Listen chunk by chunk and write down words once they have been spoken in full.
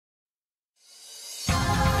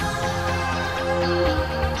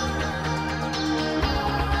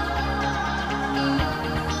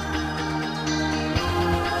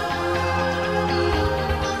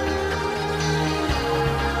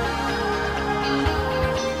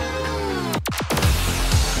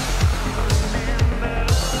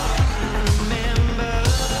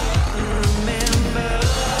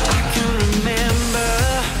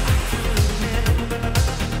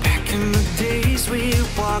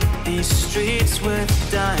walk these streets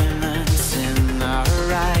with diamonds in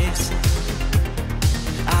our eyes.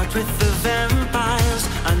 Out with the vampires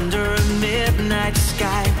under a midnight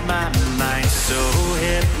sky. My mind so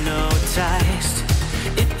hypnotized.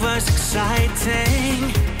 It was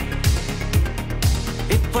exciting.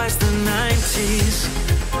 It was the 90s.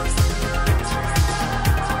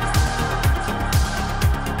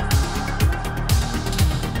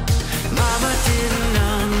 Mama didn't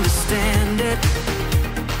understand it,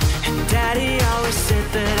 and Daddy always said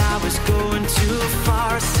that I was going too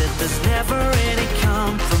far. Said there's never any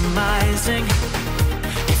compromising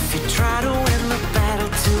if you try to win the battle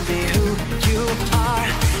to be who you are.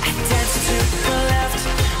 I dance to the left,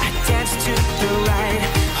 I dance to the right,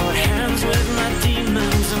 hold hands with my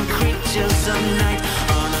demons and creatures of night,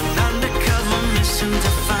 on an undercover mission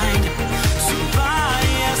to find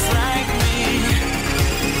somebody else like me.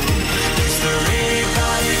 Is there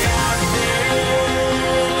anybody out there?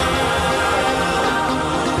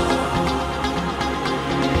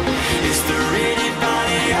 Is there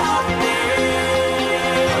anybody out there?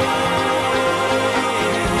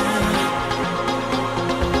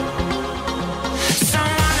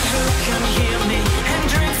 Someone who can hear me and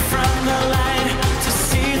drink from the light, to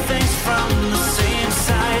see things from the same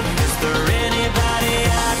side. Is there anybody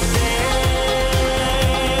out there?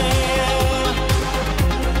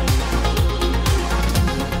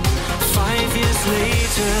 5 years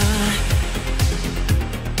later,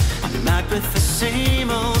 I'm out with the same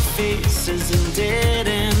old faces and dead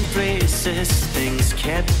embraces. Things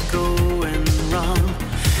kept going wrong.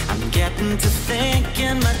 I'm getting to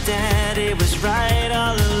thinking my daddy was right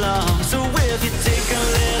all along. So if you take a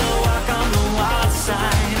little walk on the wild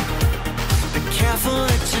side, be careful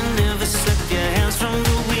that you never slip your hands from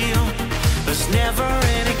the wheel. There's never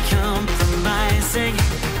any compromising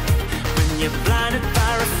when you're blinded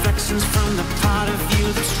by reflections from the part of you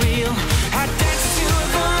that's real. I dance to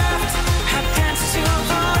the left, I dance to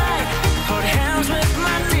the right, hold hands with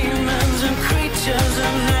my demons and creatures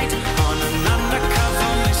of night, on an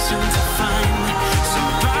undercover mission to find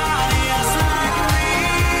somebody else like me.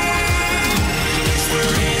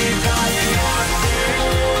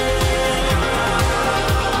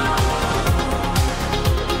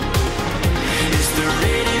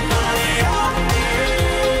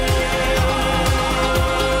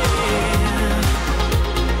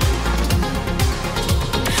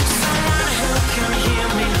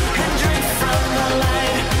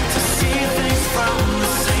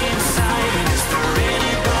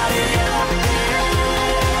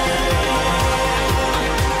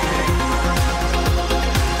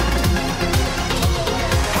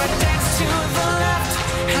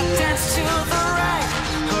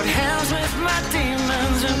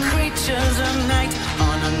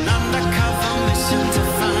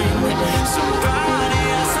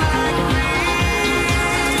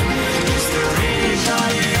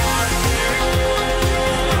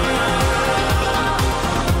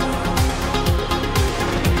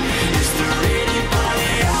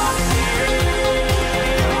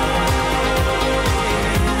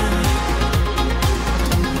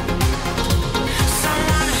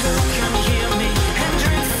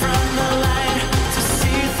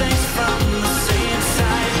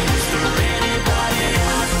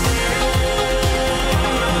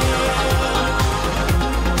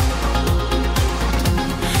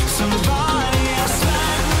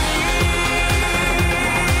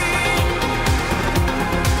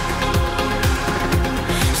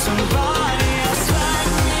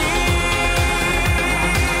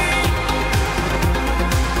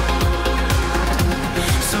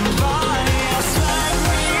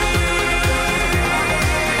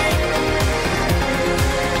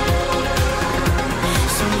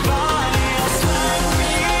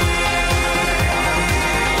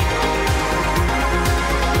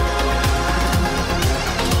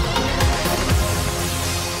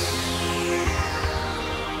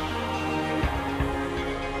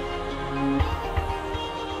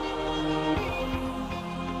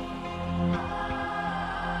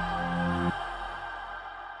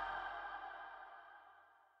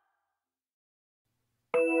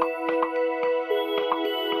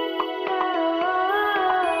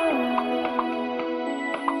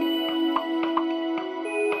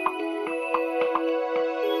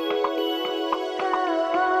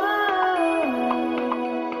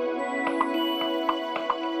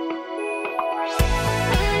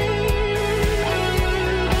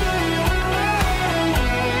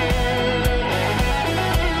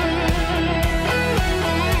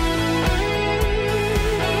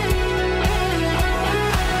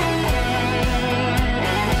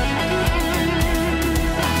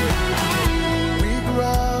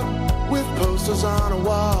 posters on our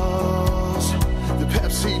walls. The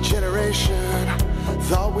Pepsi generation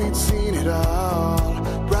thought we'd seen it all.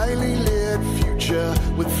 Brightly lit future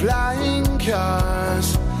with flying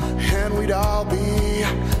cars, and we'd all be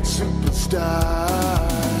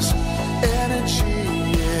superstars.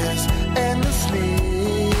 Energy is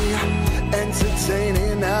endlessly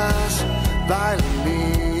entertaining us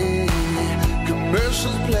violently.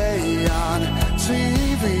 Commercials play on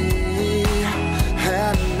TV,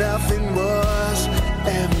 and nothing was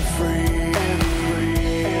ever free.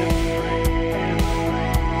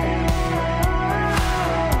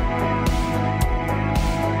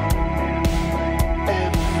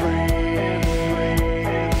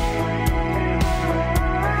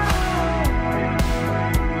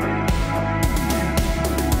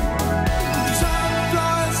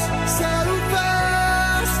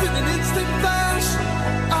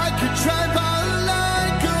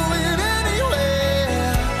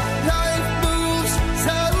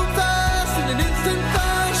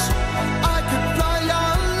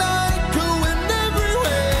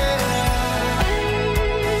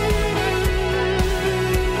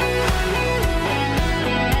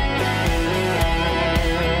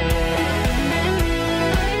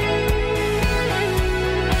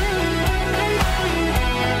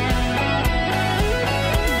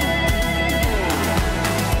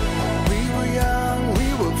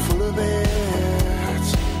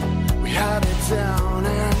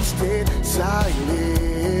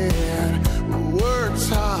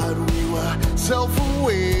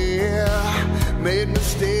 Self-aware, made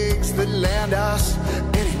mistakes that land us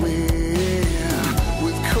anywhere.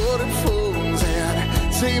 With corded phones and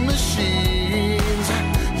tape machines,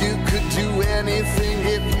 you could do anything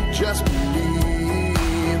if you just believe.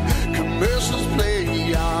 Commercials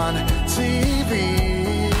play on TV,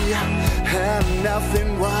 and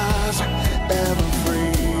nothing was ever free.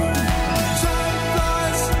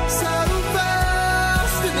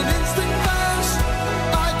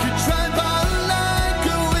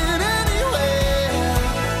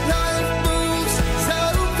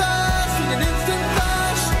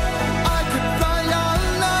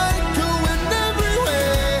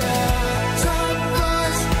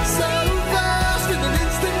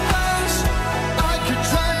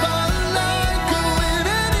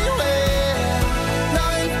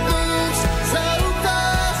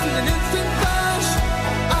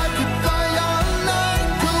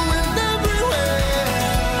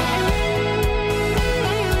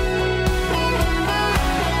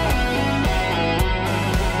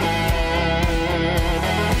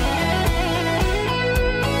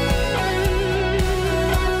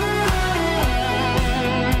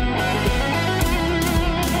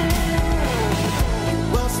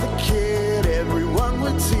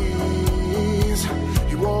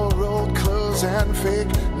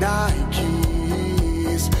 Fake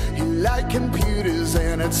Nikes. He liked computers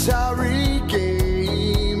and Atari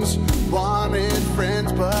games. Wanted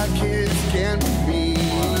friends, but kids can't be me.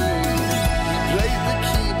 He played the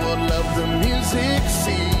keyboard, loved the music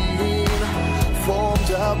scene. Formed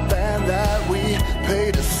a band that we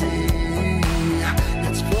paid to see.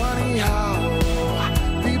 It's funny how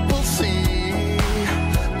people see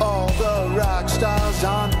all the rock stars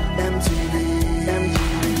on MTV.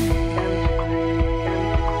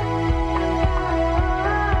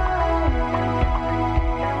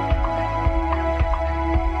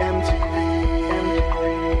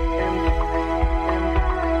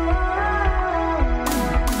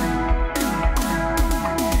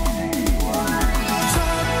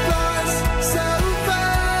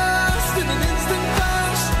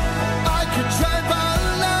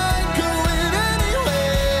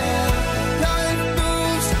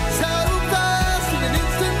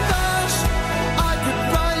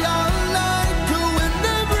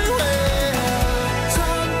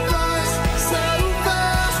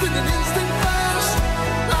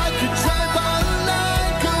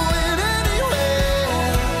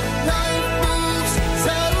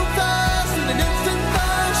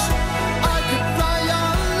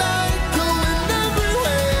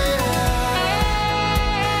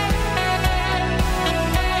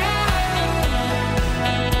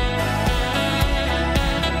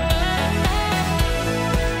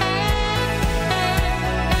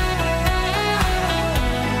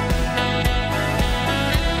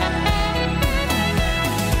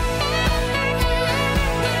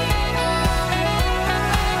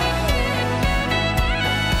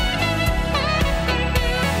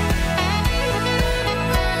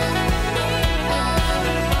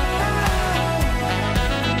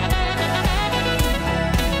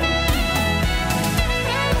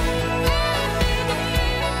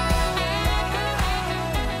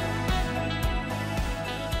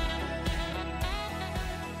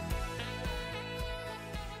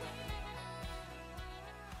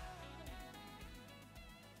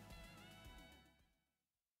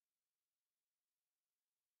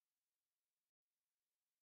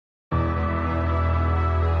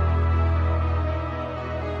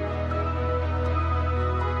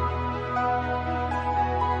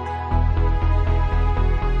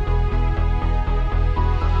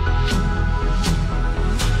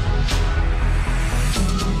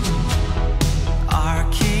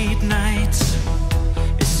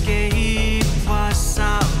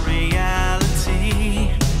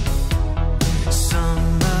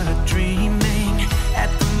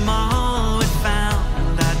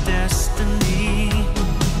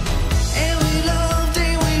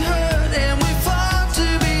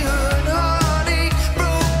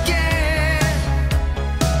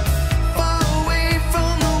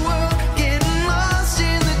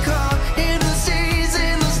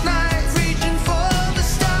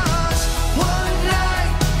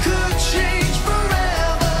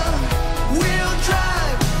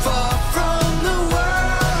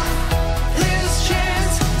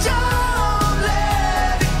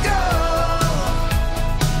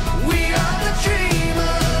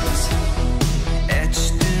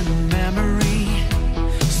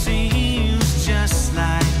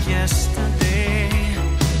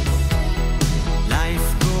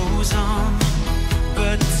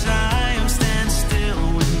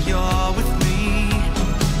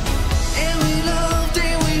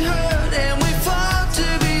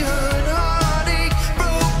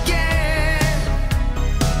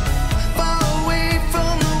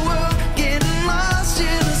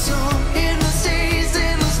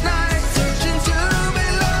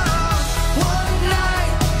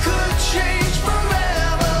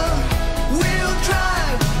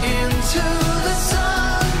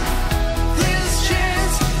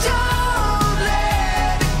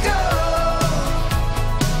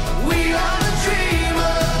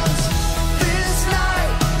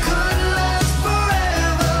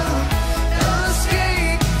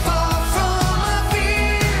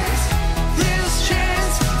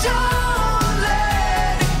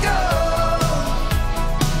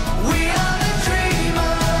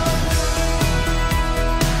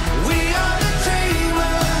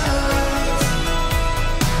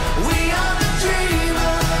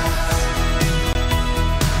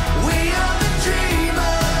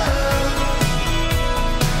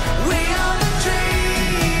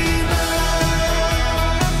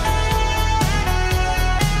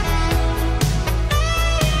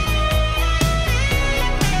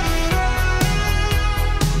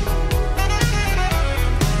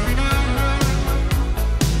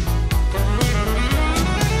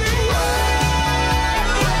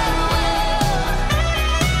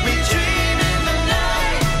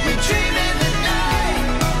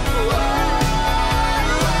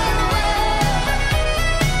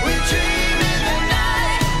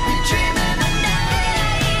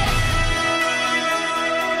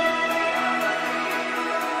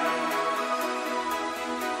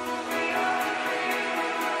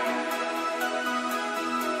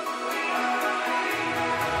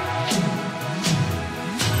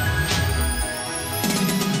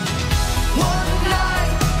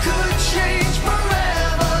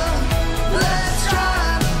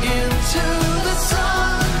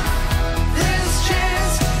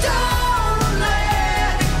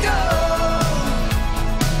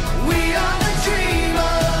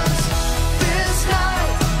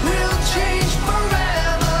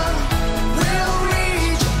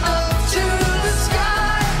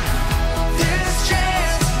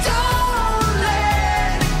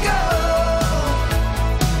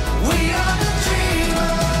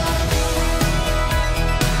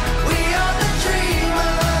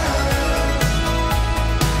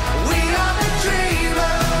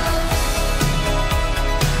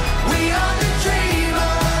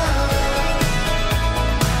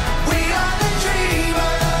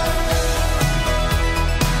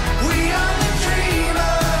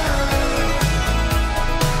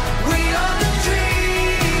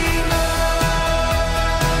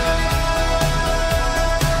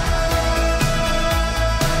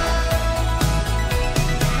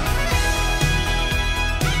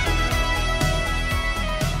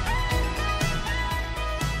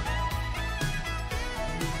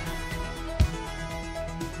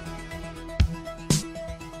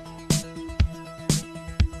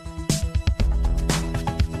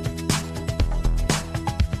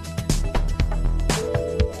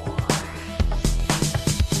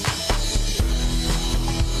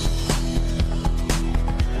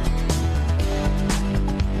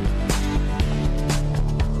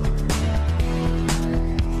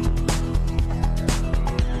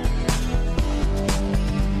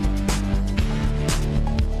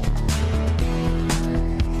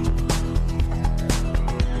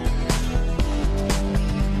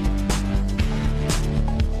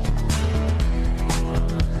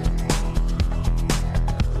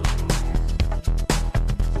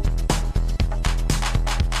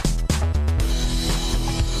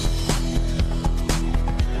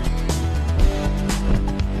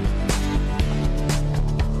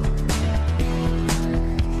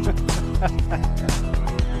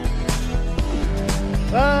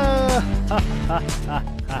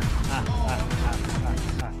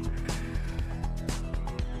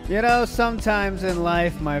 You know, sometimes in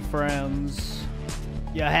life, my friends,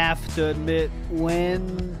 you have to admit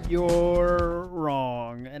when you're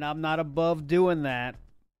wrong, and I'm not above doing that.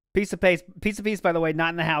 Piece of peace, by the way, not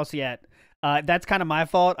in the house yet. That's kind of my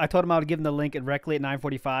fault. I told him I would give him the link directly at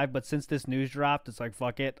 9:45, but since this news dropped, it's like,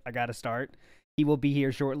 fuck it, I gotta start. He will be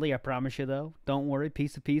here shortly, I promise you, though. Don't worry,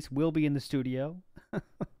 Piece of Peace will be in the studio.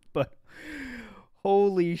 But,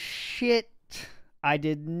 holy shit, I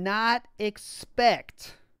did not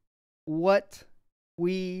expect what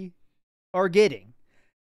we are getting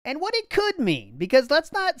and what it could mean, because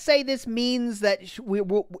let's not say this means that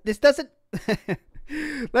this doesn't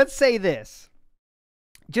let's say this,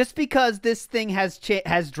 just because this thing has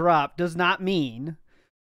dropped does not mean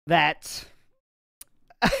that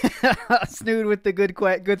Snood with the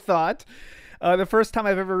good thought. The first time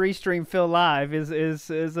I've ever restreamed Phil live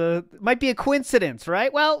might be a coincidence,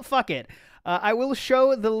 right? Well, fuck it. I will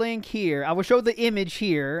show the link here. I will show the image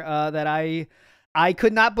here that I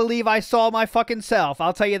could not believe I saw my fucking self.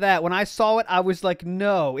 I'll tell you that. When I saw it, I was like,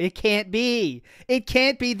 no, it can't be. It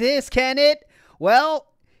can't be this, can it? Well,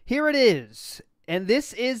 here it is. And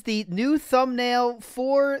this is the new thumbnail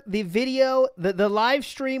for the video, the live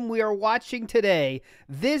stream we are watching today.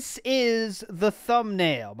 This is the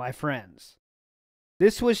thumbnail, my friends.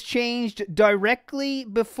 This was changed directly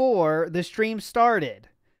before the stream started.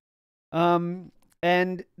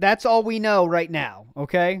 And that's all we know right now,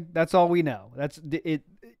 okay? That's all we know. That's it.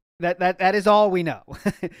 That is all we know.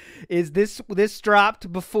 Is this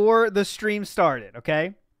dropped before the stream started,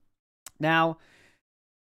 okay? Now,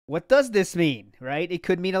 what does this mean, right? It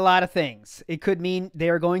could mean a lot of things. It could mean they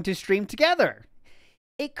are going to stream together.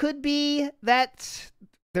 It could be that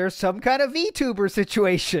there's some kind of VTuber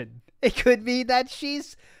situation. It could be that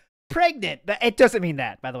she's pregnant. It doesn't mean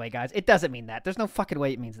that, by the way, guys. It doesn't mean that. There's no fucking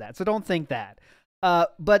way it means that, so don't think that.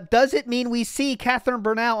 But does it mean we see Catherine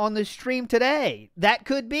Bernal on the stream today? That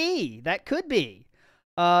could be. That could be.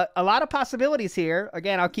 A lot of possibilities here.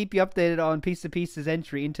 Again, I'll keep you updated on Piece of Pieces'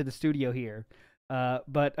 entry into the studio here.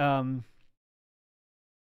 But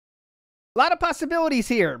a lot of possibilities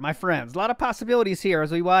here, my friends. A lot of possibilities here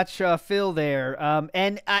as we watch Phil there.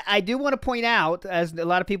 And I do want to point out, as a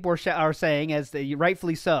lot of people are saying, as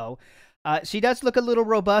rightfully so, she does look a little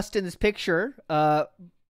robust in this picture.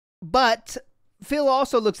 But Phil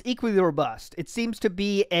also looks equally robust. It seems to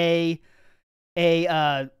be a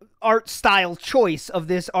art style choice of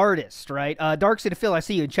this artist, right? Darkseid Phil, I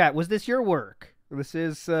see you in chat. Was this your work? This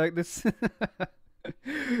is this.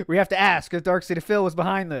 We have to ask if Darkseid Phil was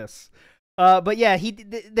behind this. But yeah,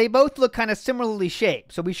 they both look kind of similarly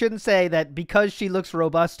shaped. So we shouldn't say that because she looks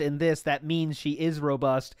robust in this, that means she is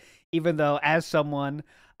robust. Even though, as someone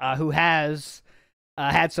who has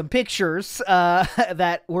had some pictures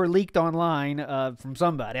that were leaked online from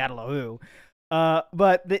somebody, I don't know who,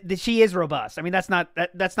 but she is robust. I mean, that's not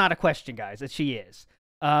a question, guys. That she is.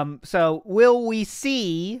 So will we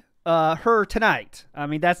see her tonight? I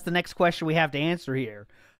mean, that's the next question we have to answer here.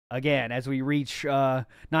 Again, as we reach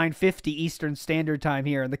 9:50 Eastern Standard Time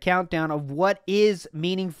here, and the countdown of what is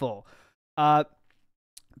meaningful. How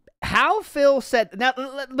Phil said... Now,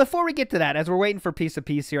 before we get to that, as we're waiting for Piece of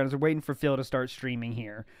Peace here, as we're waiting for Phil to start streaming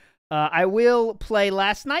here, I will play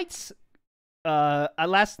last night's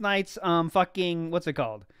fucking... What's it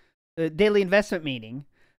called? Daily investment meeting.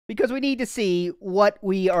 Because we need to see what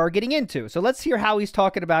we are getting into. So let's hear how he's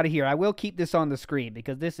talking about it here. I will keep this on the screen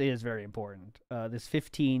because this is very important. This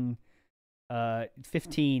 15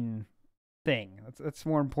 thing. That's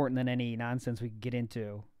more important than any nonsense we can get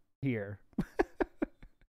into here.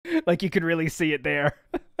 Like you could really see it there.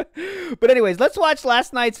 But anyways, let's watch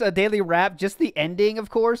last night's daily wrap. Just the ending, of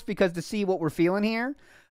course, because to see what we're feeling here.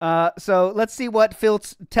 So let's see what Phil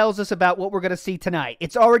tells us about what we're going to see tonight.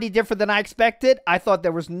 It's already different than I expected. I thought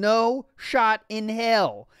there was no shot in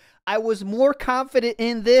hell. I was more confident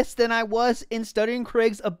in this than I was in studying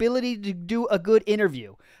Craig's ability to do a good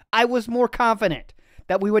interview. I was more confident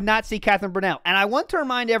that we would not see Catherine Bernal. And I want to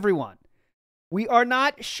remind everyone, we are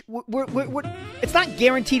not, it's not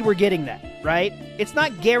guaranteed we're getting that, right? It's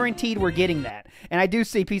not guaranteed we're getting that. And I do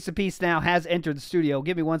see Piece of Peace now has entered the studio.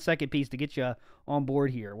 Give me 1 second, Piece, to get you on board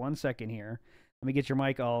here. 1 second here. Let me get your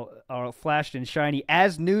mic all flashed and shiny.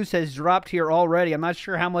 As news has dropped here already, I'm not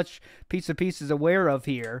sure how much Piece of Peace is aware of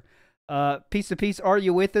here. Piece of Peace, are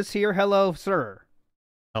you with us here? Hello, sir.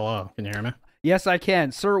 Hello, can you hear me? Yes, I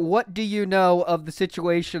can. Sir, what do you know of the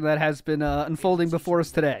situation that has been unfolding before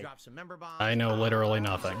us today? I know literally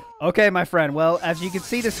nothing. Okay, my friend. Well, as you can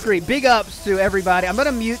see the screen, big ups to everybody. I'm going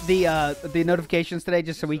to mute the notifications today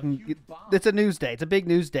just so we can... It's a news day. It's a big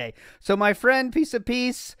news day. So, my friend, Piece of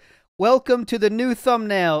Peace, Welcome to the new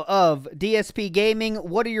thumbnail of DSP Gaming.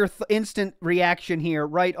 What are your instant reaction here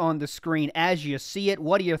right on the screen as you see it?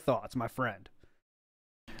 What are your thoughts, my friend?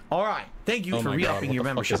 All right. Thank you for re-upping your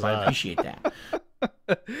membership. I appreciate that.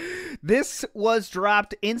 This was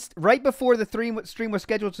dropped right before the stream was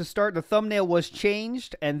scheduled to start. The thumbnail was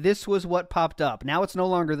changed, and this was what popped up. Now it's no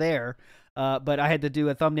longer there, but I had to do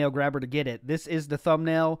a thumbnail grabber to get it. This is the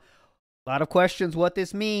thumbnail. A lot of questions what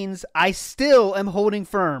this means. I still am holding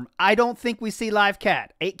firm. I don't think we see live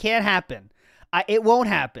cat. It can't happen. It won't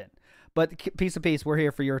happen. But piece of peace, we're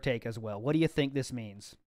here for your take as well. What do you think this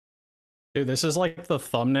means? Dude, this is like the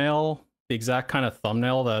thumbnail, the exact kind of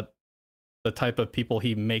thumbnail that the type of people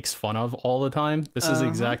he makes fun of all the time. This is the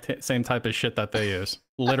exact same type of shit that they use.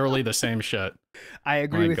 Literally the same shit. I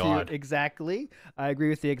agree with you exactly. I agree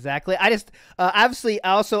with you exactly. I just, obviously,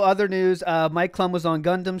 also other news, Mike Klum was on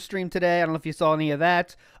Gundam stream today. I don't know if you saw any of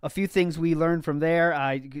that. A few things we learned from there.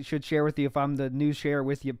 I should share with you if I'm the news sharer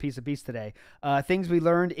with you piece of piece today. Things we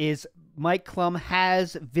learned is Mike Klum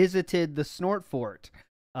has visited the Snort Fort.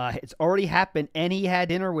 It's already happened, and he had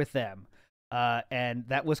dinner with them. And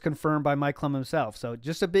that was confirmed by Mike Klum himself. So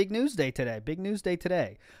just a big news day today. Big news day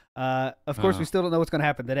today. Of course, we still don't know what's going to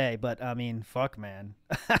happen today, but I mean, fuck, man.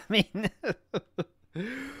 I mean,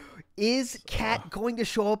 is Khet going to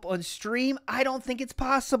show up on stream? I don't think it's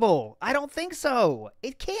possible. I don't think so.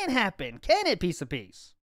 It can't happen. Can it, piece of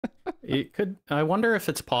piece? It could. I wonder if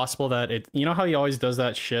it's possible that it, you know how he always does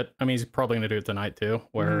that shit? I mean, he's probably going to do it tonight too,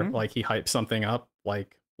 where like he hypes something up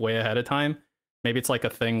like way ahead of time. Maybe it's like a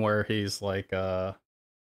thing where he's like,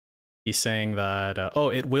 he's saying that, oh,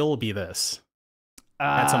 it will be this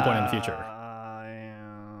at some point in the future.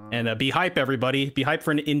 Yeah. And be hype, everybody. Be hype for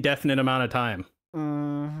an indefinite amount of time.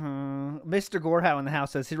 Mr. Gorehow in the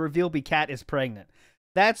house says his reveal be Khet is pregnant.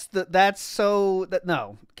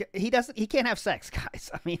 No, he can't have sex, guys.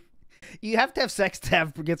 I mean, you have to have sex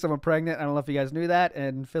to get someone pregnant. I don't know if you guys knew that,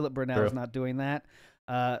 and Philip Burnell is not doing that.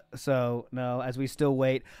 So no, as we still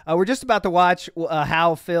wait, we're just about to watch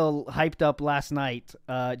how Phil hyped up last night,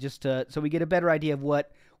 so we get a better idea of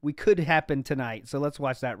what we could happen tonight. So let's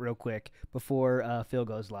watch that real quick before Phil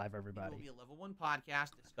goes live, everybody. It will be a level 1 podcast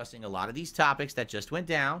discussing a lot of these topics that just went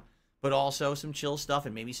down, but also some chill stuff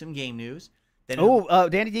and maybe some game news. Then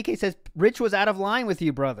Danny DK says Rich was out of line with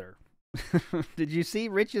you, brother. Did you see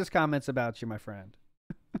Rich's comments about you, my friend?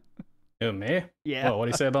 Who, me? Yeah. Oh, what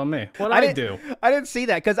do you say about me? What did I do? I didn't see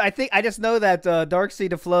that because I just know that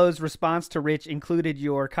Darkseid of Flow's response to Rich included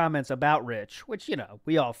your comments about Rich, which, you know,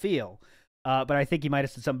 we all feel. But I think he might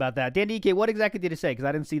have said something about that. Dan DK, what exactly did he say? Because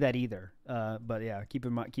I didn't see that either. But yeah, keep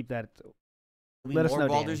in mind, keep that. Let us know,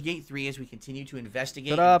 Baldur's Danny. Gate 3 as we continue to investigate.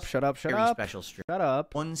 Shut up! Shut up! Shut very up! Special stream. Shut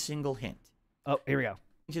up! One single hint. Oh, here we go.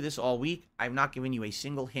 Into this all week, I've not given you a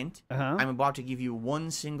single hint. Uh-huh. I'm about to give you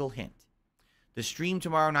one single hint. The stream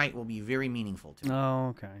tomorrow night will be very meaningful to me. Oh,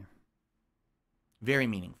 okay. Very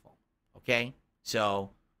meaningful. Okay?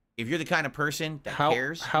 So, if you're the kind of person that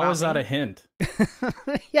cares... How is that a hint?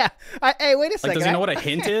 Yeah. Hey, wait a second. Does he know what a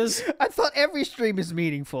hint is? I thought every stream is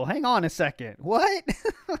meaningful. Hang on a second. What?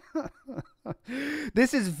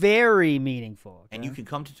 This is very meaningful. Okay? And you can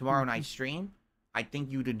come to tomorrow night's stream. I think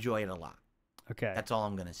you'd enjoy it a lot. Okay. That's all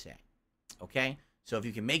I'm going to say. Okay? So if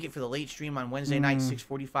you can make it for the late stream on Wednesday night,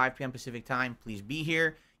 6:45 p.m. Pacific time, please be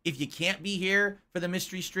here. If you can't be here for the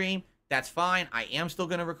mystery stream, that's fine. I am still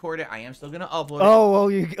going to record it. I am still going to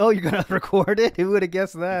upload it. You're going to record it? Who would have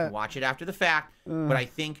guessed You that? can watch it after the fact. But I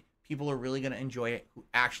think people are really going to enjoy it who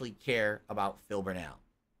actually care about Phil Burnell.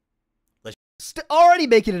 Already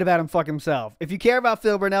making it about him fuck himself. If you care about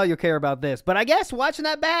Phil Burnell, you'll care about this. But I guess watching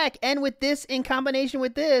that back and with this in combination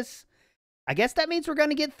with this, I guess that means we're going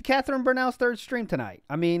to get Catherine Burnell's third stream tonight.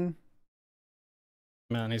 I mean,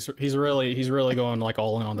 man, he's really going like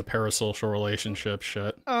all in on the parasocial relationship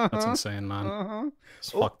shit. That's insane, man. It's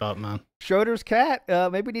fucked up, man. Schroeder's cat.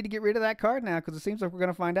 Maybe we need to get rid of that card now because it seems like we're going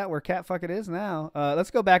to find out where cat fuck it is now.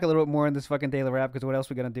 Let's go back a little bit more in this fucking daily wrap because what else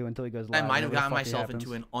are we going to do until he goes live? I might have gotten myself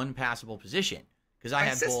into an unpassable position because I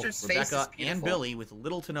had both Rebecca and Billy with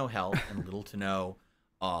little to no help and little to no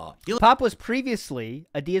Pop was previously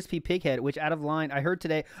a DSP pighead, which out of line I heard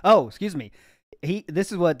today. Oh, excuse me.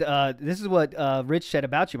 This is what Rich said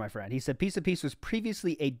about you, my friend. He said Piece of Peace was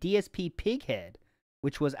previously a DSP pighead,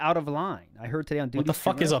 which was out of line. I heard today on Duty. What the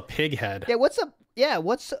fuck is a pighead? Yeah,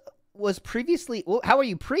 was previously? How are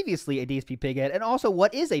you previously a DSP pighead? And also,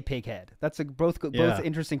 what is a pighead? That's both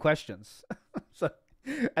interesting questions. So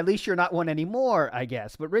At least you're not one anymore, I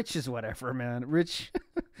guess. But Rich is whatever, man. Rich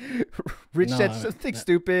said something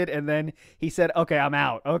stupid, and then he said, "Okay, I'm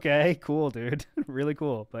out." Okay, cool, dude. Really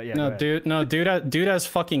cool. But yeah, dude has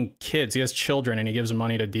fucking kids. He has children, and he gives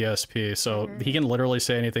money to DSP, so he can literally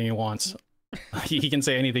say anything he wants. He can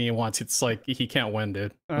say anything he wants. It's like he can't win,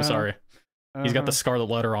 dude. I'm sorry. He's got the scarlet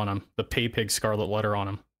letter on him, the pay pig scarlet letter on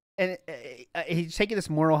him. And he's taking this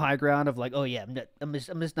moral high ground of like, oh yeah, I'm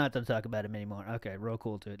just not going to talk about him anymore. Okay, real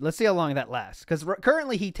cool, dude. Let's see how long that lasts. Because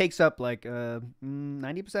currently he takes up like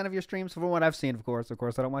 90% of your streams from what I've seen, of course. Of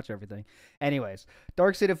course, I don't watch everything. Anyways,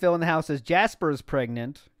 Dark City Phil in the house says, Jasper's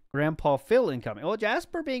pregnant. Grandpa Phil incoming. Well,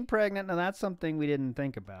 Jasper being pregnant, now that's something we didn't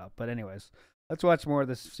think about. But anyways, let's watch more of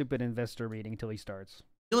this stupid investor reading until he starts.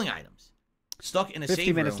 Healing items. Stuck in a 50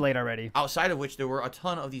 save minutes room, late already. Outside of which there were a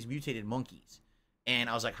ton of these mutated monkeys. And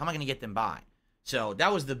I was like, how am I going to get them by? So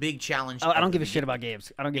that was the big challenge. Oh, I don't give a shit about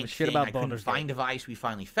games. I don't give a shit about Baldur's Gate. Find device. We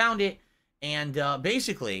finally found it. And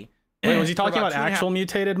basically... Wait, was he talking about actual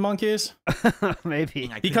mutated monkeys? Maybe.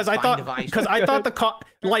 Because I thought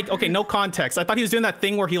okay, no context. I thought he was doing that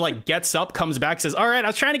thing where he like gets up, comes back, says, "All right, I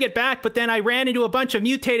was trying to get back, but then I ran into a bunch of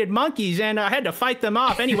mutated monkeys and I had to fight them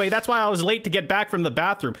off. Anyway, that's why I was late to get back from the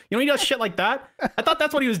bathroom." You know, he does shit like that. I thought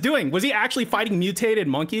that's what he was doing. Was he actually fighting mutated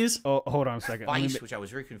monkeys? Oh, hold on a second. Vice, which I was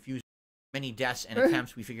very confused. Many deaths and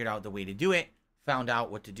attempts. We figured out the way to do it. Found out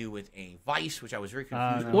what to do with a vice, which I was very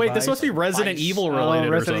confused. Wait, this must be Resident Evil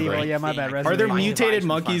related or something. Evil, yeah, my bad. Are there mutated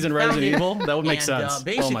monkeys in Resident Evil? That would make sense.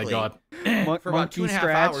 Oh my god. For about 2.5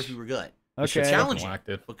 hours, we were good. Okay. Challenging,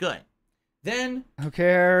 but good. Then, who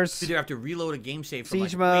cares? We did have to reload a game save from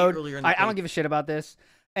Siege mode. I don't give a shit about this.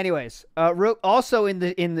 Anyways, also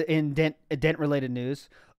in dent related news,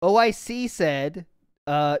 OIC said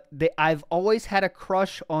I've always had a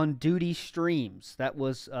crush on Duty streams. That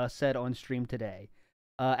was said on stream today.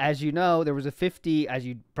 As you know, there was a 50, as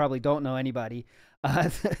you probably don't know anybody,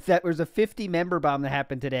 that was a 50 member bomb that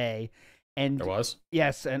happened today. And there was?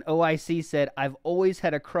 Yes, and OIC said, I've always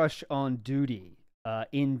had a crush on Duty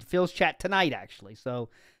in Phil's chat tonight, actually. So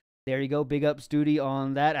there you go. Big ups, Duty,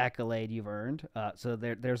 on that accolade you've earned. So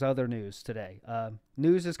there's other news today.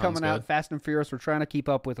 News is coming out fast and furious. We're trying to keep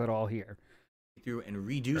up with it all here. Through and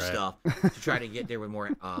redo stuff to try to get there with more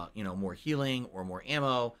more healing or more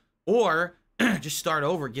ammo, or just start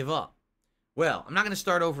over, give up. Well, I'm not going to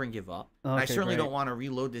start over and give up. Okay, I certainly don't want to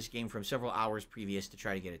reload this game from several hours previous to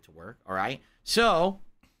try to get it to work. All right, so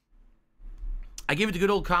I gave it a good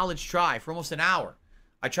old college try for almost an hour.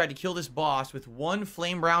 I tried to kill this boss with one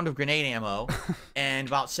flame round of grenade ammo and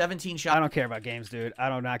about 17 shots. I don't care about games, dude. I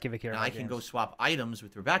do not give a care about games. I can go swap items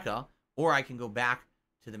with Rebecca, or I can go back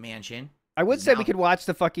to the mansion. I would say we could watch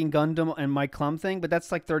the fucking Gundam and Mike Klum thing, but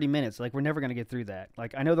that's like 30 minutes. Like, we're never going to get through that.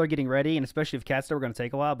 Like, I know they're getting ready, and especially if Cat's still going to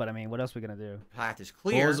take a while, but I mean, what else are we going to do? Path is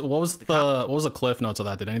clear. What was the cliff notes of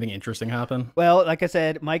that? Did anything interesting happen? Well, like I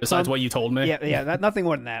said, Mike Besides Klum, what you told me? Yeah, nothing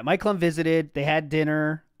more than that. Mike Klum visited. They had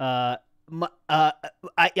dinner. I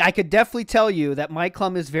could definitely tell you that Mike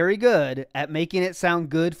Klum is very good at making it sound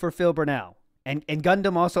good for Phil Burnell. And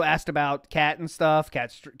Gundam also asked about Cat and stuff,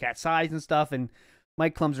 Cat size and stuff, and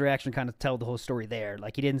Mike Klum's reaction kind of told the whole story there.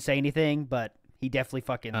 Like, he didn't say anything, but he definitely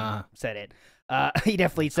fucking said it. He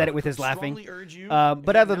definitely said it with his laughing.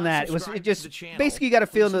 But other than that, it just basically you got to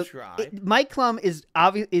feel Mike Klum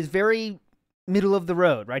is very middle of the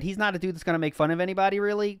road, right? He's not a dude that's going to make fun of anybody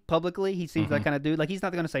really publicly. He seems that kind of dude. Like, he's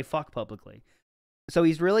not going to say fuck publicly. So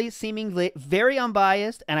he's really seemingly very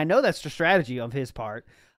unbiased, and I know that's the strategy of his part.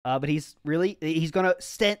 But he's going to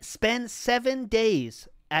spend 7 days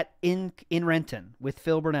in Renton with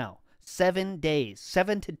Phil Burnell. 7 days,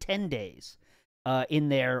 7 to 10 days in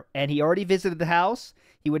there, and he already visited the house.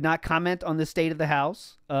 He would not comment on the state of the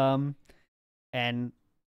house, and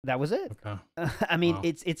that was it. Okay. I mean,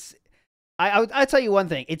 it's. I'll tell you one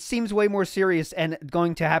thing. It seems way more serious and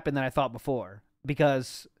going to happen than I thought before,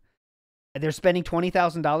 because they're spending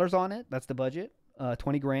 $20,000 on it. That's the budget.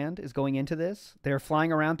 20 grand is going into this. They're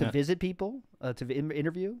flying around to visit people, to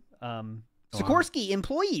interview. Sikorsky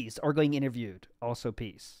employees are getting interviewed. Also,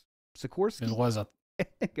 peace. Sikorsky. And what is that?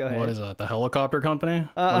 Go ahead. What is that? The helicopter company?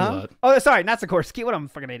 What is that? Oh, sorry, not Sikorsky. What? I'm a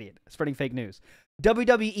fucking idiot. Spreading fake news.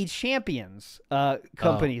 WWE champions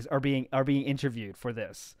companies are being interviewed for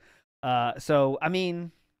this. So I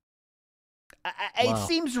mean, it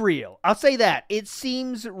seems real. I'll say that it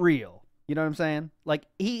seems real. You know what I'm saying? Like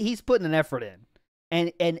he's putting an effort in,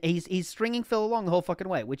 and he's stringing Phil along the whole fucking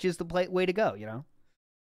way, which is the way to go. You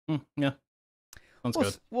know? Yeah. Sounds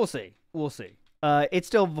good. We'll see. We'll see. It's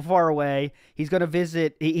still far away. He's going to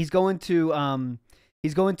visit. He's going to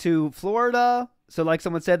He's going to Florida. So like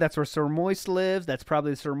someone said, that's where Sir Moist lives. That's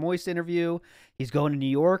probably the Sir Moist interview. He's going to New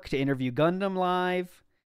York to interview Gundam Live.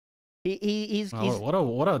 He's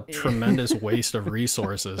what a tremendous waste of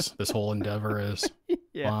resources this whole endeavor is.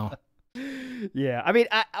 Yeah. Wow. Yeah, I mean,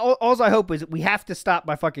 all I hope is we have to stop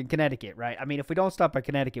by fucking Connecticut, right? I mean, if we don't stop by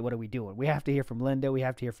Connecticut, what are we doing? We have to hear from Linda. We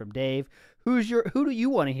have to hear from Dave. Who do you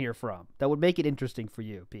want to hear from? That would make it interesting for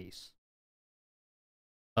you. Peace.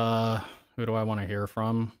 Who do I want to hear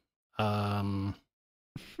from?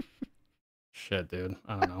 Shit, dude.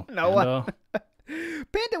 I don't know. No one.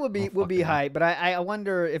 Panda would be hype, but I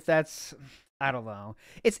wonder if that's. I don't know.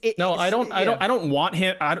 I don't want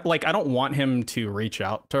him. I don't want him to reach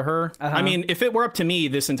out to her. I mean, if it were up to me,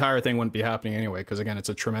 this entire thing wouldn't be happening anyway. Because again, it's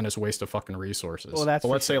a tremendous waste of fucking resources. Well, that's. But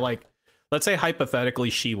let's say hypothetically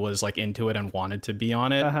she was like into it and wanted to be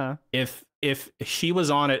on it. If she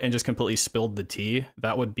was on it and just completely spilled the tea,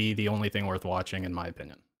 that would be the only thing worth watching, in my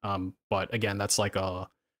opinion. But again, that's like that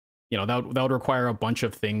would require a bunch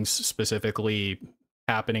of things specifically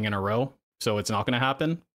happening in a row. So it's not going to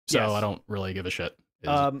happen. So yes. I don't really give a shit. Is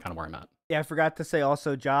kind of where I'm at. Yeah, I forgot to say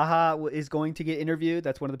also Jaha is going to get interviewed.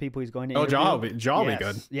 That's one of the people he's going to interview. Jaha will be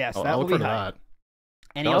good. Yes, that will be that.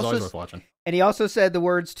 And that was always worth watching. And he also said the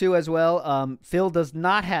words too as well. Phil does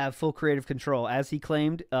not have full creative control, as he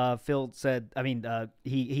claimed. Phil said,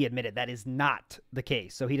 he admitted that is not the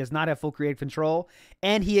case. So he does not have full creative control,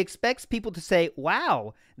 and he expects people to say,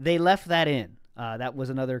 "Wow, they left that in." That was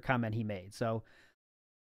another comment he made. So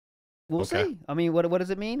we'll see. I mean, what does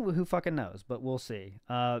it mean? Who fucking knows? But we'll see.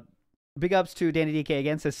 Big ups to Danny DK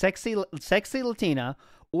again. Says sexy Latina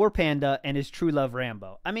or Panda and his true love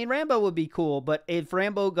Rambo. I mean, Rambo would be cool, but if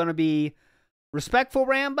Rambo gonna be respectful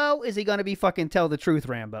Rambo, is he gonna be fucking tell the truth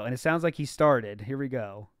Rambo? And it sounds like he started. Here we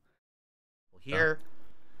go. Here,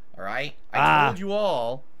 all right. I told you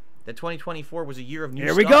all that 2024 was a year of new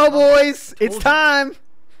stuff. Here we go, boys. It's time.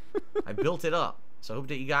 I built it up, so I hope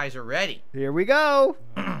that you guys are ready. Here we go.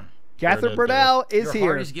 Catherine Burdell is here.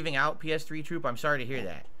 Your heart is giving out, PS3 Troop. I'm sorry to hear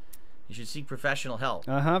that. You should seek professional help.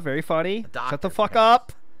 Very funny. Doctor, shut the fuck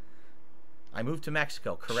up. I moved to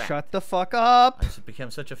Mexico, correct. Shut the fuck up. I just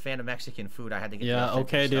became such a fan of Mexican food, I had to get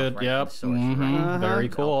okay, dude. Right yep. Very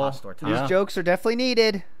cool. These jokes are definitely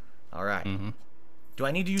needed. All right. Do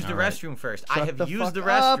I need to use the restroom first? I have used the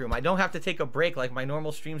restroom. I don't have to take a break like my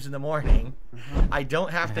normal streams in the morning. I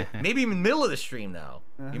don't have to. Maybe in the middle of the stream, though.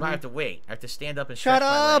 You might have to wait. I have to stand up and stretch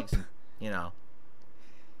my legs. And,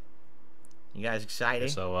 You guys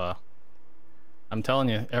excited? So, I'm telling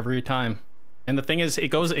you, every time. And the thing is, it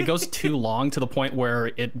goes too long to the point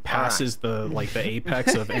where it passes the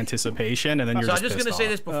apex of anticipation, and then you're just I'm just gonna say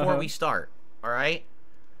this before we start. All right,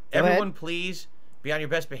 everyone, please be on your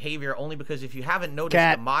best behavior. Only because if you haven't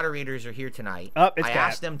noticed, the moderators are here tonight. I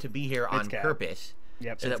asked them to be here on purpose,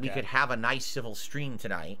 so that we could have a nice civil stream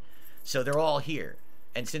tonight. So they're all here,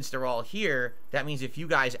 and since they're all here, that means if you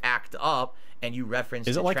guys act up and you reference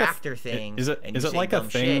the tractor thing, is it like a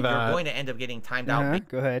thing that you're going to end up getting timed out?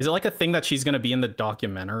 Go ahead. Is it like a thing that she's going to be in the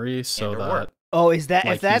documentary so that? Oh, is that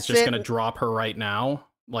like if that's he's just going to drop her right now?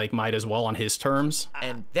 Like, might as well on his terms.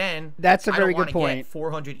 And then that's a very good point. Get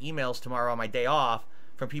 400 emails tomorrow on my day off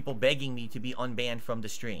from people begging me to be unbanned from the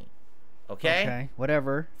stream. Okay. Okay.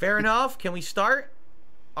 Whatever. Fair enough. Can we start?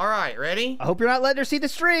 All right. Ready? I hope you're not letting her see the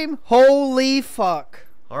stream. Holy fuck.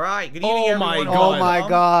 All right. Good evening, everyone. Oh my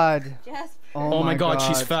god. Yes. Oh my god,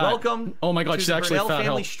 she's fat. Welcome. Oh my god, to she's the actually Burdell fat.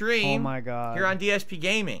 Family stream. Oh my god. Here on DSP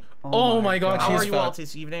Gaming. Oh my god, How she's are you fat. all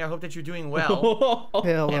this evening? I hope that you're doing well.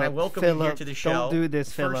 Philip, and I welcome you here to the show. Don't do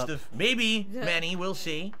this, Philip. First of maybe many, we'll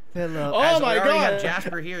see. Philip. Oh my god. We already have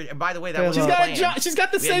Jasper here. And by the way, that was she's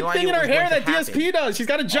got the same thing in her hair that DSP does. She's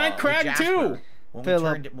got a giant crack too.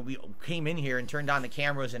 When we came in here and turned on the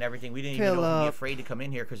cameras and everything, we didn't even know to be afraid to come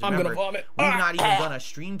in here because remember, we've not even done a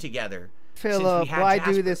stream together. Philip, why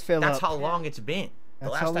do this, Philip? That's how long it's been. The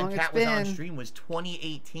last time Kat was on stream was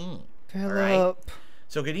 2018. Philip. Right?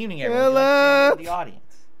 So good evening, everyone. Philip. The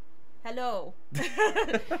audience. Hello.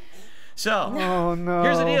 So,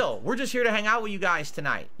 here's the deal. We're just here to hang out with you guys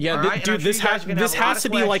tonight. Yeah, dude, this has to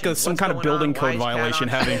be like some kind of building code violation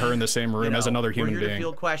having her in the same room as another human being. We're here to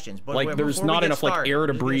field questions. But like, there's not enough air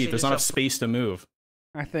to breathe. There's not enough space to move.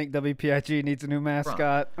 I think WPIG needs a new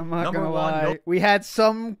mascot. I'm not gonna lie. We had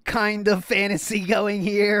some kind of fantasy going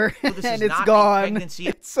here, and it's gone. It's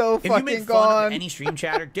so fucking gone. If you make fun of any stream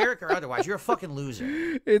chatter, Derek or otherwise, you're a fucking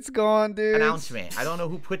loser. It's gone, dude. Announcement. I don't know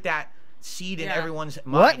who put that seed in everyone's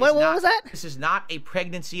mind. What was that? This is not a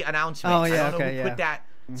pregnancy announcement. Oh yeah, I don't know who put that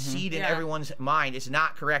seed in everyone's mind. It's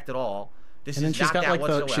not correct at all. This and is then not that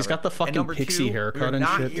whatsoever. She's got the fucking pixie haircut and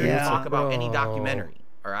shit. We're not here to talk about any documentary.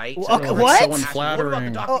 All right. Well, So okay, they're what? asking, So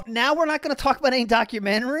unflattering. Oh, now we're not going to talk about any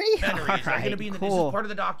documentary? Is that going to be in the, this is part of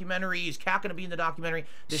the documentary? Is Kat going to be in the documentary?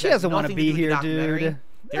 This She has doesn't want to nothing be do with the here, documentary. dude.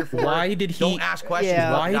 Therefore, Why did he? don't ask questions. Yeah.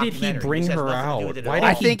 about Why the did he documentary. bring This has her nothing to do out? with it Why at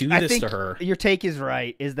did all. he do this to her? Your take is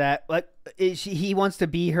right. Is that like he wants to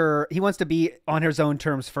be her? He wants to be on his own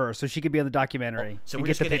terms first, so she could be on the documentary. So and we're get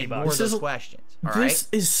just the going to pity ignore bucks. those questions. All right. This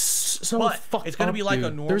is so But fucked it's gonna up, be like a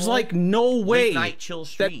dude. normal There's like no way late night chill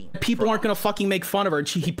stream that people for aren't gonna us. fucking make fun of her.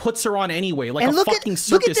 He puts her on anyway, like And a fucking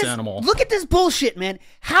circus this, animal. Look at this bullshit, man.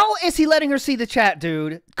 How is he letting her see the chat,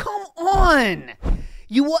 dude? Come on.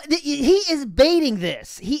 He is baiting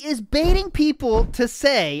this. He is baiting people to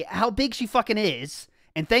say how big she fucking is.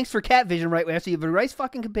 And thanks for Cat Vision right there. So you have a nice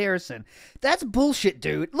fucking comparison. That's bullshit,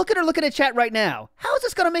 dude. Look at her looking at chat right now. How is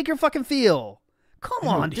this gonna make her fucking feel? Come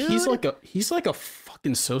on, dude. He's like a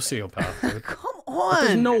fucking sociopath, dude. Come But on.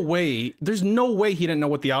 there's no way he didn't know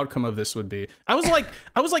what the outcome of this would be. I was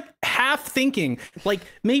like half thinking, like,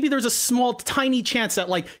 maybe there's a small, tiny chance that,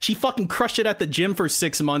 like, she fucking crushed it at the gym for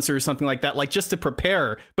 6 months or something like that, like, just to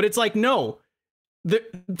prepare. But it's like, no.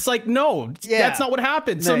 It's like, no, Yeah. that's not what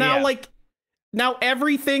happened. So No, now, yeah. like, now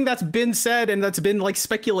everything that's been said and that's been, like,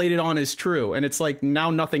 speculated on is true. And it's like, now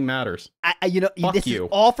nothing matters. This is you.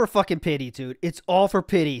 all for fucking pity, dude. It's all for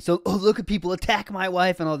pity. So, look at people attack my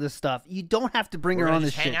wife and all this stuff. You don't have to bring We're her gonna on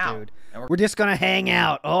this just hang shit, out. dude. And We're just gonna hang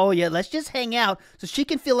out. Oh yeah, let's just hang out so she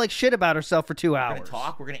can feel like shit about herself for 2 We're hours. going to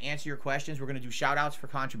talk. We're going to answer your questions. We're going to do shout outs for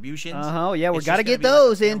contributions. Yeah, we It's got to just gonna get be like a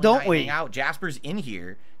those in, family don't night we? hangout. Jasper's in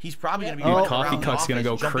here. He's probably going to be Oh. running Coffee around the cuck's gonna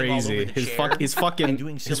go office, jumping all over crazy. the His chair fucking and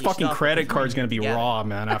doing his silly fucking stuff credit because card's we're gonna be together. raw,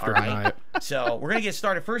 man, after All right? tonight. So we're gonna get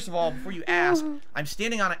started. First of all, before you ask, I'm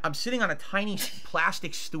sitting on a tiny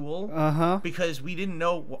plastic stool because we didn't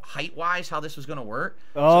know height wise how this was gonna work.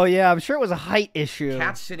 Oh yeah, I'm sure it was a height issue.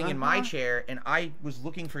 Cat's sitting in my chair, and I was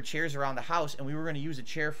looking for chairs around the house, and we were gonna use a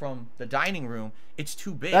chair from the dining room. It's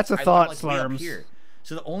too big. That's a I thought, live, like, way up Slurms. here.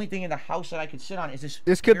 So the only thing in the house that I could sit on is this.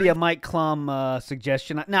 This could be very a Mike Klum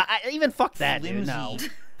suggestion. No, even fuck that, dude. flimsy No.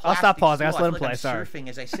 I'll stop plastic pausing. I'll stool. let him I feel play. like I'm Sorry. surfing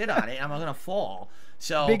as I sit on it, and I'm gonna fall.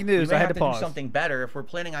 So Big news, We may I had have to to pause. do something better if we're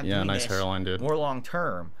planning on Yeah, doing nice this hairline, dude. more long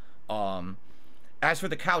term. As for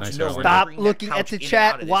the couch, Nice no, hairline. we're Stop gonna bring that looking at couch the in and chat.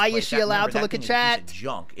 out of this Why is place. she That- allowed remember, to that look thing at is a piece chat? of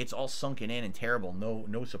junk. It's all sunken in and terrible.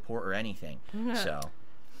 No support or anything. So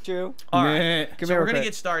True. all right. Meh. Come So here we're real gonna quick.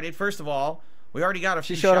 get started. First of all, we already got a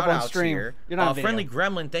few showed up on shout-outs stream. here. You're not on video. Friendly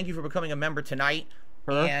Gremlin, thank you for becoming a member tonight.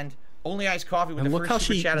 Her? And Only Iced Coffee with And the look how first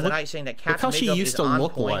super she- chat of the look- night saying that Look Cat's how she makeup used is to on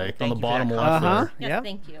look point. like Thank on the you for that bottom compliment. left there. Yes, Yep.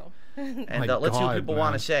 thank you. And My let's see what God, people man.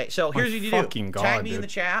 want to say. So My here's what you fucking do. God, Tag me in dude. the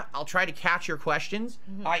chat. I'll try to catch your questions.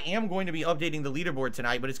 I am going to be updating the leaderboard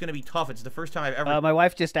tonight, but it's going to be tough. It's the first time I've ever... My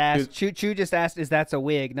wife just asked. Chu just asked, "Is that a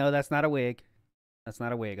wig?" No, that's not a wig. That's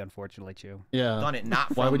not a wig, unfortunately, Chu. Yeah. done it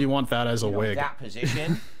not Why from, would you want that as a wig? that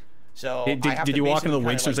position. So Hey, I have did to you walk into the basically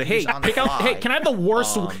wig store and say, kinda, "Hey, like, do pick this on out, the hey, fly. can I have the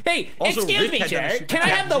worst? Also, Excuse Rick me, had done a sir. super Can I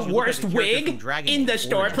chat have the because you look at worst the character from wig Dragon in the Age,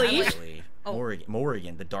 store, Morrigan, please?" actually.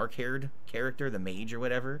 Morrigan, the dark-haired character, the mage or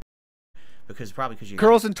whatever. Because you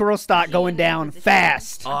Curls and twirls stock going down Inquisition.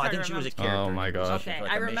 fast. Oh, I think she was a character. Oh my in Inquisition gosh. Okay, for,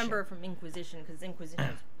 like, I a mission. remember from Inquisition because Inquisition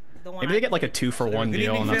is the one. Maybe they get like a 2-for-1 Good deal,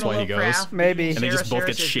 evening, and that's why he Finn, goes. Lovecraft. Maybe. And they just both Sarah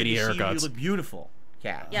get says, shitty "Good to see you. You haircuts." look beautiful,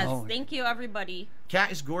 Cat. Yes, Oh. thank you, everybody.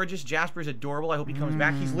 Cat is gorgeous. Jasper's adorable. I hope he comes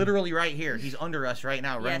back. He's literally right here. He's under us right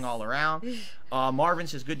now, running Yes. all around. Marvin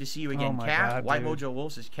says, "Good to see you again, my Cat." God, White dude. Mojo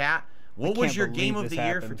Wolf says, "Cat, what can't was your game believe of the this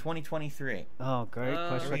year for happened. 2023?" Oh, great Here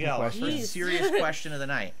question. we go. Our question. first Jeez. serious question of the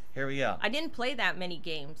night. Here we go. I didn't play that many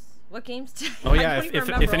games. What games did Oh I yeah, don't even if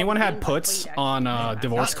remember all anyone the had games I puts played, on actually.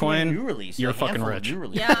 Divorce Not really new Coin, release, you're a fucking handful of rich. new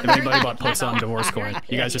releases. Yeah, I'm If anybody very bought puts on picky Divorce about- I'm Coin, very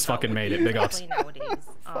you guys picky just about fucking what made it. games Big I ups. play nowadays.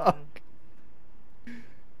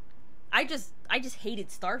 I just hated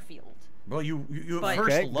Starfield. Well, you But- at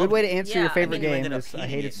first Okay, loved good way to it, answer Yeah, your I favorite and then you game. ended up Is I hating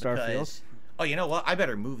hated it Starfield. because- Oh, you know what? I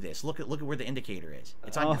better move this. Look at where the indicator is.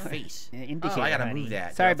 It's on your face. Yeah, So indicator, I gotta honey. move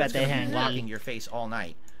that. Sorry or about it's that, gonna be honey. blocking your face all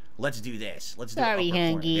night. Let's do this. Let's do Sorry, upper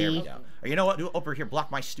corner. There we honey. go. Or you know what? Do over here.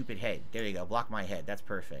 Block my stupid head. There you go. Block my head. That's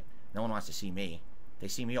perfect. No one wants to see me. They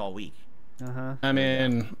see me all week. I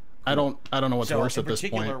mean, I don't know what's So, worse in at this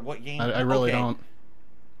particular, point. what game? I really Okay. don't.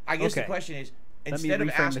 I guess the Okay. question is, me instead of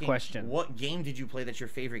reframe the asking question. what game did you play that's your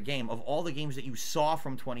favorite game, of all the games that you saw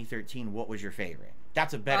from 2013, what was your favorite?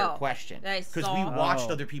 That's a better Oh, question. that I Because saw- we watched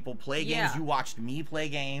Oh. other people play games. Yeah. You watched me play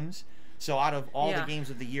games. So out of all the Yeah. games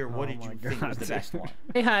of the year, what Oh did my you think was the God. best one?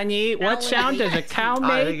 Hey honey, what only sound does a makes cow Ah,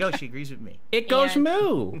 there you make? go. She agrees with me. It goes And-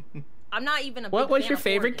 moo. I'm not even a What big was fan your of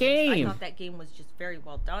favorite horror games. game? I thought that game was just very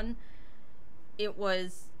well done. It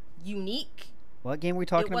was unique. What game are we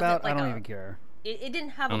talking wasn't about? I like don't a- even care.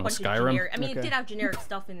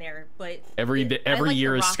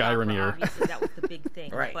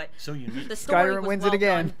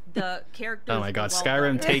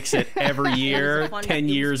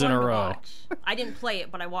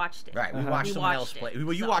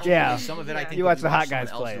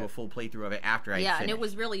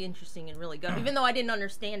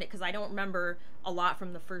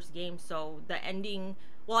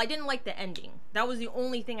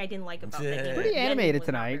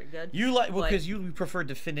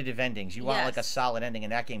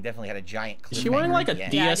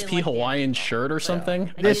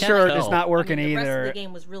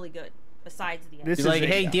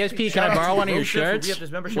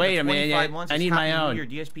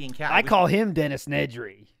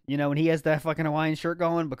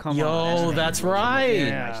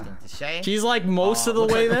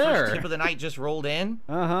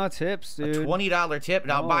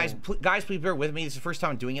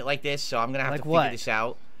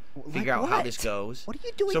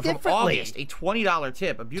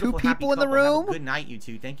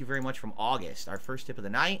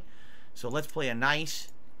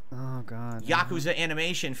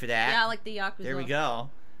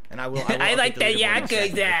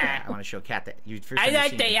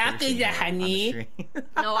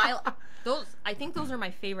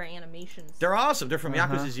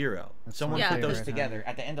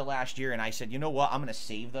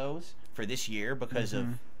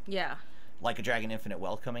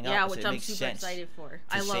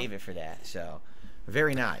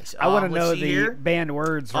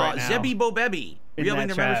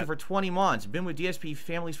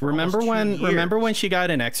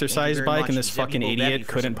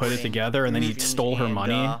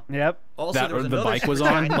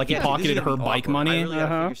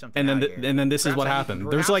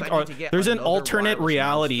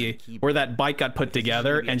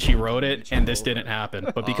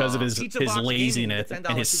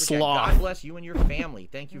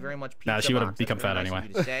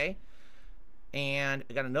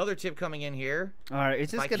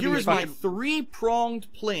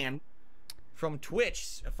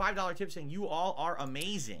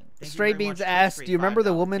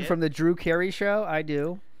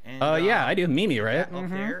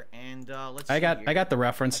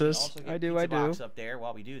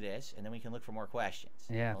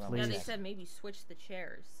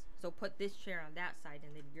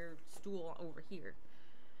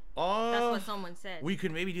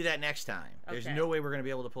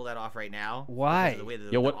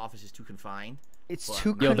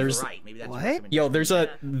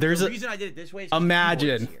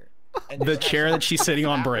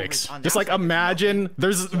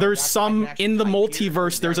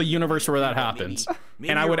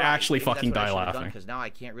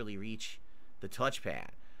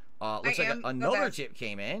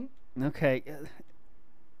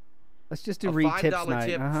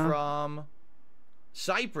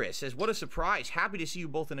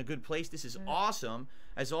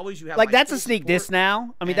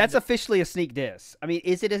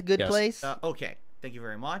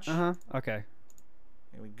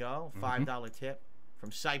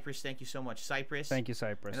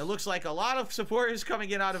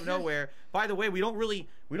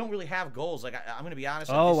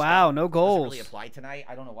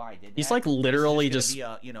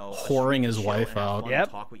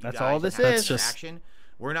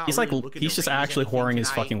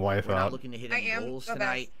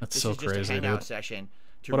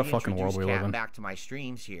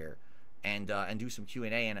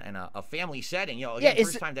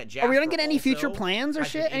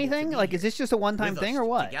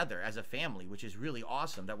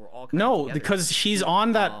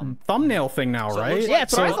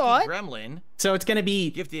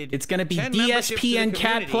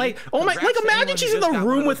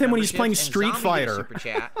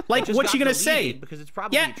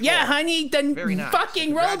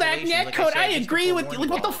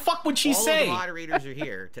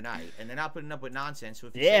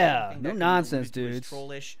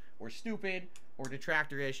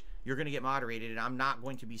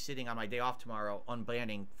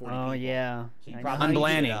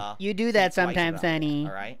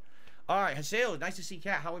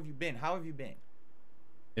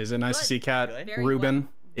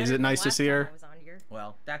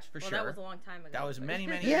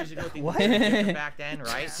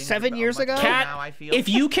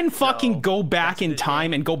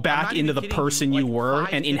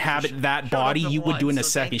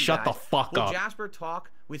 stop. Would Jasper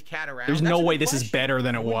talk with Cat around? There's That's no a way good this is question. better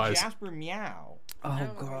than it Would was. Jasper meow? Oh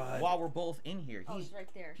God. While we're both in here, he's right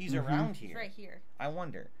there. He's around here. He's right here. I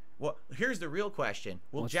wonder. Well, here's the real question: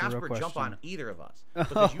 will What's the real Jasper jump question? on either of us? Oh,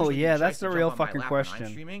 Because usually he yeah, tries that's to the jump real on my fucking lap when I'm question.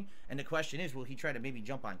 streaming, and the question is, will he try to maybe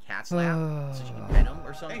jump on Khat's lap, so she can pet him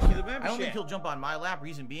or something? Thanks for the I don't think membership. he'll jump on my lap.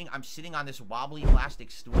 Reason being, I'm sitting on this wobbly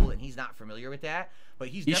plastic stool, and he's not familiar with that. But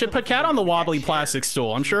he's. You should definitely put Khet on the familiar with that wobbly chair. plastic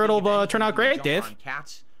stool. I'm So sure you it'll think eventually turn out he can great, jump Dave. on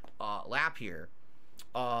Khat's lap here.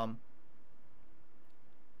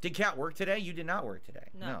 Did Khet work today? You did not work today.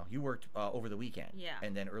 No. You worked over the weekend. Yeah.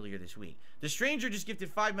 And then earlier this week. The stranger just gifted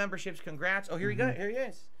 5 memberships. Congrats. Oh, here he go. Here he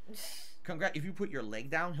is. Congrats. If you put your leg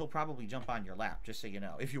down, he'll probably jump on your lap, just so you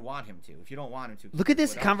know. If you want him to. If you don't want him to. Look at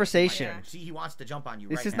this put up, conversation. he might. See, he wants to jump on you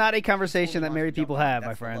This right is now. not a conversation He that totally married wants to people jump on you. have, my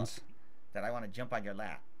That's the look. friends. That I want to jump on your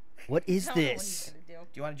lap. What is Tell me what this? he's gonna do.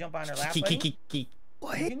 Do you want to jump on her lap, buddy?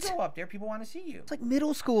 What? You can go up there. People want to see you. It's like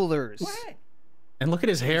middle schoolers. Go ahead. And look at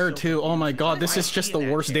his hair so too. Oh my God, this Why is is just she the in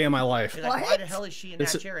that worst chair? day of my life. You're like, why What? the hell is she in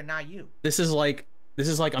This that is- chair and not you? This is like I'm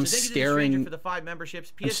So thank you to the stranger staring. for the 5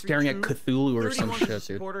 memberships. I'm staring at Cthulhu or some 31 shit, is a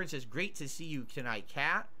dude. supporter and says, "Great to see you tonight,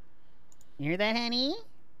 Khet." You hear that, honey?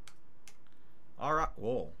 All right.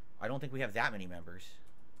 Whoa. I don't think we have that many members.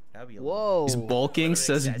 That would be a Whoa. He's bulking,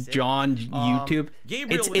 says excessive. John YouTube.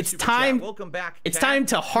 Gabriel with a It's super time. chat. Welcome back. It's Khet. time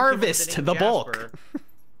to Who came up with harvest name the bulk. Jasper?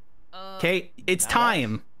 Okay, it's Now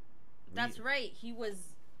time. That's right.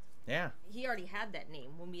 Yeah, He already had that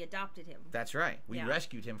name when we adopted him. that's right. We Yeah.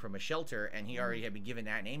 rescued him from a shelter, and he already had been given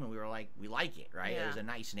that name, and we were like, we like it, right? It Yeah. was a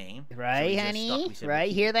nice name. so Right, we just honey? stuck. We said we'll Right,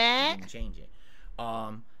 keep hear it. We that? didn't change it.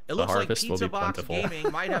 It looks like harvest will Pizza be Box plentiful.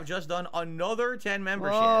 Gaming might have just done another 10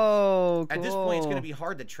 memberships. Whoa, At this point, it's going to cool. be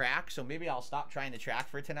hard to track, so maybe I'll stop trying to track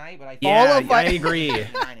for tonight. But I think All Yeah, of my- I agree. All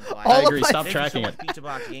I of agree. my- Stop Thank you tracking so it. much, Pizza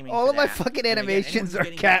Box Gaming, All for of my that. fucking And again, animations anyone are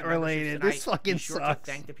getting cat these memberships related. tonight, This fucking be sure sucks.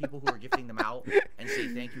 to thank the people who are gifting them out and say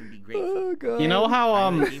thank you and be grateful. Oh, God. You know how I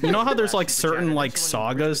know Gabriel was the there's last like super certain chatter. like There's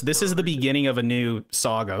someone who sagas. works This with is the birds. beginning of a new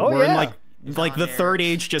saga. Oh, We're in yeah. like on the there. third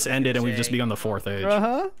age just ended and we've just Say- begun the 4th age.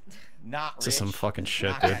 Uh-huh. Not This is some Rich, fucking shit,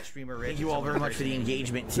 not dude. that streamer Rich. Thank you all very much for the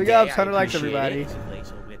engagement Big today. ups, I 100 likes, appreciate everybody. it.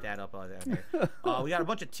 So we'll get that up on there. We got a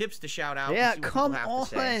bunch of tips to shout out. Yeah, and see what come people have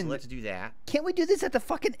to say, so on. let's do that. Can't we do this at the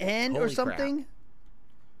fucking end or Holy crap. something?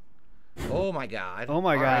 Oh my God. Oh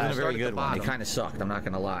my All right, God. let's start at the bottom. It kind of sucked. I'm not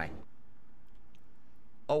gonna lie.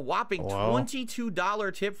 A whopping Well.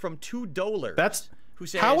 $22 tip from $2. That's who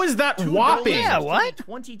says, how is that $2 whopping? Yeah, what?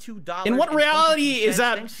 $22. In what and reality 22 is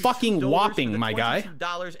that cents. Thanks to fucking $2 whopping, for the my guy?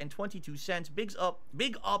 $22.22.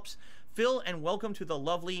 Big ups, Phil, and welcome to the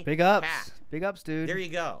lovely Big ups. Khet. Big ups, dude. There you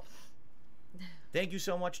go. Thank you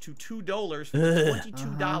so much to $2 for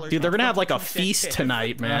 $22. Dude, they're gonna have like a 22 feast tip.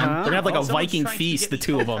 tonight, man. Uh-huh. They're gonna have like a Oh, someone's Viking trying to feast, get the me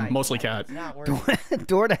two of them, hyped. mostly Cat. It's not working.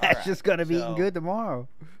 DoorDash Alright, is gonna be eating so- good tomorrow.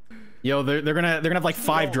 Yo, they're gonna have like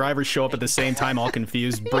 5 drivers show up at the same time, all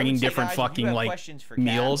confused, bringing Say, different guys, if you fucking have like questions for Kat,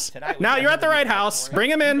 meals. tonight we Now you're at the right definitely have house. for Bring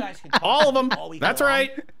them You in, guys can talk all of them. all week That's long.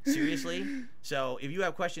 right. Seriously. So if you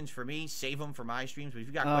have questions for me, save them for my streams. But if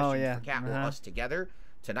you got Oh, questions yeah. for Kat or us together,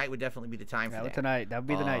 tonight would definitely be the time for Yeah, that. tonight. That would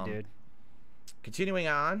be the night, Um, dude. Continuing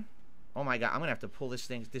on. Oh my God, I'm gonna have to pull this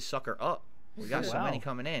sucker up. We got so Wow. many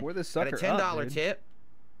coming in. Pour this Got a sucker $10 up, dude. tip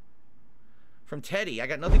from Teddy. I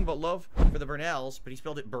got nothing but love for the Burnells, but he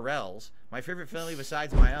spelled it Burrells. My favorite family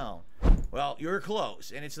besides my own. Well, you're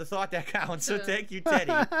close, and it's the thought that counts. So thank you, Teddy,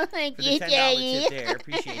 Thank for the $10 tip there.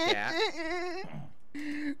 Appreciate that.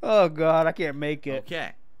 Oh God, I can't make it.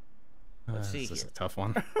 Okay. Let's see This is here. a tough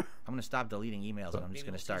one. I'm gonna stop deleting emails, and I'm just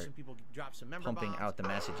gonna start pumping out the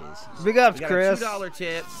messages. Big ups, We got Chris. a $2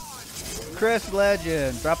 tip. Chris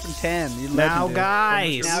Legend, dropping 10. You Now, legend, dude.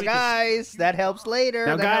 guys. Now, guys, that helps later.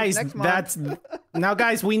 Now, That helps guys, next month. now,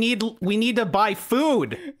 guys, we need to buy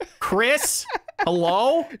food. Chris,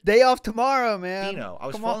 hello. Day off tomorrow, man. Dino, I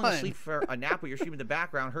was Come falling on. asleep for a nap with your stream in the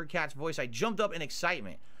background. Heard Kat's voice. I jumped up in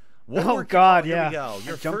excitement. What Oh, were- God, here yeah. we go.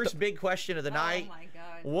 Your I jumped first big question of the night. Oh my God.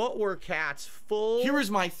 What were Kat's full? Here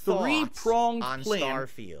is my thoughts three-pronged on plan.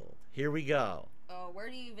 Starfield. Here we go. Where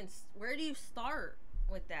do you start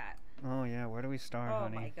with that? Oh yeah, where do we start, Oh,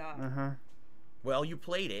 honey? my God. Uh huh. Well, you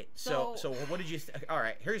played it. So So- what did you? All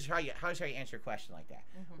right. Here's how you answer a question like that.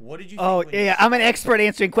 What did you? Oh think when you yeah, I'm an expert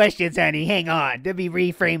answering questions, honey. Hang on, let me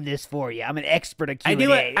reframe this for you. I'm an expert at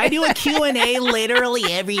Q&A. I do a Q&A literally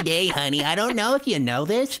every day, honey. I don't know if you know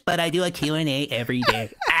this, but I do a Q&A every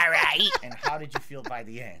day. All right. And how did you feel by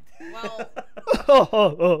the end?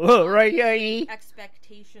 Well, right, honey.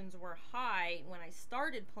 expectations were high when I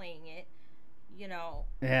started playing it. You know,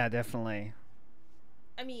 Yeah, definitely.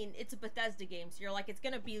 I mean, it's a Bethesda game, so you're like, it's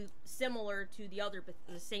gonna be similar to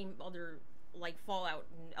the same other like Fallout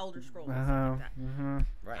and Elder Scrolls and stuff like that.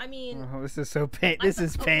 Right. I mean, Oh, this is so pain. This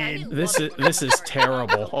is pain. This is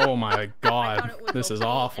terrible. Oh my god, this is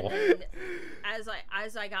awful. And then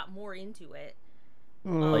as I got more into it,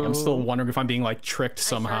 Like I'm still wondering if I'm being like tricked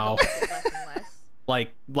somehow.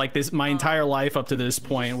 Like this, my entire life up to this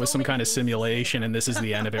point was some kind of simulation, and this is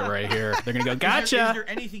the end of it right here. They're gonna go, gotcha. Is there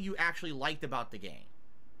anything you actually liked about the game?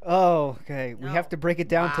 Oh, okay. We have to break it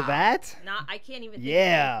down to that? I can't even think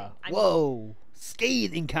Yeah. of anything. Whoa.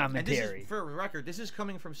 Scathing And commentary. this is, for record, this is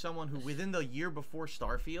coming from someone who, within the year before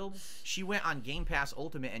Starfield, she went on Game Pass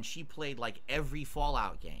Ultimate and she played like every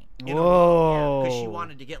Fallout game. Whoa. Because she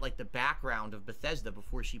wanted to get like the background of Bethesda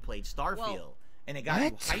before she played Starfield. And it got you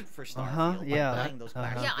hyped for Starfield by playing those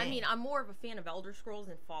classic Yeah, I games. mean, I'm more of a fan of Elder Scrolls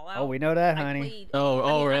than Fallout. Oh, we know that, I honey. played-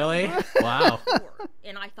 Oh, really? Wow. 4,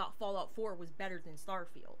 and I thought Fallout 4 was better than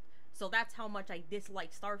Starfield. So that's how much I dislike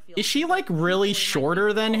Starfield. Is she like really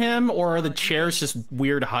shorter than him, or are the chairs just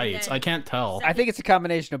weird heights? I can't tell. I think it's a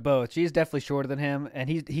combination of both. She's definitely shorter than him, and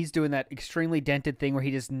he's doing that extremely dented thing where he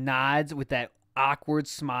just nods with that awkward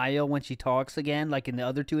smile when she talks again, like in the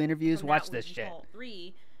other 2 interviews. And Watch that this would be shit. Fallout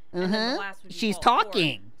 3, and then the last would be She's Fallout 4.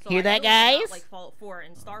 talking. So Hear I that, really did not guys? like Fallout 4,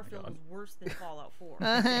 and Starfield was worse than Fallout 4.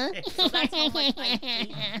 Uh-huh. So that's how much I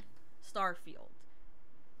hate Starfield.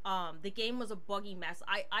 The game was a buggy mess.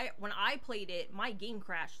 When I played it, my game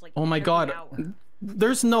crashed like Oh my every god. hour.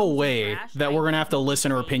 There's no way Crash, that I we're gonna have to hate listen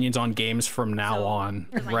to her the game. opinions on games from now So, on,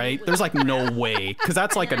 because I right? knew it There's was like no way, because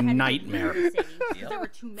that's like a And then I had to nightmare leave the city because there were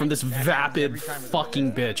too from this many. vapid every time with a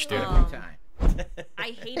fucking bitch, dude. Every time. I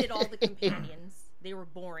hated all the companions. They were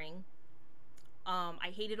boring. I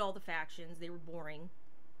hated all the factions. They were boring.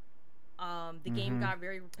 The game got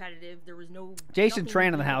very repetitive. There was no Jason nothing Tran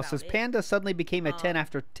in new the house about says it. Panda suddenly became a 10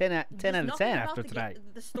 after 10 out There's of nothing 10 about after the tonight.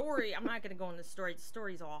 The story, I'm not going to go into the story. The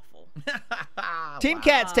story's awful. Team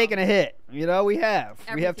Cat's taken a hit. You know, we have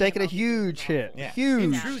Everything taken a about the game is huge awful. hit. Yeah. Huge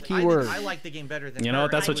Exactly. keyword. I like the game better than You know her.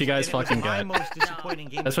 what? That's I what you was- guys it was fucking my get. most disappointing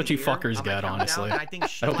game That's of what the you year fuckers on my get, countdown, honestly. and I think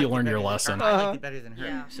she I hope you liked it learned your better than- lesson. I liked it better than her.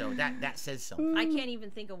 Yeah. So that says something. I can't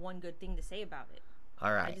even think of one good thing to say about it. All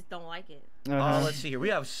I right. just don't like it. Let's see here. We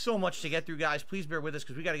have so much to get through, guys. Please bear with us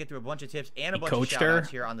because we got to get through a bunch of tips and a bunch Coached of her? shout-outs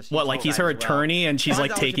here on the What, like he's her side as well. attorney and she's like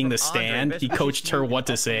 $5 taking the tip from Andre. stand? Best He wishes coached to her you what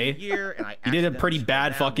to all say? the year, and I He did a accidentally pretty scrolled bad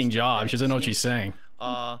down. fucking This is job. bad. She doesn't know what she's saying.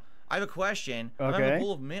 I have a question. I have Okay. a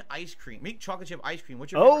bowl of mint ice cream. Mint chocolate chip ice cream.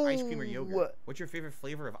 What's your favorite ice cream or yogurt? what? What's your favorite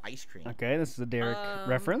flavor of ice cream? Okay, this is a Derek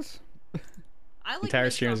reference. I like Entire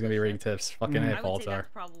mint stream is gonna be chocolate reading chip. tips. Fucking I A would say Baltar. that's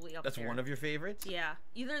probably up That's there. one of your favorites? Yeah,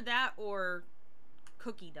 either that or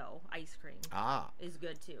cookie dough ice cream is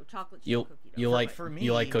good too. Chocolate chip You cookie dough. you like for me-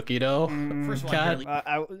 you like cookie dough? First of all, Cat?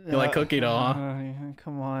 Harley- You like cookie dough, huh?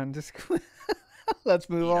 Come on, just let's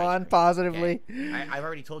move Eat ice on cream. positively. Okay. I've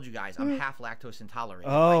already told you guys I'm half lactose intolerant.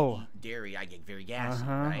 Oh. If I eat dairy, I get very gassy.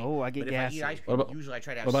 Uh-huh. Right? Oh, I get but gassy. If I eat ice What cream, about- usually I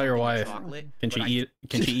try to have What about your something with wife? chocolate. Can but she I eat?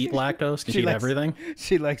 Can she eat lactose? Can she eat likes- everything?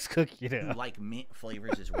 She likes cookie do dough. like mint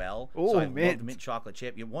flavors as well. Oh, so I mint. love mint chocolate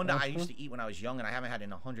chip. One that I used to eat when I was young and I haven't had in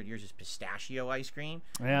 100 years is pistachio ice cream.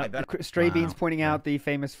 Yeah, I bet- Stray Beans Wow. pointing out the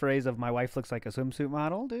famous phrase of "My wife looks like a swimsuit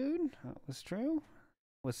model," dude. That was true.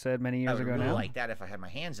 Was said many I years would ago really now. like that if I had my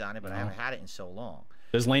hands on it, but I haven't had it in so long.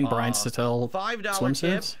 Does Lane Bryant's to tell $5 tip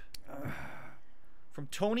swimsuits? from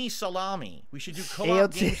Tony Salami. We should do co-op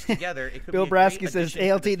ALT. games together. It could Bill be a great Brasky says, addition to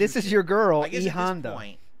the "ALT, this is future." your girl, I guess E at this Honda."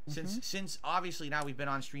 point, since obviously now we've been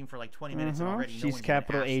on stream for like 20 minutes and already no She's one's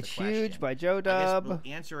capital even asked H the huge question. by Joe I guess Dub. we'll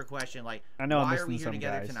answer a question like, I know I'm why are we missing here some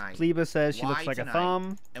together guys. tonight? Pleba says she Why looks like a tonight?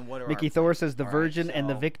 thumb. And what are Mickey our Thor plans? says The All right, Virgin and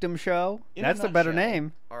the so, Victim Show. in a That's the better nutshell,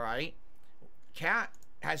 name. All right. Kat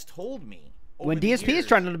has told me When over the DSP is years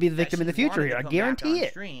trying to be the that victim in the she future wanted here, to I come back guarantee on it.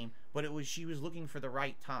 Stream, but she was looking for the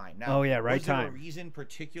right time. Now, Oh, yeah, right was there a time. reason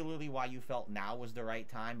particularly why you felt now was the right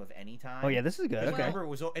time of any time? Oh yeah, this is good. Because Okay.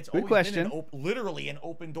 remember, it's Good always question. been literally an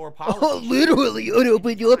open door policy. Oh, literally,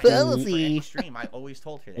 open your For any policy. stream, I always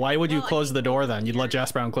told her that. Why would you Well, I close think the door over then? You'd let years,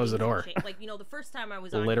 Jasper Brown close the things have door. changed. Like, the first time I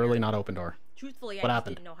was on Literally here, not open door. truthfully, I What just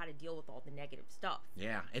happened? didn't know how to deal with all the negative stuff.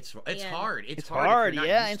 Yeah, it's And- hard. It's if hard, you're not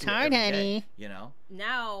yeah, used it's to it hard, every day, honey. You know.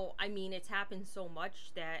 Now, I mean, it's happened so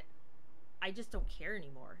much that I just don't care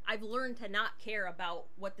anymore. I've learned to not care about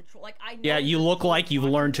what the like. I know Yeah, you there's look people like you've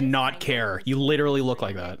watching learned to this, and I not know care. there's You people literally look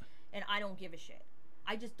watching like it, that. and I don't give a shit.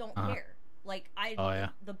 I just don't Uh-huh. care. Like Oh, yeah.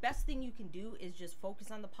 the best thing you can do is just focus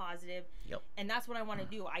on the positive. Yep. And that's what I want to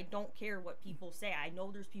do. I don't care what people say. I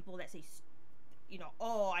know there's people that say,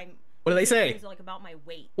 oh, I'm. What do they say? Things like about my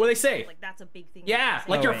weight. What do they say? Like that's a big thing. Yeah, people say.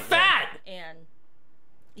 like Oh, you're wait, fat. And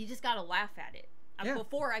you just gotta laugh at it. Yeah.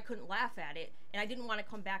 Before I couldn't laugh at it, and I didn't want to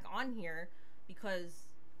come back on here because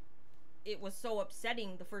it was so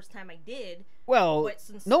upsetting the first time I did. Well, But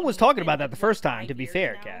since no one was we've talking been about that the like, first what, time, to 5 be years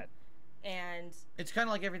fair, now? Kat. And It's kind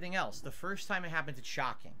of like everything else. The first time it happens, it's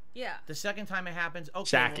shocking. yeah, The second time it happens, okay,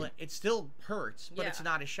 Shocking. well, it still hurts, but Yeah. it's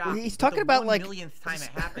not as shocking. he's But talking the about, 1 like- millionth time it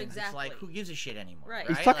happens, it's like, Exactly. who gives a shit anymore? Right.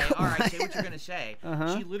 Right? He's talking Like, all right, about- say what you're gonna say.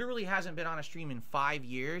 Uh-huh. She literally hasn't been on a stream in 5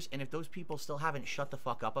 years, and if those people still haven't shut the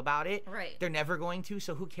fuck up about it, Right. they're never going to.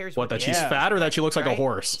 So who cares? What, that they she's say, fat or that she looks like a right?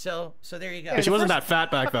 horse? So there you go. Because she wasn't that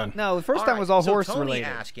fat back then. No, the first time was all so horse Tony related.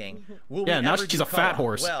 asking, will Yeah, we now ever she's do a fat co-op?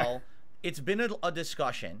 horse. Well, it's been a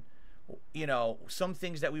discussion. You know, some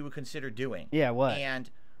things that we would consider doing. Yeah, what? And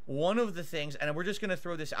one of the things, and we're just going to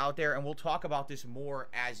throw this out there, and we'll talk about this more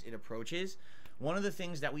as it approaches. One of the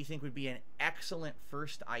things that we think would be an excellent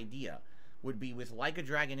first idea would be with Like a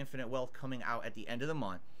Dragon Infinite Wealth coming out at the end of the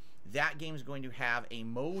month. That game's going to have a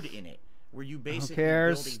mode in it where you basically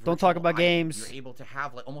cares? build a Don't talk virtual about island. games. You're able to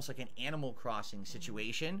have like almost like an Animal Crossing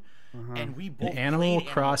situation, and we both Animal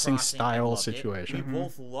played Crossing and style loved it. situation. We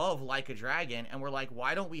both love Like a Dragon, and we're like,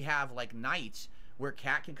 why don't we have like nights where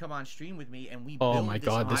Kat can come on stream with me and we Oh build my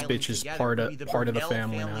God, this island bitch is together. part It of would be part of the Brunel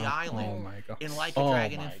family now. Island Oh my God. in Like a Oh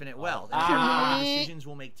Dragon my Infinite God. Wealth. And all the decisions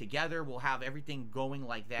we'll make together. We'll have everything going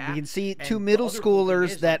like that. You can see And two the middle other cool thing schoolers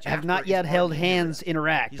is, that like, have not Jasper yet is held already here with hands us.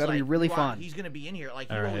 interact. He's That'll be like, really "Wow, fun. He's going to be in here. Like,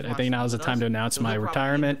 he All always right, I wants think to now is the with time us, to announce so my he'll probably be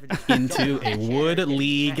retirement here for just into showing a his Wood share and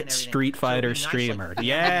League everything. Street So Fighter it'll be nice, like, streamer. family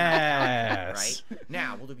Yes. Right?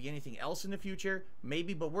 Now, will there be anything else in the future?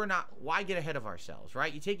 Maybe, but we're not. Why get ahead of ourselves,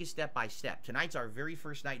 right? You take it step by step. Tonight's our very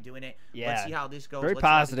first night doing it. Yeah. Let's see how this goes. Very Let's see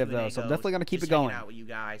how the positive, Q&A though, so I'm goes. definitely gonna keep Just it going. hanging out with you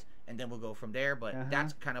guys, and then we'll go from there. But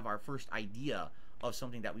that's kind of our first idea of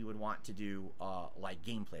something that we would want to do, like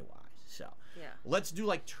gameplay wise. So Yeah. let's do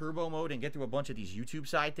like turbo mode and get through a bunch of these YouTube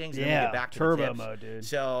side things. And then Yeah, we'll get back to turbo the tips. mode, dude.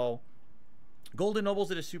 So Golden Nobles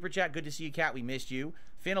did a super chat. Good to see you, Kat. We missed you.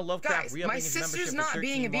 Fan of Lovecraft Guys, re-upping my his sister's membership not for 13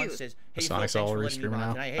 being months. abused. Says, hey, Phil, Sonic's thanks all for letting me restreaming on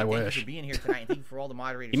now. tonight. Hey, I thank wish. you for being here tonight. And thank you for all the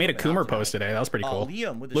moderators. He made a helping out Coomer post tonight. today. That was pretty cool.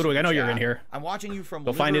 Liam with the Ludwig, I super know you're chat. in here. I'm watching you from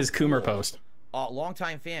Go find his Coomer Liverpool. post.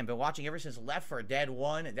 Longtime fan. Been watching ever since Left 4 Dead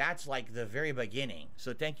 1. That's like the very beginning.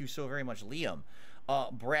 So thank you so very much, Liam.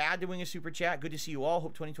 Brad doing a super chat. Good to see you all.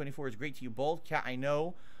 Hope 2024 is great to you both. Kat, I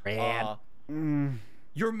know. Brad.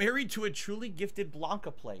 You're married to a truly gifted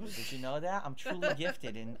Blanca player. Did you know that? I'm truly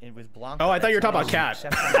gifted in with Blanca. Oh, I thought you were talking about That's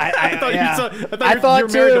Kat. exceptional. I thought, I thought you're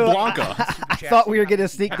married to too. Blanca. I thought we were gonna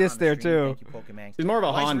sneak this there too. Thank you, Pokemon. He's more of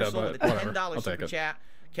a Vice Honda, versa but with a whatever. $10 I'll super take it. chat.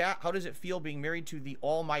 Kat, how does it feel being married to the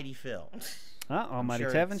almighty Phil? Almighty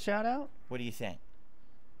sure Tevin, it's- shout out. What do you think?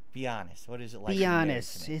 Be honest. What is it like? Be being married to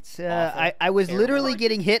honest, me? it's Awful? I was Terrible? literally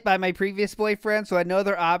getting hit by my previous boyfriend, so I had no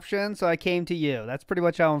other option, so I came to you. That's pretty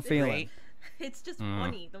much how I'm feeling. Great. It's just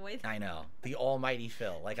funny the way. I know. The almighty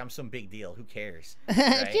Phil. Like, I'm some big deal. Who cares?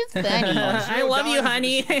 Just funny. I love you,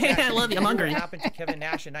 honey. I love you. I'm hungry. What happened to Kevin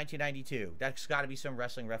Nash in 1992? That's got to be some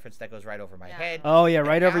wrestling reference that goes right over my Yeah. head. Oh yeah,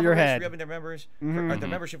 right And over your Avarice head. re-upping their members, or their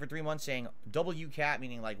membership for 3 months, saying WCAT,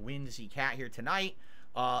 meaning like win to see Cat here tonight.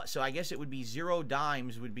 So I guess it would be 0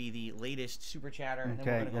 dimes would be the latest super chatter. And then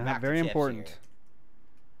we're Okay, gonna go yeah, back very to tips important. here.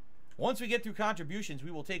 Once we get through contributions, we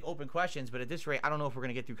will take open questions. But at this rate, I don't know if we're going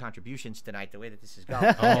to get through contributions tonight, the way that this is going.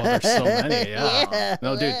 Oh, there's so many. Yeah.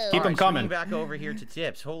 No, dude, keep them Alright, coming. swinging back over here to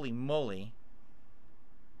tips. Holy moly.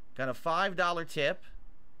 Got a $5 tip.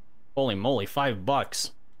 Holy moly,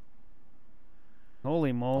 $5.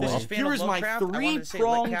 Holy moly! This is fan of Here's my Lovecraft. I wanted to say,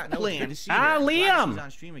 let three-pronged Kat know it's good plan. to see Ah, her. Glad Liam. she's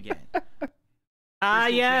on stream again. Ah,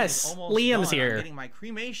 Crystal yes. Train is almost Liam's done. I'm here. getting my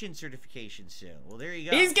cremation certification soon. Well, there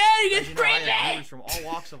you go. He's getting As his you know, I have cremate. viewers from all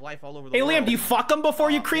walks of life all over the Hey, world. Liam, do you fuck him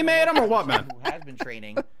before you cremate him or what, man? Who has been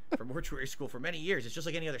training for mortuary school for many years. It's just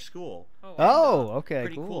like any other school. Oh, okay,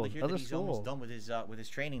 Pretty cool cool. to hear Other that he's almost school. done with his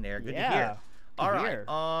training there. Good Yeah, to hear. good All to right.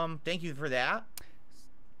 hear. Thank you for that.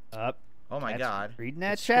 Up. Oh my That's- God. reading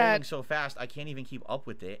that It's chat. scrolling so fast I can't even keep up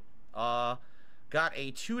with it. Got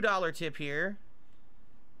a $2 tip here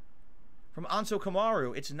from Anso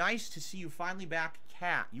Kamaru. It's nice to see you finally back,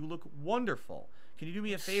 Kat. You look wonderful. Can you do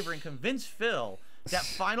me a favor and convince Phil that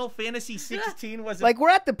Final Fantasy 16 was Like we're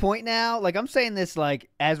at the point now. Like I'm saying this like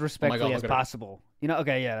as respectfully look as at her. possible. You know?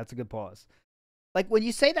 Okay, yeah, that's a good pause. Like when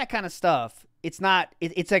you say that kind of stuff, it's not.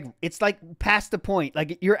 It's like past the point.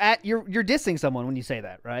 Like you're dissing someone when you say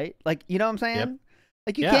that, right? Like you know what I'm saying? Yep.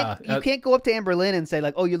 Like you Yeah, can't go up to Amber Lynn and say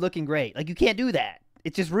like, oh, you're looking great. Like you can't do that.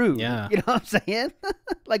 It's just rude. Yeah. You know what I'm saying?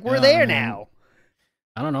 Like we're Yeah, there I mean, now.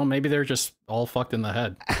 I don't know. Maybe they're just all fucked in the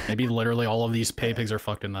head. Maybe literally all of these pay pigs are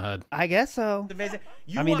fucked in the head. I guess so.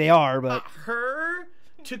 You I mean, want they are, but her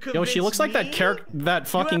to convince Yo, she looks like me? that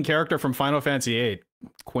fucking character from Final Fantasy VIII.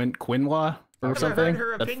 Quinwa? or something.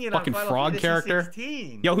 Her That opinion fucking on Final frog Fantasy character.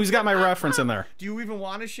 16. Yo, who's got my reference in there? Do you even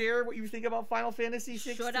want to share what you think about Final Fantasy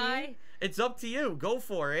 16? Should I? It's up to you. Go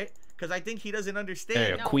for it, because I think he doesn't understand.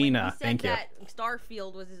 Hey, No, Queen, when he said thank you. that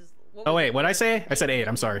Starfield was his. Oh, wait, what'd I say? I said 8,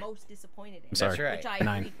 I'm sorry. Most disappointed in. I'm sorry. That's right. Which I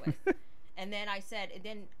 9. agreed with. And then I said, and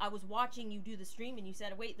then I was watching you do the stream, and you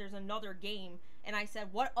said, "Wait, there's another game." And I said,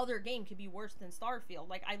 "What other game could be worse than Starfield?"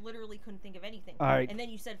 Like, I literally couldn't think of anything. All right. And then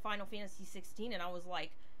you said Final Fantasy 16, and I was like,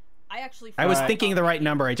 I actually. I was thought thinking the right it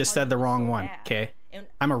number. I just said the was wrong so one. bad. Okay. And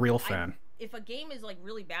I'm a real fan. if a game is like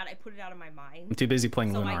really bad, I put it out of my mind. I'm too busy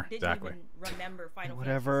playing So I Lunar. didn't Exactly. even remember Final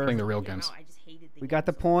Whatever. Fantasy Playing the real 16 games. out. I just hated the We game got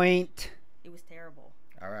the so point. much. It was terrible.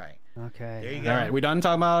 All right. Okay. There you go. All right, we done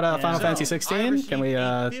talking about Final Fantasy I 16? Can we?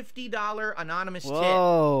 received a $50 anonymous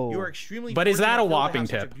Whoa. tip. You are extremely. But is that fortunate a to whopping have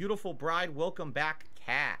such tip? A beautiful bride. Welcome back,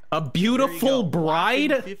 Khet. A beautiful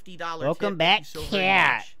bride? $50 Welcome tip. back, Thank you so very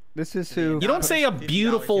Khet. much. This is who. You don't say a $50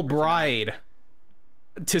 beautiful tip for tonight.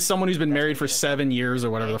 bride to someone who's been married for 7 years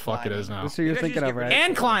or whatever the fuck it is now. This is who you're You guys thinking just of, get rid right?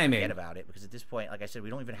 And it. climbing. Forget about it, because at this point, like I said, we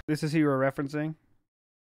don't even This is who you were referencing?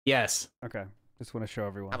 Yes. Okay. Just want to show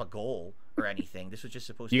everyone. have a goal or anything. This was just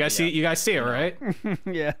supposed You to guys be see? You guys see it, right?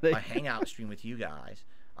 Yeah. They... a hangout stream with you guys.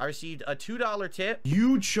 I received a $2 tip.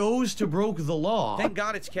 You chose to broke the law. Thank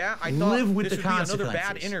God it's Khet. I thought Live with this the would be another bad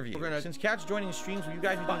consequences. interview. Since Khet's joining the streams, will you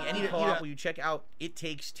guys be doing any co-op? Will you check out It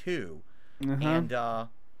Takes Two? And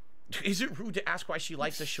is it rude to ask why she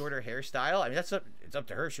likes a shorter hairstyle? I mean, it's up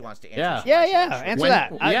to her. If she wants to answer. Yeah. She Yeah, likes it yeah. short. Answer When-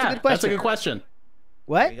 that. That's a good question. That's a good question. There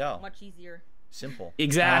What? you go. Much easier. Simple.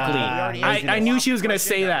 Exactly. already answered I it. knew she was gonna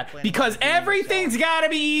say that because everything's gotta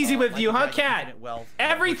be easy with you, huh, Kat?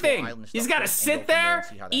 Everything. You just gotta sit there,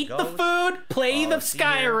 eat the food, play the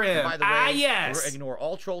Skyrim. By the way, Ah, we're yes. ignore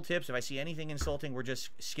all troll tips. If I see anything insulting, we're just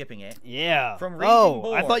skipping it. Yeah. From Raging Oh,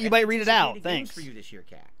 Boar, I thought you might read it out. anticipated games Thanks. for you this year,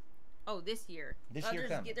 Kat. Oh, this year. This year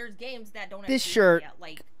coming. There's games that don't. This have shirt. Yet,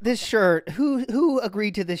 like This shirt. Who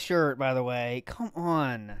agreed to this shirt, by the way? Come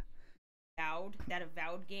on. that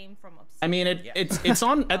Avowed game from. I mean, it's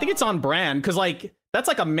on. I think it's on brand because like that's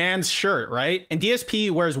like a man's shirt, right? And DSP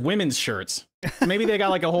wears women's shirts. Maybe they got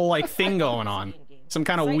like a whole like thing going on, some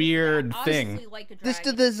kind of weird thing.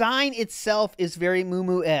 The design itself is very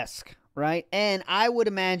Moo-Moo-esque, right? And I would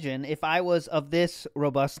imagine if I was of this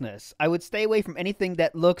robustness, I would stay away from anything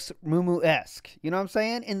that looks Moo-Moo-esque. You know what I'm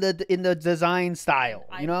saying? In the design style,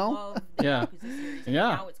 you know? Love the Yeah. Yakuza series. Yeah.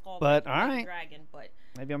 Now it's called But, Like alright. Dragon, but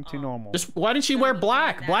Maybe I'm too normal. Just why didn't she wear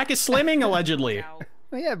black? Black is slimming allegedly.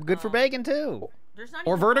 Oh, yeah, good for bacon too. There's not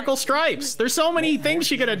Or even vertical like- stripes. There's so many things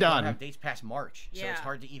she could have Don't done. have dates past March, so Yeah. it's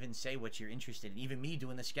hard to even say what you're interested in. Even me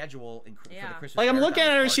doing the schedule for the Yeah. Christmas. Like I'm looking at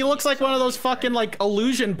her, marathon, she it's looks hard like to one of get those some fucking like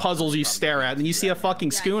illusion puzzles you stare at, and you see a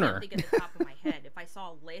fucking Yeah, I schooner. can't think at the top of my head. If I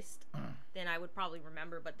saw a list, then I would probably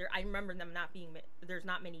remember. But I remember them not being. There's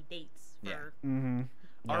not many dates for. Yeah. Mm-hmm.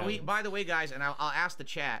 Are we? By the way, guys, and I'll ask the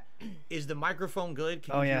chat: is the microphone good?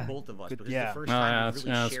 Can Oh, you yeah. hear both of us? Good- Because yeah. it's the first Oh, time yeah, we've that's-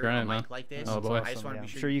 really yeah, that's shared great, a man. mic like this. Oh, so boy. I just want to be I'm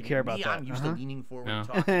sure. sure you care about me, that. I'm used to leaning forward Yeah. and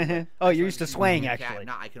talking. Oh, you're used to swaying, Kat, actually.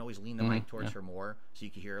 I can always lean the mic towards her more, so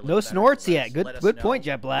you can hear. A No little better. snorts So yet. let Good us good know point,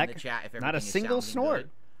 Jet in Black. the chat if Not a everything is single sounding snort. good. You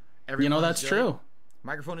know Everyone's that's good. true.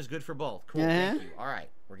 Microphone is good for both. Cool. Uh-huh. Thank you. All right,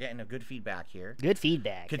 we're getting a good feedback here. Good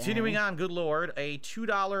feedback. Continuing on, good lord, a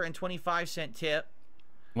 $2.25 tip.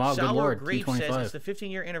 Wow, good Sour lord. Grape says it's T25. the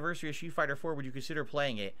 15-year anniversary of Street Fighter 4. Would you consider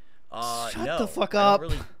playing it? Shut No. the fuck I up. don't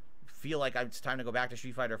really feel like it's time to go back to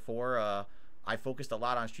Street Fighter 4. I focused a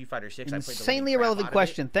lot on Street Fighter 6. Insanely I played the living crap irrelevant out of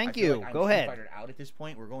question. it. Thank I feel you. like I'm Go Street ahead. Fighter out at this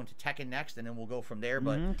point. We're going to Tekken next, and then we'll go from there.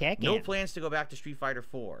 But Tekken. no plans to go back to Street Fighter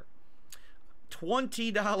 4.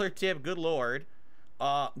 $20 tip. Good lord.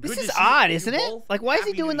 This Good to is see odd, you isn't it? both. Like, why is he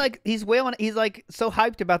Happy New doing Year. like he's like so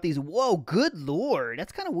hyped about these? Whoa, good lord,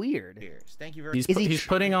 that's kind of weird. Cheers. Thank you very He's much. Is he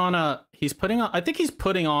putting on I think he's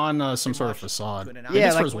putting on some sort of facade. Good Yeah,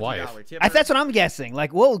 It's like- for his wife. That's what I'm guessing.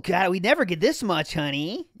 Like, whoa, God, we never get this much,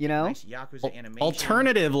 honey. You know? Nice Yakuza animation.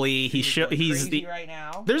 Alternatively, He's crazy right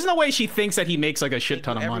now. There's no way she thinks that he makes like a shit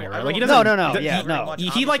ton of money, right? Like he Everyone- doesn't. No, he- yeah, Thank you no. very much.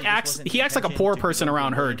 He like Obviously, this acts. wasn't He the acts like a intention poor to person go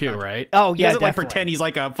around her million too, times. right? Oh, He yeah, doesn't like definitely. pretend he's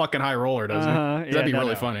like a fucking high roller, does he? That'd be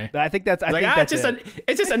really funny. I think that's. I Like, think it's that's just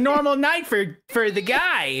it's just a normal night for the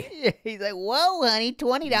guy. He's like, whoa, honey,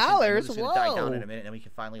 $20. This is gonna die down in Whoa. a minute, and then we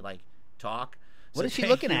can finally like talk. What So is she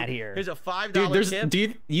thank looking you. at here? Here's a $5 Dude, tip.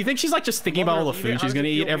 do you think she's like just thinking about all the food she's gonna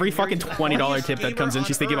eat? Every fucking $20 tip that comes in,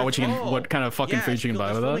 she's thinking about what kind of fucking food she can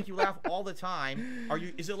buy with Make it. you laugh all the time.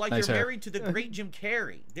 Is it like Nice you're hair. married to the great Jim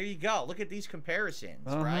Carrey? There you go. Look at these comparisons,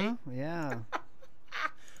 right? Yeah.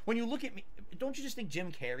 When you look at me, don't you just think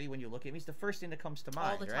Jim Carrey when you look at me? It's the first thing that comes to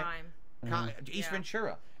mind, all the right? time. Ace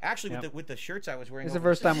Ventura. Actually, with the shirts I was wearing. It's the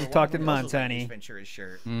first time we've talked in months, honey. Ace Ventura's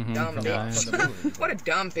shirt. Dumb bitch. What a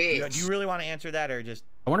dumb bitch. Do you really want to answer that, or just?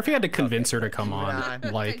 I wonder if you had to convince her to come on.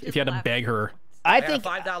 Like, if you had to beg her. I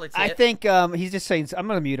think he's just saying. I'm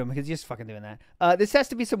gonna mute him because he's just fucking doing that. This has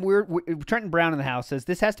to be some weird. Trenton Brown in the house says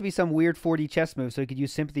this has to be some weird 4D chess move so he could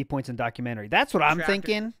use sympathy points in documentary. That's what I'm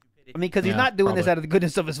thinking. I mean, because he's not doing this out of the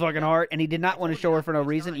goodness of his fucking heart, and he did not want to show her for no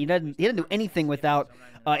reason. He didn't do anything without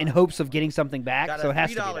in hopes of getting something back. So it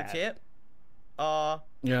has to be that. Tip.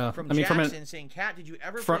 Yeah, from I mean, Jackson saying, Kat, did you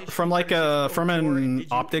ever from an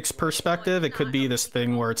optics perspective, it could be this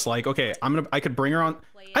thing where it's like, okay, I could bring her on.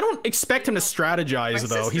 I don't expect him to strategize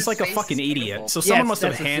though. He's like a fucking idiot. So someone must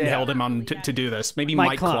have handheld him on to do this. Maybe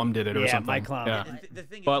Mike Klum did it or something. Mike Klum.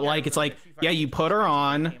 Yeah. But like, it's like, yeah, you put her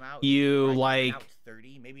on, you like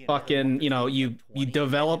fucking, you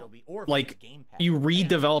develop like you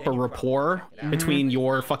redevelop a rapport between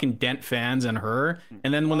your fucking Dent fans and her,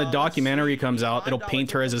 and then when the documentary comes out, it'll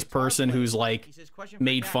paint her as this person who's like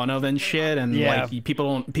made fun of and shit, and like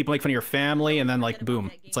people make fun of your family, and then like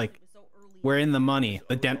boom, it's like we're in the money,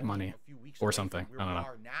 the Dent money, or something. I don't know.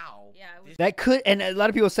 That could, and a lot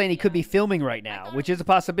of people are saying he could be filming right now, which is a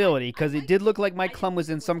possibility because it did look like Mike Klum was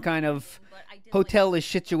in some kind of hotel-ish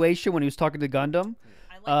situation when he was talking to Gundam.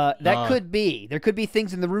 That could be. There could be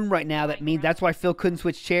things in the room right now that mean that's why Phil couldn't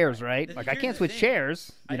switch chairs, right? Like I can't switch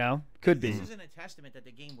chairs, Could be. This isn't a testament that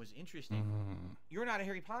the game was interesting. You're not a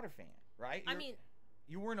Harry Potter fan, right?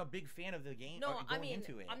 You weren't a big fan of the game. No,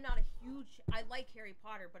 into it. I'm not a huge. I like Harry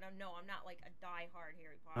Potter, but I'm not like a die-hard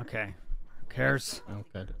Harry Potter. Okay. Who cares? Oh,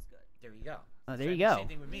 good. There you go. There you go. Same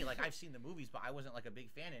thing with me. Like I've seen the movies, but I wasn't like a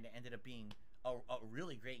big fan, and it ended up being a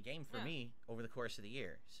really great game for me over the course of the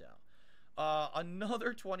year. So.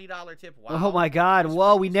 Another $20 tip. Wow. Oh my God!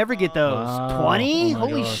 Whoa, we never get those. 20?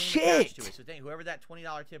 Holy shit! So whoever that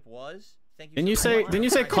 $20 tip was, thank you. Didn't you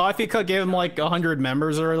say Coffee Cut gave him like 100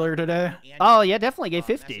 members earlier today? Oh yeah, definitely gave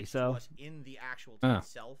 50. So in the actual tip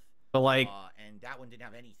itself. But like, and that one didn't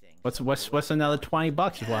have anything. What's another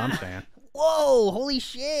 $20 is what I'm saying. Whoa! Holy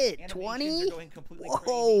shit! 20?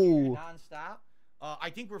 Whoa! Nonstop.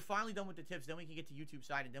 I think we're finally done with the tips. Then we can get to YouTube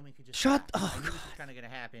side, and then we can just shut up. I knew this was kind of gonna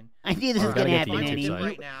happen. I knew this was gonna happen, honey.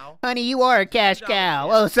 Right now, honey, you are a cash cow.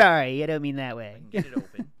 Oh, sorry, I don't mean that way. Get it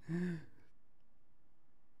open. Here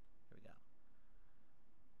we go.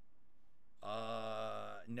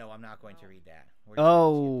 No, I'm not going to read that.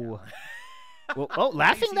 Oh.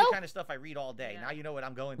 Laughing though? The kind of stuff I read all day. Now you know what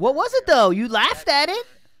I'm going through. What was it though? You laughed at it?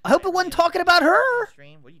 I hope it wasn't talking about her. What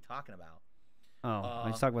are you talking about? Oh, I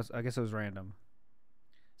was talking about. I guess it was random.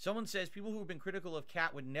 Someone says people who have been critical of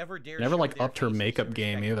Kat would never dare. Never like upped her makeup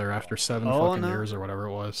game either after 7 fucking years or whatever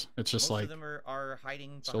it was. It's just most like of them are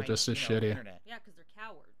hiding still just as shitty. Yeah, because they're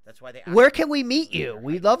cowards. That's why they. Where can we meet you?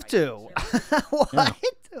 We'd love to. What?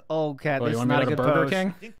 Yeah. Oh, Kat, this is not a good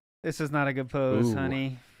pose. This is not a good pose,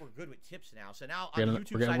 honey. We're good with tips now. So now we're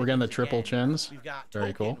getting the triple chins. We've got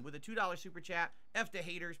very cool with a $2 super chat. F to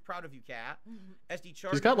haters, proud of you, Kat. SD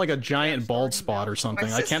Charger. She's got like a giant bald spot or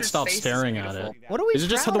something. I can't stop staring at it. What are we? Is it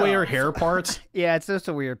just the way her hair parts? Yeah, it's just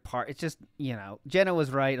a weird part. It's just Jenna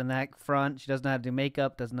was right on that front. She doesn't know how to do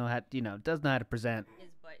makeup. Doesn't know how doesn't know how to present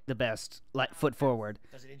the best foot forward.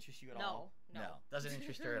 Does it interest you at all? No. Doesn't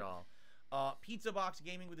interest her at all. Pizza Box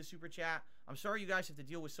Gaming with a super chat. I'm sorry you guys have to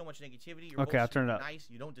deal with so much negativity. You're okay, I'll turn it up. Nice.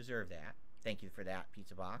 You don't deserve that. Thank you for that,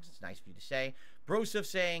 Pizza Box. It's nice of you to say. Broseph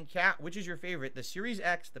saying, Kat, which is your favorite, the Series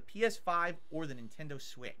X, the PS5, or the Nintendo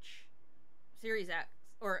Switch? Series X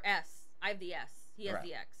or S. I have the S. He has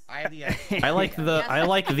the X. I have the X. I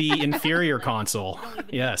like the inferior console.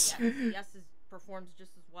 Yes. The S performs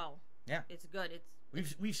just as well. Yeah. It's good.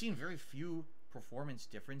 We've seen very few performance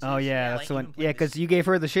differences. Oh yeah, that's the one. Yeah, because you gave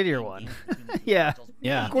her the shittier one. Yeah.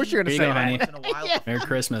 Of course you're gonna say that. Merry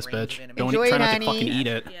Christmas, bitch. Don't try not to fucking eat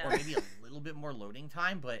it. Or maybe a little bit more loading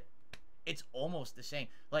time, but it's almost the same.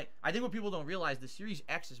 Like I think what people don't realize, the Series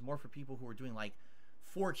X is more for people who are doing like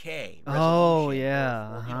 4K. Oh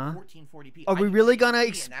yeah. Or 1440p. Are we really gonna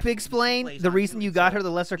explain the reason you got her the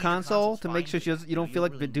lesser console to make sure you don't feel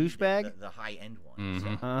like the douchebag? The high end one.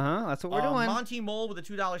 That's what we're doing. Monty Mole with a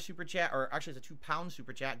 $2 super chat, or actually it's a £2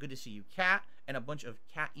 super chat. Good to see you, Kat, and a bunch of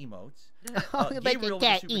cat emotes. Gabriel with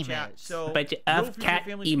a super chat. So bunch of cat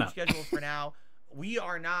emotes. Schedule for now. We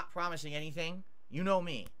are not promising anything. You know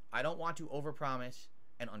me. I don't want to overpromise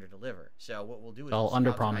and underdeliver. So what we'll do is I'll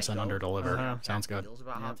underpromise and underdeliver. Sounds good. Feels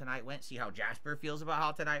about how tonight went. See how Jasper feels about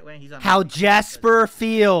how tonight went. He's on how Jasper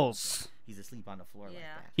feels. he's asleep on the floor like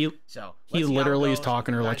that. He So he let's see how it literally is goes.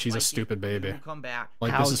 talking to her You like guys she's a like it. stupid We baby. will come back.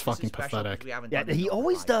 Like How- this is fucking special pathetic. because we haven't Yeah, done he this in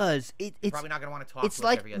always 5 does. You're It's probably not gonna want to talk it's to us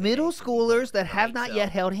like every other middle day, so you schoolers won't, that have right? not So yet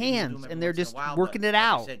held we can do hands, them every and they're once in a just while, working but it like I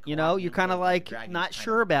out. said, You co-op know, you're gameplay kind of with like Dragon's not kind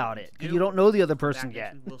sure of about what it. to You do. don't know the other Come person back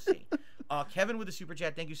yet. next week, we'll see. Kevin with the super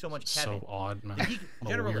chat. Thank you so much, Kevin. So odd, man. The Geek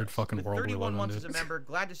What a Generalist, weird fucking with world we 31 live in, months dude. as a member.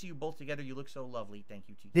 Glad to see you both together. You look so lovely. Thank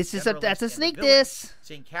you to This is Generalist that's a and the sneak Villain. diss.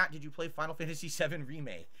 Saying, Kat, did you play Final Fantasy VII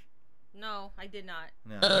Remake? No, I did not.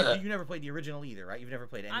 No. You never played the original either, right? You've never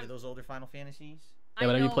played any of those older Final Fantasies? Yeah,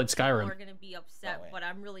 but have you played People Skyrim? are gonna be upset, Oh, wait. but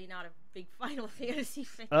I'm really not a big Final Fantasy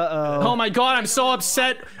fan. Oh my god, I'm so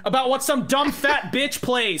upset about what some dumb fat bitch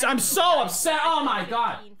plays. I'm so upset. Oh my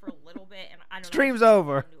god. For a little bit, and I don't know, Stream's I just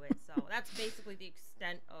over. got into it, so that's basically the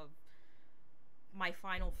extent of my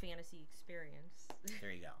Final Fantasy experience.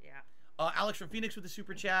 There you go. Yeah. Alex from Phoenix with the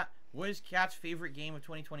super chat. What is Kat's favorite game of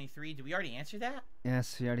 2023? Did we already answer that?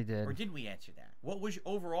 Yes, you already did. Or did we answer that? What was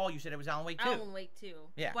overall? You said it was Alan Wake 2. Alan Wake 2.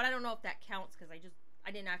 Yeah. But I don't know if that counts because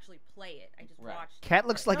I didn't actually play it. I just watched. Cat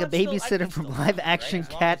looks like No, a it's still- I babysitter think from still live count, action right?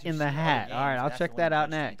 As long Cat as you in the see all Hat. the All right, games, I'll that's check the that one out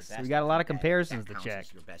you next. best We got a lot of that comparisons to counts check.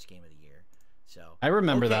 as your best game of the year. So I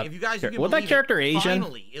remember okay, that. If you guys can Was that believe character it, Asian?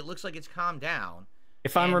 Finally, it looks like it's calmed down.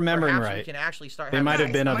 If I'm and remembering perhaps we right, can actually start they having might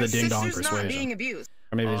have been of My the ding dong sister's not being persuasion. abused.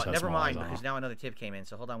 Or maybe just Never mind, because now another tip came in.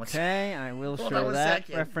 So hold on one second. Okay, I will Hold on show one that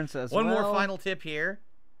second. reference as One well. more final tip here.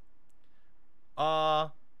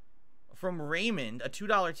 From Raymond, a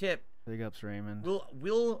 $2 tip. Big ups, Raymond.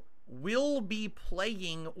 Will be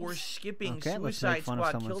playing or skipping Okay, let's Suicide make fun of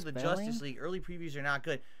Squad someone's Kill the spelling. Justice League. Early previews are not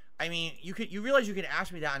good. I mean, you realize you can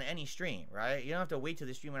ask me that on any stream, right? You don't have to wait till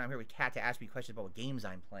the stream when I'm here with Kat to ask me questions about what games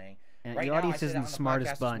I'm playing. And Right the now, audience I said isn't on the the smartest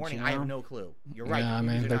podcast this bunch, morning, you I have know? no clue. You're right. Yeah, I the mean,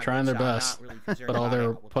 reviews are they're not trying good, their so I'm best. not really concerned Put all about their it.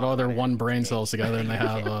 We'll put talk all their about it one in brain debate. cells together, and they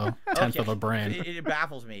have a tenth of a brain. It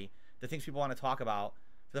baffles me the things people want to talk about.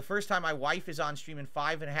 For the first time, my wife is on stream in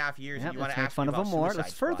 5.5 years, Yep, and you want let's to make ask fun me of about them more. Suicide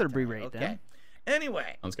Let's Squad further tonight. berate Okay. them.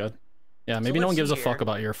 Anyway, Sounds good. Yeah, maybe no let's one gives a see fuck here.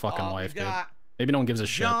 about your fucking We've wife, dude. got Maybe no one gives a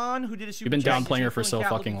shit. John, who did a super You've been chat, downplaying her for says, so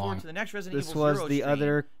 "Kat, looking fucking forward long." to the next Resident This Evil was Zero the stream.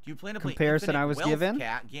 other Do you plan to play comparison Infinite I was Wealth, given.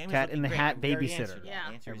 Cat? Game is Cat looking in the great. Hat We already babysitter. answered that. Yeah.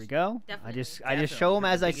 The answer There is we go. Definitely. I just definitely. show them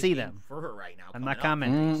as I Biggest see game them. for her right now. I'm coming not up.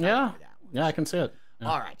 commenting. Excited Yeah, for that one. yeah, I can see it. Yeah.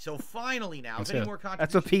 All right, so finally now, if That's any it. more That's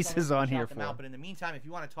what contributions Peace come in, is on we'll here shout them for. out. But in the meantime, if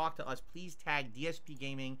you want to talk to us, please tag DSP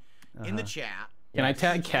Gaming in the chat. Can I This is what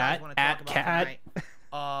tag you guys Kat wanna talk at about Kat?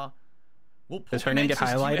 tonight. Does her name get Do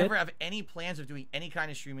you highlighted? ever have any plans of doing any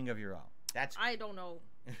kind of streaming of your own? That's I don't know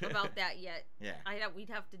about that yet. Yeah. We'd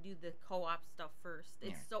have to do the co-op stuff first.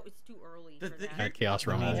 It's too early for that. At Chaos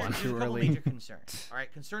Realm There's 1. a couple major concerns. All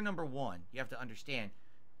right, concern number one, you have to understand,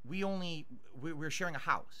 we're sharing a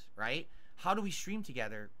house, right? How do we stream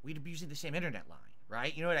together? We'd be using the same internet line,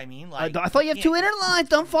 right? You know what I mean? Like, I thought you have two internet lines,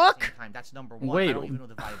 dumb fuck. That's number one. Wait. I don't even know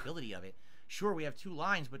the viability of it. Sure, we have two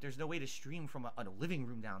lines, but there's no way to stream from a living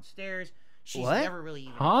room downstairs. She's What? never really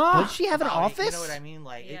even Huh? Does she have an about it, office? You know what I mean?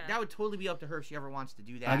 Like Yeah. that would totally be up to her if she ever wants to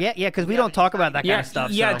do that. Yeah, because we Yeah, don't talk about that kind Yeah, of stuff.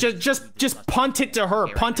 yeah. so. Just punt it to her.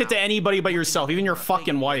 Punt it to anybody but yourself, even your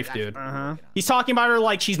fucking wife, dude. Uh-huh. He's talking about her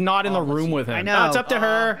like she's not in the room with him. I No, know. it's up to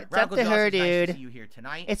her. It's up to her, Nice to dude. see you here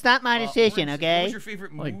tonight. It's not my decision, What okay? was your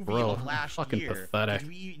favorite movie Like, bro, of last fucking year? pathetic. Did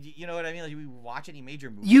we, you know what I mean? Like, did we watch any major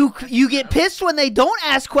movies? You get pissed when they don't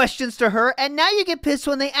ask questions to her, and now you get pissed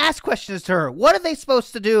when they ask questions to her. What are they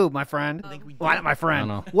supposed to do, my friend? Well, not my friend.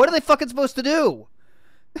 I don't know. What are they fucking supposed to do?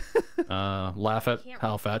 Laugh at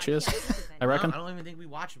how fat she is. I I reckon. don't even think we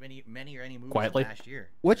watched many or any movies Quietly. last year.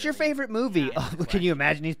 What's your favorite movie? Yeah, Oh, can you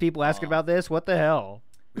imagine these people asking about this? What the hell?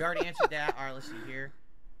 We already answered that. All right, let's see here.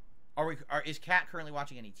 Is Kat currently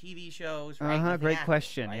watching any TV shows? Right? Uh-huh, Nothing great active,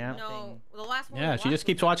 question, right? yeah. No, Nothing- the last one. Yeah, we she watched just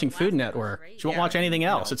keeps was watching The Food Last of Us, Network. right? She won't Yeah, watch anything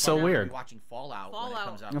else. know, It's so we're weird. watching Fallout when it Fallout.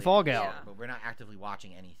 comes out. The later Fall this Gal. year, but we're not actively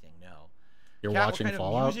watching anything. No. You're Kat, watching what kind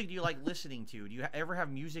Fallout. of music do you like listening to? Do you ever have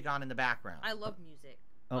music on in the background? I love music.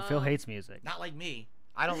 Oh, Phil hates music. Not like me.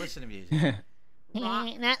 I don't listen to music.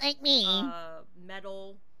 Rock, Not like me.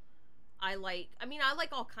 metal. I like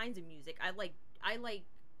all kinds of music. I like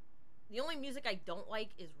the only music I don't like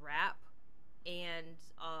is rap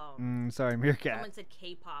and Sorry, Meerkat. someone said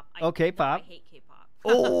K-pop. Oh, K-pop. I hate K-pop.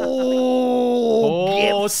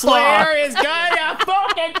 Oh, get Slayer fucked. is gonna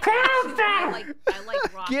fucking kill I them.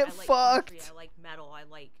 like rock. Get I like fucked. country. I like metal. I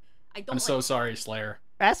don't I'm like so sorry, Slayer.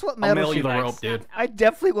 That's what I'll metal mail she you the likes. rope, dude. I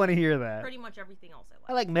definitely want to hear that. pretty much everything else I like.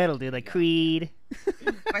 I like metal, dude. Like Creed.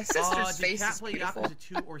 My sister's Did face Kat is play beautiful. Yakuza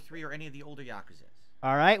 2 or 3 or any of the older Yakuzas?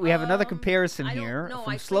 All right, we have another comparison I don't here know. I from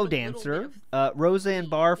played Slow a little Dancer, bit of Roseanne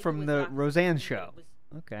Barr it from was the Yakuza Roseanne 2, Show. but it was-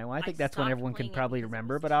 Okay, well, I think I that's one stopped everyone can playing it probably because it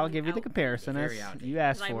remember, was but I'll too give you the outdated. comparison as Very outdated. you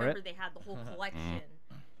asked I for remember it. they had the whole collection,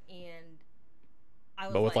 and I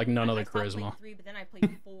was but with like none I of the stopped playing charisma. 3, but then I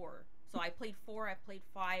played 4. So I played 4, I played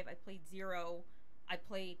 5, I played 0, I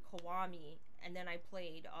played Kiwami, and then I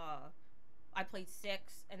played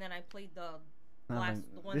 6, and then I played the last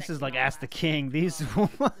the one this that is came like out Ask the last King. week. These Was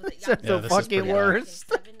ones it are Yakuza the this is fucking pretty worst.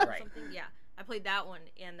 7 or Right. something? Yeah, I played that one,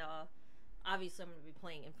 and obviously I'm gonna be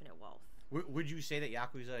playing Infinite Wealth. Would you say that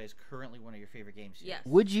Yakuza is currently one of your favorite games? Yes.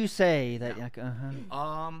 Would you say that?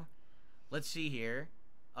 Let's see here.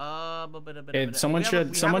 Someone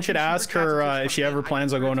should ask her if she ever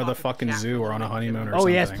plans on going to the fucking zoo or on a honeymoon or Oh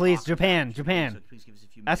something. yes, please, Japan.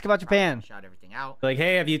 Ask about Japan. Like,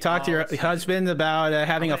 hey, have you talked to your husband about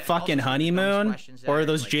having a fucking honeymoon? Or are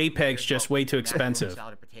those JPEGs just way too expensive?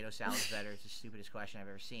 Potato salad's better. It's the stupidest question I've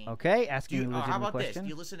ever seen. Okay, asking a how legitimate about question. this? Do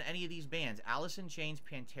you listen to any of these bands? Alice in Chains,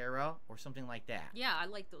 Pantera, or something like that? Yeah, I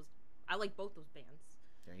like those. I like both those bands.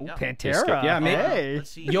 There you go. Pantera. Yeah, maybe. Hey.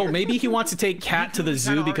 Let's see Yo, here. maybe he wants to take Khet to the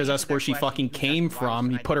zoo because that's where she fucking came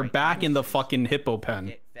from. He put her back in the fucking hippo pen.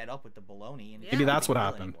 Get fed up with the baloney and Maybe that's what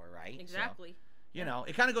happened. anymore, right? Exactly. So, you know,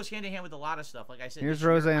 it kind of goes hand in hand with a lot of stuff. Like I said, Here's this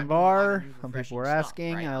year, Roseanne I'm doing a lot of Barr. new Some people refreshing were stuff,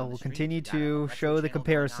 asking. right, I on the will stream. continue We've got a to retro show the channel going on and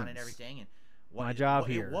comparisons. everything, and My job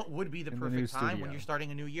here What would be the in the new perfect time when studio. you're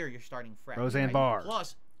starting a new year? You're starting fresh. Roseanne right? Barr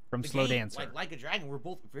Plus, from the Slow game, Dancer. like a Dragon, we're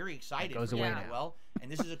both very excited goes for away Infinite now. Well,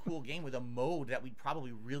 and this is a cool game with a mode that we'd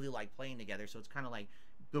probably really like playing together. So it's kind of like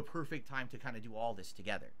the perfect time to kind of do all this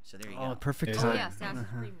together. So there you go. Oh, perfect Is Oh time. it? yeah, Assassin's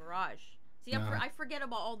Creed Mirage. See, I forget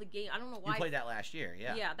about all the game. I don't know why. You played that last year,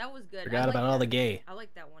 yeah. Yeah, that was good. Forgot about all the gay. I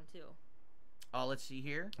like that one too. Let's see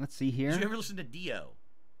here. Let's see here. Did you ever listen to Dio?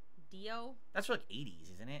 Dio? That's like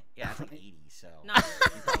 80s, isn't it? Yeah, it's like 80s. So. Not You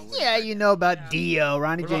probably wouldn't. Yeah, you know about Dio,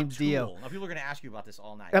 Ronnie What about James Dio. Tool? Now people are gonna ask you about this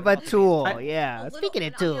all night. How What about Tool? Tool? Yeah. A little- Speaking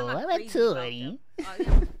of I'm Tool, not how about crazy about Tool? them.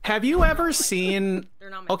 Have you ever seen... They're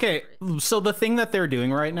not my Okay, favorite. so the thing that they're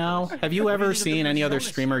doing right now, have you ever seen any other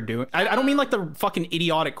streamer do it? I don't mean like the fucking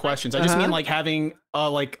idiotic questions. I just mean like having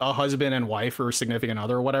like a husband and wife or significant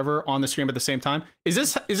other or whatever on the stream at the same time. Is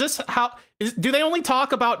this how do they only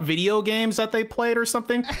talk about video games that they played or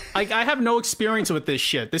something? Like I have no experience with this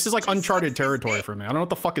shit. This is like uncharted territory for me. I don't know what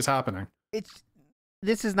the fuck is happening.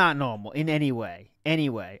 This is not normal in any way.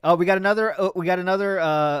 Anyway, we got another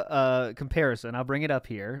comparison. I'll bring it up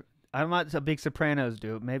here. I'm not a big Sopranos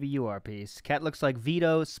dude. Maybe you are, Peace. Cat looks like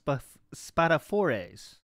Vito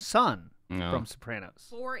Spatafore's son from Sopranos.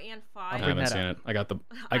 4 and 5. I bring haven't that seen up. it. I got the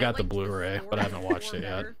liked the Blu-ray, 4 but I haven't watched 4 it yet.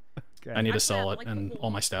 better. Okay. I need to I sell kinda it like the and whole- all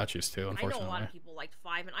my statues too, I know a unfortunately. lot of people liked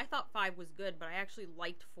 5, and I thought 5 was good, but I actually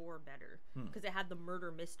liked 4 better because it had the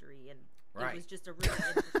murder mystery, and it was just a really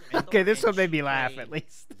interesting Okay, this story. one made me She laugh played at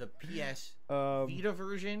least. The PS Vita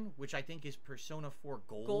version, which I think is Persona 4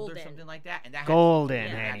 Gold or Golden. something like that, and that Golden,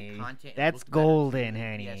 had honey. content and That's looked better golden,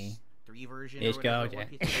 than the honey. PS3 version It's or whatever, golden. or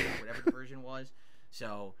PS2, whatever the version was.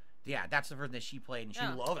 So yeah, that's the version that she played, and she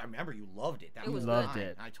Yeah. loved. I remember you loved it. That It was was Loved fine.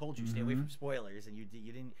 it. I told you stay away from spoilers, and you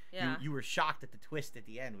didn't. Yeah. You were shocked at the twist at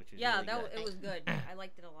the end, which was Yeah, really that good. it was good. I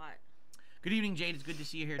liked it a lot. Good evening, Jade. It's good to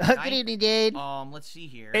see you here tonight. Good evening, Jade. Let's see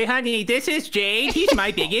here. Hey, honey, this is Jade. He's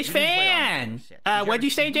my biggest You didn't play on fan. Xbox yet. Did you What'd ever- you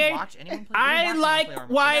say, did Jade? watch anyone play- I you didn't watch like anyone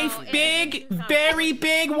play wife, on Xbox. big, it's not very big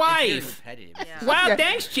It's very wife. repetitive. Yeah. Wow,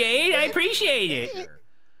 thanks, Jade. I appreciate it.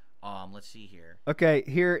 Let's see here. Okay,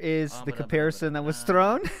 here is the comparison that was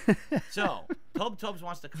thrown. So, Tubbs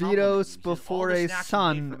wants to Vito compliment you. He says, "All the Spafore's snacks you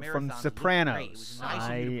son made for from marathons looked great. It Sopranos. was nice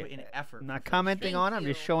of you to put in effort I'm not for commenting on it. I'm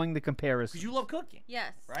Thank just you. showing the because comparison. you love cooking,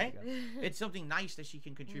 Yes. right? It's something nice that she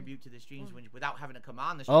can contribute to the streams without having to come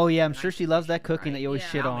on the stream. Oh yeah, I'm It's a sure nice she loves that addition, cooking that right? you always Yeah.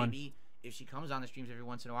 shit Now on. maybe if she comes on the streams every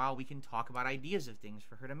once in a while, we can talk about ideas of things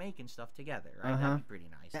for her to make and stuff together, right? Uh-huh. That'd be pretty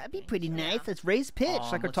nice. I That'd be think. pretty So, nice. Let's raise pitch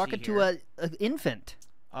like we're let's talking see to here. an infant.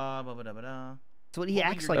 Ba-ba-da-ba-da. That's what he Well,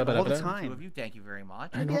 acts you're like good. all the Two time. of you, thank you very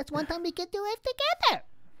much. Maybe that's one time we can do it together.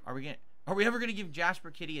 Are we ever gonna give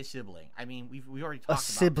Jasper Kitty a sibling? I mean, we already talked about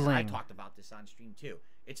sibling. this. I talked about this on stream too.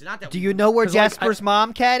 It's not that. Do you know where 'Cause, like, Jasper's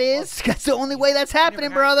mom cat is? That's the only way that's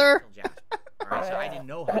happening, brother. Alright, so I didn't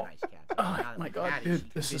know how nice cats. Oh my god,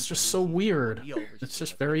 dude, this is just so weird. It's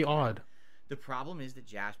just very odd. The problem is that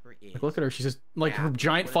Jasper is. Like, look at her. She's just like her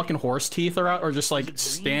giant fucking horse teeth are out, or just like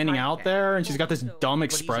standing out there, and she's got this dumb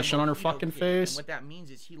but he's a expression on her mosquito fucking kid, face. And what that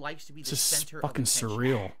means is he likes to be It's the just center fucking of attention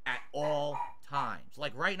surreal. at all times.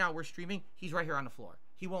 Like right now, we're streaming. He's right here on the floor.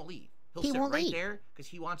 He won't leave. He'll He sit won't right leave. there because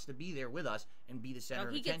he wants to be there with us and be the center No,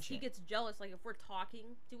 of he attention. gets jealous. Like if we're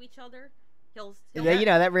talking to each other, he'll Yeah, you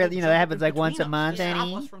know that really, He'll that jump happens in like once a between us month, to stop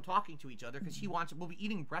Annie. us from talking to each other because he wants. We'll be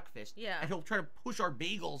eating breakfast. Yeah. And he'll try to push our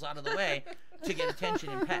bagels out of the way to get attention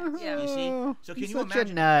and pets. Yeah. You see. So can He's you such a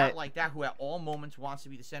imagine a nut. cat like that who at all moments wants to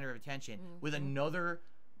be the center of attention with another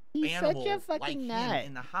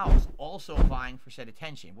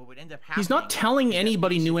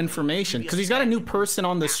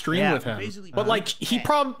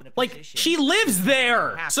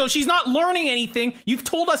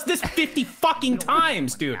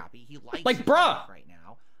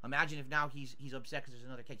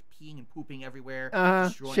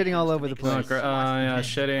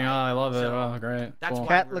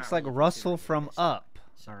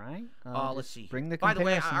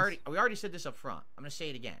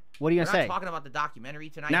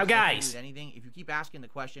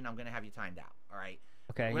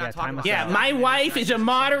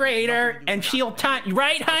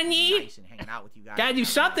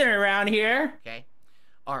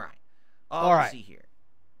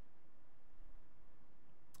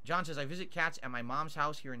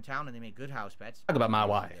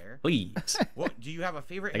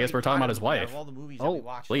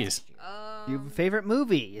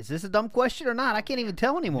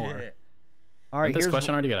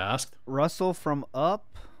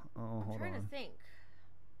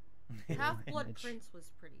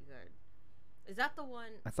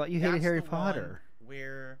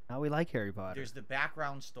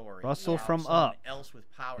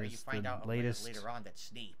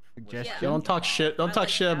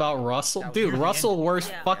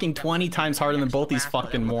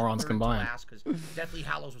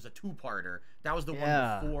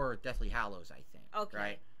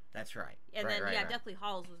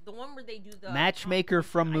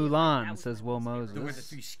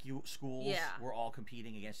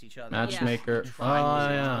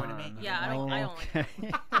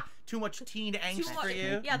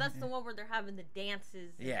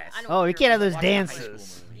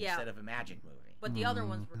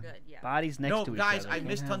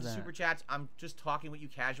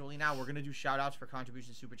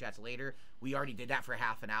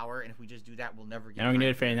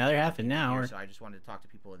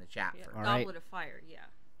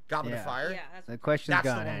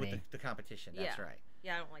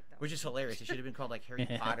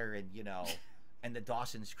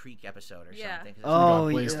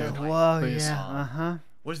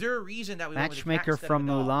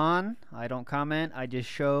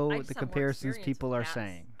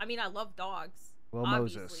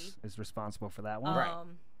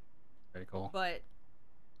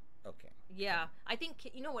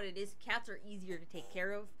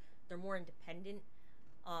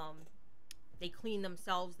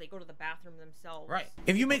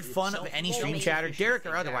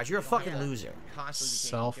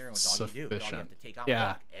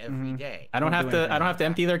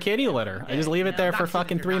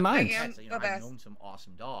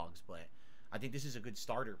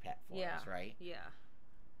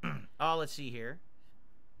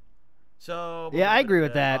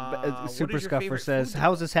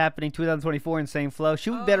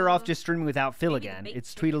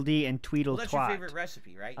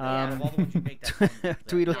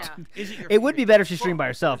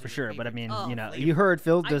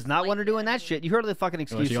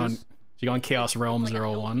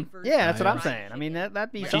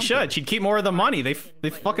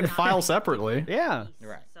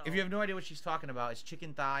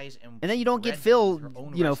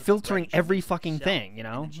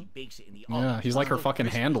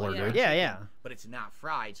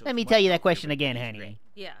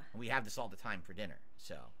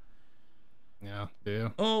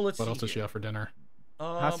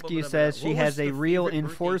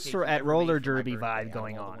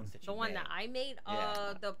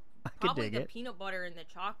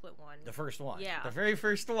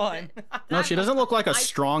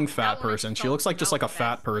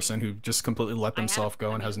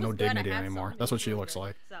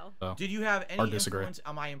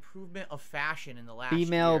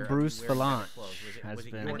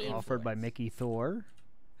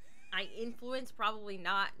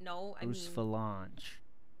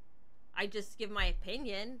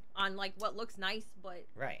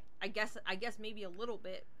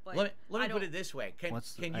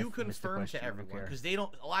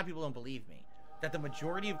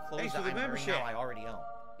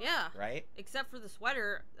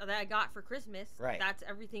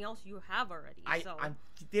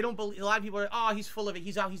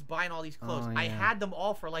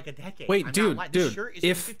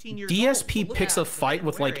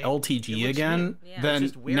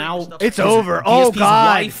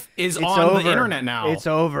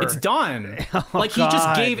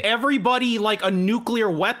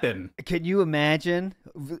Can you imagine?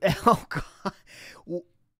 Oh God.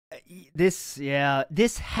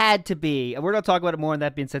 This had to be. We're gonna talk about it more. And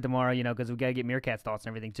that being said, tomorrow, because we gotta get Meerkat's thoughts and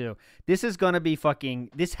everything too. This is gonna be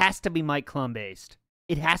This has to be Mike Klum based.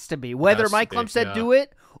 It has to be. Whether Mike Klum said do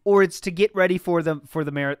it or it's to get ready for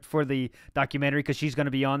the documentary because she's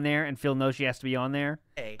gonna be on there and Phil knows she has to be on there.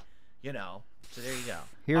 Hey, so there you go.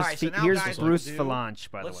 Here's All right, so now, here's guys, Bruce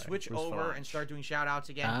Falange, by the way. Let's switch Bruce over Falange. and start doing shout outs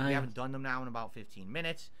again. We haven't done them now in about 15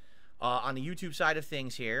 minutes. On the YouTube side of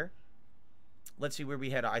things here, let's see where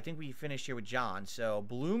we head. I think we finished here with John. So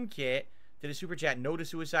Bloom Kit did a super chat. No to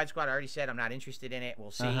Suicide Squad. I already said I'm not interested in it.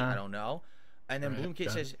 We'll see. I don't know. And then Bloom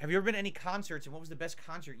Kit says, have you ever been to any concerts, and what was the best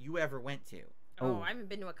concert you ever went to? Oh, I haven't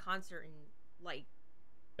been to a concert in like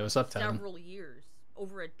several years.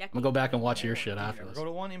 Over a decade. I'm gonna go back and watch your shit after this. Go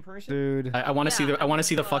to one in person, dude. I want to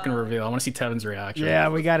see the fucking reveal. I want to see Tevin's reaction. Yeah,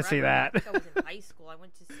 we got to see that. I was in high school. I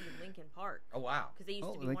went to see Linkin Park. Oh wow! Because they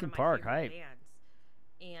used to be Linkin one of my Park, favorite bands.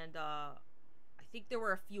 And I think there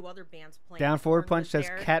were a few other bands playing. Down Forward Punch says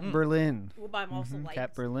Cat Berlin. Well, I'm also like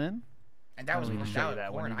Cat Berlin. And that was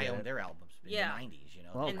that when one. I owned their albums in the 90s.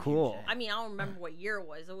 Oh, and cool. I mean, I don't remember what year it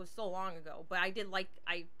was. It was so long ago, but I did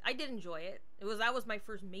enjoy it. That was my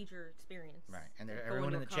first major experience. Right, and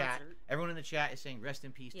everyone in the chat is saying rest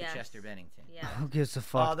in peace to Chester Bennington. Yeah. Who gives a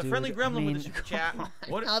fuck? The friendly gremlin with the super chat.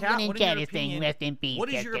 What is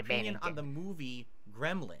your opinion on the movie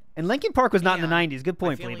Gremlin? And Linkin Park was not in the 90s. Good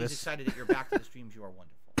point, My family is Phoebus. excited that you're back to the streams. You are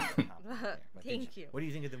wonderful. Thank you. What do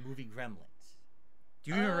you think of the movie Gremlins?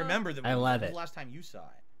 Do you even remember the movie? I love When was it. the last time you saw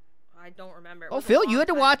it? I don't remember. Oh, Phil, you had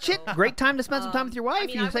to watch it. Great time to spend some time with your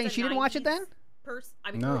wife. You were saying she didn't watch it then?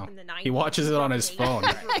 No, he watches it on his phone.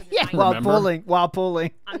 Yeah, while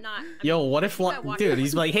pulling. I'm not. Yo, what if, dude?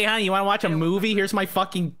 He's like, hey, honey, you want to watch a movie? Here's my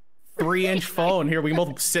fucking 3-inch phone. Here, we can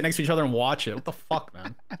both sit next to each other and watch it. What the fuck,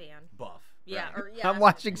 man? Buff. Yeah. I'm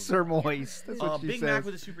watching Sir Moist. That's what she Big says. Mac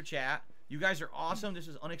with a super chat. You guys are awesome. This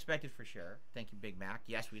was unexpected for sure. Thank you, Big Mac.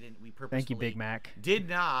 Yes, we purposely Thank you, Big Mac. did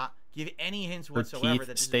not give any hints Her whatsoever teeth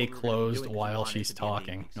that this stay is what we were gonna be closed doing, 'cause we while wanted she's it to be a big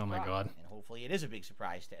talking. Oh my surprise. god. And hopefully it is a big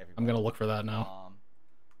surprise to everyone. I'm gonna look for that now.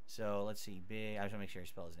 So let's see. I just want to make sure I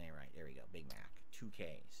spell his name right. There we go. Big Mac. 2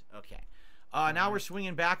 Ks. Okay. Now we're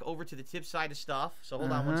swinging back over to the tip side of stuff. So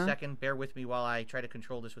hold on 1 second. Bear with me while I try to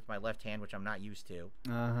control this with my left hand, which I'm not used to.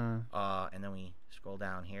 And then we scroll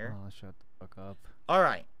down here. Oh, shut the fuck up. All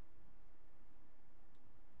right.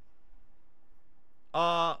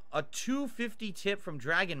 A 250 tip from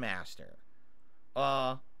Dragon Master.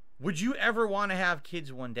 Would you ever want to have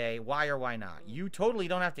kids one day? Why or why not? You totally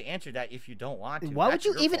don't have to answer that if you don't want to. Why would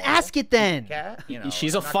you even ask it then?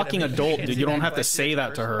 She's a fucking adult, dude. You don't have to say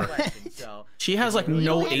that to her. She has like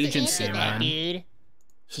no agency, man. Dude.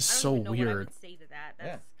 This is so weird.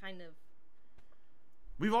 That's kind of.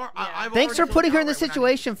 We've all. Thanks for putting her in this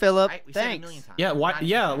situation, Philip. Thanks. Yeah. Why?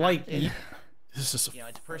 Yeah. Like. This is.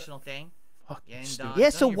 It's a personal thing. Yeah.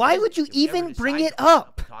 So why would you even bring it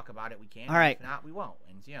up? Talk about it. We can. All right. If not, we won't.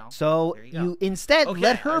 So you instead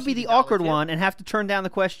let her be the awkward one and have to turn down the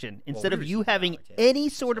question instead of you having any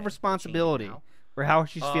sort of responsibility for how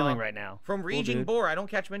she's feeling right now. From Raging Boar, I don't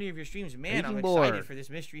catch many of your streams. Man, I'm excited for this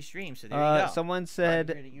mystery stream. So there you go. Someone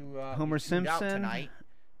said Homer Simpson. Tonight,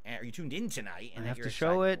 or you tuned in tonight, and I have you're to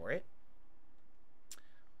show it. For it.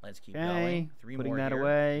 Let's keep going. 3 putting more that here,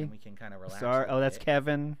 away. and we can kind of relax. Sorry. Oh, that's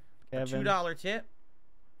Kevin. A $2 tip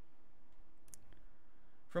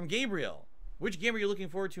from Gabriel. Which game are you looking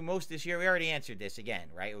forward to most this year? We already answered this again,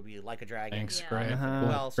 right? It would be Like a Dragon. Thanks, great.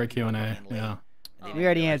 Great Q&A. Yeah. We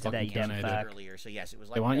already answered that, you dumb Q&A fuck. Earlier, so yes, it was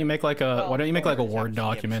why don't you make like a Word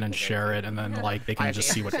document and share it, and then like they can just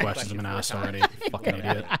see what questions have been asked already. You fucking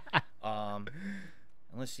idiot. And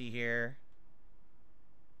let's see here.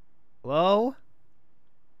 Hello.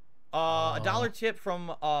 A $1 tip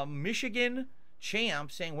from Michigan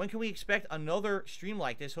Champ saying, when can we expect another stream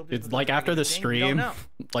like this? Hope it's like after the stream,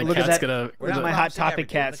 like look Cat's at gonna. Look at my hot topic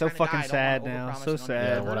cat. So fucking sad now. So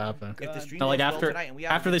sad. Yeah, what happened? No, like after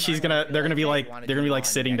this, they're gonna be like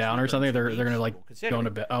sitting down or something. They're gonna like go into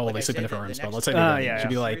bed. Oh, well, they sleep in different rooms. But let's say she'd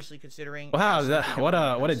be like,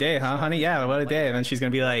 wow, what a day, huh, honey? Yeah, what a day. And then she's gonna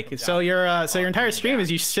be like, so your entire stream is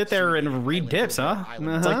you sit there and read dips, huh?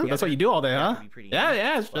 It's like, that's what you do all day, huh?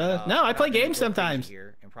 Yeah. No, I play games sometimes.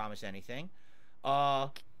 And promise anything.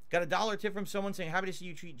 Got a $1 tip from someone saying, happy to see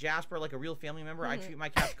you treat Jasper like a real family member. I treat my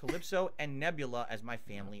cats Calypso and Nebula as my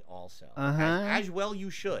family also. As well you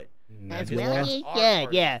should. As well you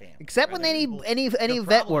should, yeah. Except when they need any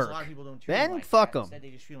vet work. Then fuck them. They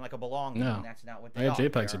just treat them like a belong. No. And that's not what they I have are.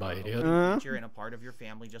 JPEGs about you, dude. You're in a part of your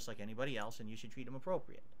family just like anybody else, and you should treat them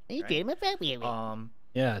appropriately. You treat them appropriately.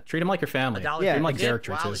 Yeah, treat them like your family. Treat them like Derek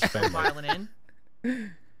treats his family.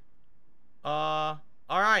 A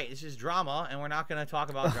All right, this is drama, and we're not going to talk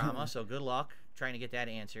about drama, so good luck trying to get that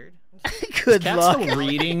answered. Good Cat's luck. still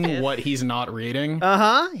reading what he's not reading.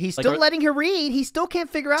 He's Like, still letting her read. He still can't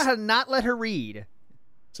figure out how to not let her read.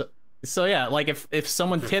 So yeah, like if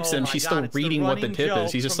someone tips him, my she's God, still it's the reading what the running tip is. joke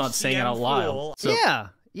He's just from not saying it CM out loud. Fool. So,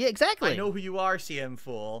 Yeah, exactly. I know who you are, CM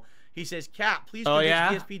Fool. He says, Cat, please Oh, convince yeah?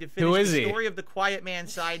 DSP to Who finish is the he? story of the Quiet Man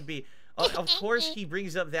Side B. Of course, he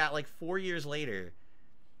brings up that like 4 years later.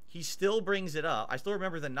 He still brings it up. I still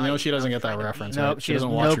remember the night. You know she doesn't I was get that trying to reference. beat Nope, Right? she She has doesn't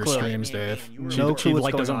no watch your clue. streams, And Dave. you were She, No really clue she what's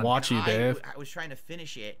like going doesn't on. watch you, Dave. I was trying to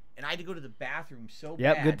finish it, and I had to go to the bathroom so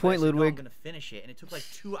Yep, bad. good point, but I said, no, I'm Ludwig. going to finish it, and it took like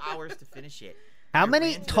 2 hours to finish it. How I many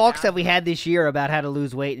ran to the talks have we bathroom. had this year about how to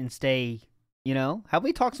lose weight and stay? You know, how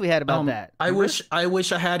many talks we had about that? I wish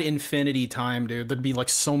I had infinity time, dude. There'd be like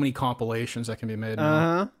so many compilations that can be made. Now. Uh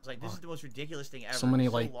huh. I was like, this is the most ridiculous thing ever. So many,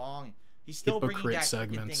 It's like, long. He's still bringing hypocrite that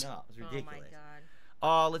segments. thing up. It's Oh ridiculous. my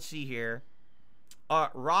god. Let's see here.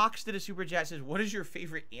 Rocks did a super chat, says, what is your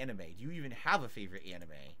favorite anime? Do you even have a favorite anime?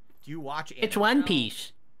 Do you watch anime? It's One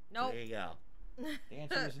Piece. Nope. There you go. The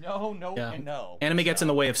answer is no, no, Yeah. and no. Anime gets in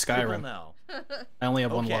the way of People Skyrim. know. I only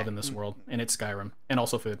have one Okay. love in this world, and it's Skyrim, and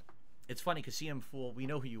also food. It's funny because CM Fool, we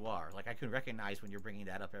know who you are. Like, I can recognize when you're bringing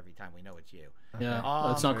that up every time we know it's you.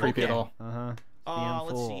 Yeah, it's not creepy at okay. all. Uh huh.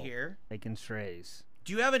 Let's see here. Taking strays.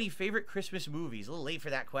 Do you have any favorite Christmas movies? A little late for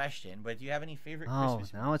that question, but do you have any favorite Oh,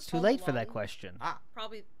 Christmas now it's too Home late for that Alone. question.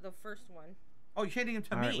 Probably the first one. Oh, you're handing them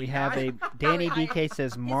to All me. right, we have a God. Danny I- DK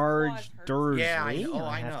says his Marge claws hurt. Dursley. Yeah, I know.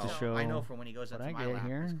 I I have know. to show I know from when he goes up what to I my get lap.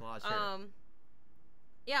 here. His claws hurt.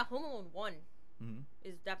 Yeah, Home Alone 1 Mhm.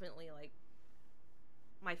 is definitely like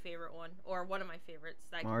my favorite one, or one of my favorites.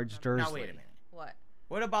 That I can Marge remember. Dursley. Now wait a minute. What?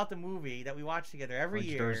 What about the movie that we watch together every Marge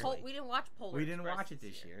year? Dursley. We didn't watch Polar We didn't Express watch it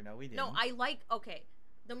this year. No, we didn't. No, I like. Okay,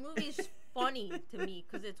 the movie's funny to me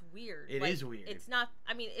because it's weird. It Like, is weird. It's not.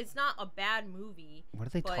 I mean, it's not a bad movie. What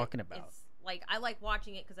are they but talking about? It's like I like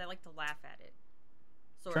watching it because I like to laugh at it.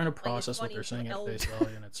 Sort Trying to of. Like, it's process what funny they're with saying the at elves, face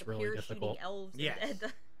value, and it's the really parachuting difficult. elves. Yes.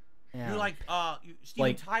 Yeah. You like Steven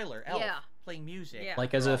Like- Tyler, Elf, Yeah. playing music. Yeah.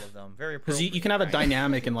 Like for as all if- of them. Very Because you appropriate, can have a right?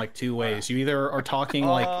 dynamic in like two ways. You either are talking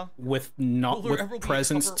like with not will there ever with be a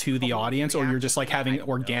presence cover- to the cover audience, or you're just like reaction? I having don't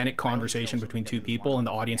know. organic I don't conversation know. between So two we people, and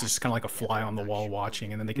the definitely audience is just kind of like a react fly together. on the I'm wall not sure.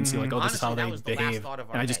 watching, and then they can see like, oh, this is Honestly, how that they was the last behave, thought of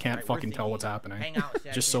our and I just night, can't right? We're fucking tell what's thinking, happening. hang out,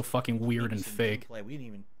 It's just so fucking weird and fake. We didn't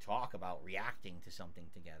even talk about reacting to something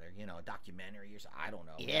together. You know, a documentary or something. I don't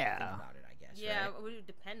know. We Yeah. didn't think about it, I guess. Yeah, Right? it would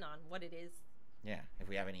depend on what it is. Yeah. If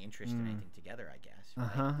we have any interest in anything together, I guess. Uh right?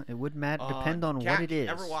 huh. It would depend on Kat, what it is.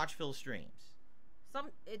 Ever watch Phil's streams?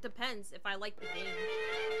 It depends if I like the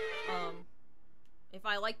game. If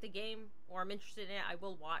I like the game or I'm interested in it, I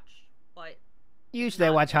will watch. But Usually I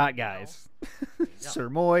not, watch Hot you know. Guys. Sir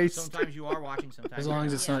Moist. Sometimes you are watching. Sometimes As long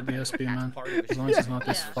as you're it's not. not DSP, That's man. part of it. As long as it's not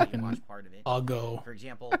this Yeah. You fucking watch part of it. uggo. For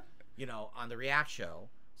example, you know, on the React show,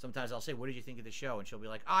 sometimes I'll say, "What did you think of the show?" And she'll be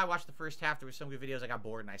like, "Oh, I watched the first half. There was some good videos. I got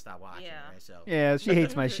bored and I stopped watching." Yeah. Right? So. Yeah, she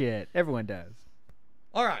hates my shit. Everyone does.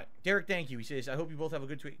 All right, Derek. Thank you. He says, "I hope you both have a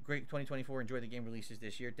great 2024. Enjoy the game releases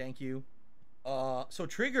this year. Thank you." So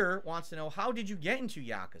Trigger wants to know, how did you get into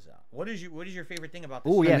Yakuza? What is your favorite thing about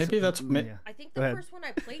this? Oh game? yes. Maybe that's yeah. I think Go the ahead. first one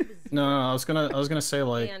I played was No, I was gonna say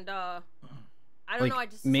like and I don't like, know. I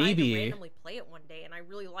just decided maybe- to randomly play it one day, and I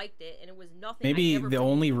really liked it, and it was nothing. Maybe I'd never the played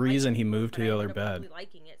only before. I reason liked he it, moved to but the I other ended up bed really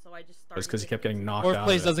liking it, so I just started was because he kept getting into knocked Fourth out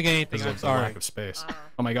place of it doesn't get anything. because I'm of the lack sorry. of space. Uh,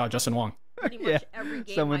 Oh my God, Justin Wong. pretty much Yeah, every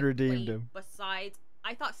game someone I redeemed played him. besides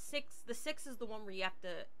I thought the six is the one where you have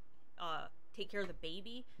to take care of the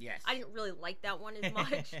baby. Yes. I didn't really like that one as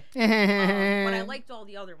much. But I liked all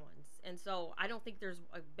the other ones, and so I don't think there's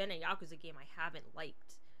been a Yakuza game I haven't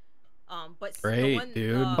liked. But Great, the one,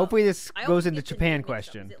 dude. Hopefully this I goes always into get the Japan name mixed up.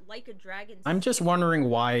 question. Is it Like a Dragon? I'm just 6? wondering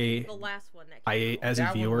why The last one that I, came out. as a That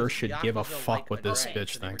one viewer, was should give a Yakuza fuck Like what a this Dragon, bitch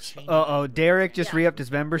so they were thinks. changing Uh-oh, it. Derek just Yeah. re-upped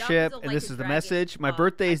his membership, Yakuza and Like this a is the Dragon, message. My I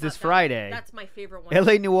birthday is thought this that- Friday. That's my favorite one.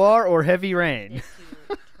 LA Noir or Heavy Rain? It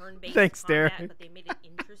to turn-based Thanks, combat, Derek. But they made it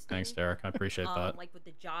interesting. Thanks, Derek. I appreciate that. Like with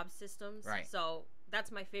the job systems. Right. So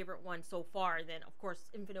that's my favorite one so far. Then of course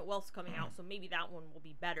Infinite Wealth's coming out, so maybe that one will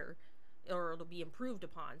be better, or it'll be improved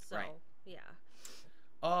upon. So Right. yeah.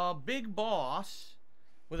 Big Boss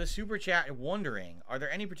with a super chat wondering, are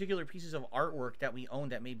there any particular pieces of artwork that we own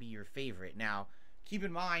that may be your favorite? Now, keep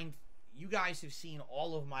in mind, you guys have seen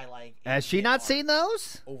all of my Has she not seen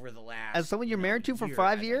those? over the last As someone you're married to for year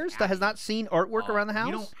 5 as, like, years that has acting. not seen artwork around the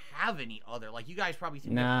We don't house? have any other, like, you guys probably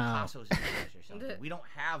think No. we have Picasso's in the house or something. We don't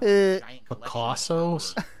have Uh, a giant collection of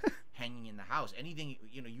Picasso's? artwork hanging in the house. house. Anything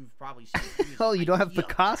you've probably seen. Oh, you don't have idea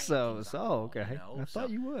Picassos. on the Oh, wall, okay. I So thought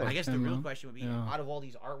you would. I guess the real question would be, Yeah. out of all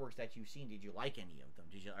these artworks that you've seen, did you like any of them?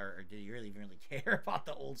 Did you, or did you really care about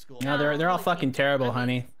the old school? No, they're all fucking terrible,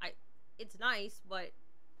 honey. It's nice, but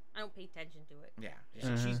I don't pay attention to it.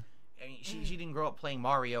 Yeah, she didn't grow up playing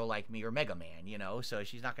Mario like me or Mega Man, so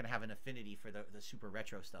she's not gonna have an affinity for the super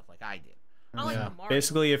retro stuff like I did. I like the Mario.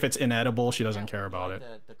 Basically, if it's inedible, she doesn't care about it.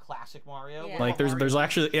 The classic Mario. Yeah. Like there's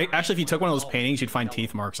actually if you took one of those paintings, you'd find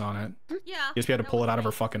teeth marks on it. Yeah. You just had to that pull was it out of her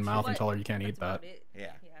nice, fucking mouth and but tell her you can't that's eat that. about it.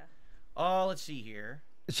 Yeah. Yeah. Oh, let's see here.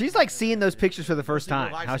 She's like seeing those pictures for the first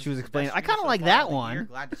time. How she was explaining. I kind of like that one.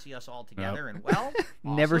 Glad to see us all together and well.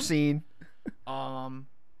 Never awesome. seen.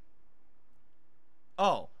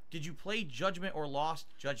 Oh, did you play Judgment or Lost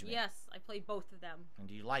Judgment? Yes, I played both of them. And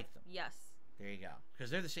do you like them? Yes. There you go.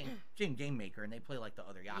 Because they're the same game maker, and they play like the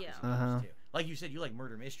other Yakuza Yeah. games too. Like you said, you like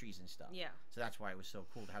murder mysteries and stuff. Yeah. So that's why it was so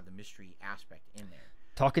cool to have the mystery aspect in there.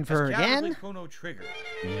 Talking for her Has Jabba again? played Chrono Trigger?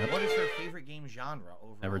 Yep. What is her favorite game genre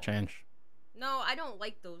overall? Never change. No, I don't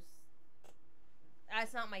like those.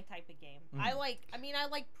 That's not my type of game. I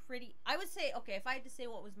like pretty. I would say, okay, if I had to say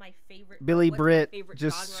what was my favorite. Billy what's my Britt favorite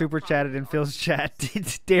just genre, super probably chatted in Phil's RPG.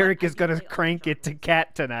 chat. Derek I is do gonna play other crank it to genres. Cat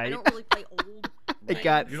I tonight. don't really play old. It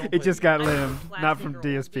got You don't it play just got I like limbed, not classic from or old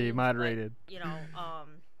DSP games, moderated. But,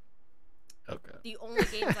 Okay. the only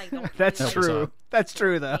games I don't. That's play true. are That's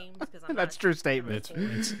true though. games 'cause I'm That's not true statement.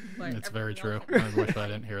 It's very true. else I wish I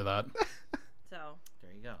didn't hear that. So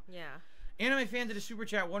There you go. yeah. Anime fan did a super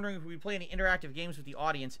chat wondering if we play any interactive games with the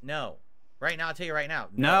audience. No. Right now, I'll tell you right now.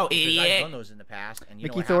 No, because idiot. I've done those in the past. And you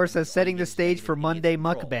know Mickey what Thor happens? says All setting you the get is stage for negative Monday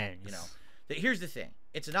idiots troll, mukbangs. Here's the thing.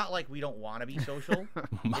 It's not like we don't want to be social.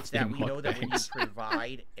 It's that we know that when you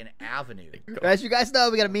provide an avenue, As you guys know,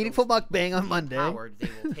 we got a meaningful mukbang on Monday. powered, they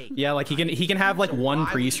will take. Yeah, like he can have like So one why would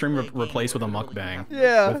we pre-stream play a game replaced with a where literally you mukbang. have Yeah.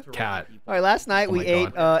 no With filter Cat. people? All right, last night Oh we my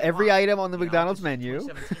ate God. every item on the You know, McDonald's this menu.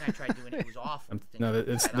 2017, I tried doing it. It was awful. No,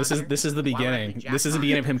 this is the beginning. This is the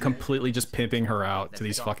beginning of him completely just pimping her out to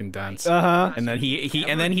these fucking dents. Uh-huh. And then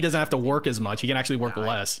he doesn't have to work as much. He can actually work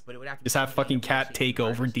less. But it would have to Just be have something fucking that Cat would take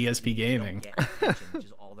over DSP Gaming. don't get attention, which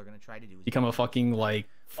is all they're gonna try to do. Is Become a fucking like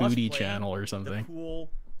us foodie playing channel or the something. cool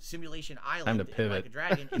simulation island. Time to in Like pivot. a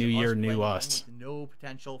Dragon is New us year, playing new a us. game with no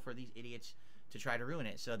potential for these idiots to try to ruin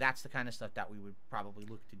it. So that's the kind of stuff that we would probably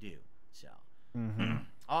look to do. So,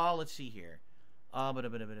 oh, let's see here.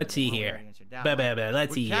 Let's see here.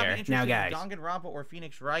 Let's see here. Now, guys. Danganronpa or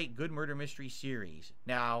Phoenix Wright, good murder mystery series.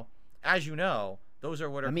 Now, as you know, those are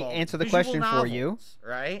what are Let me called answer the visual question for you. novels,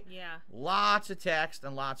 right? Yeah. Lots of text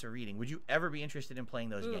and lots of reading. Would you ever be interested in playing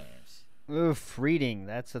those Oof. games? Oof, reading.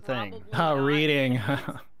 That's the thing. Probably Oh, not. reading.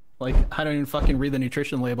 Like I don't even fucking read the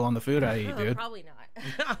nutrition label on the food I eat, dude. Probably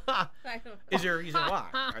not. I don't Is there a reason why?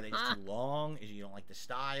 Are they just too long? Is you don't like the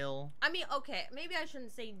style? I mean, okay, maybe I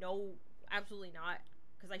shouldn't say no, absolutely not,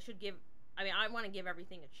 because I should give. I mean, I want to give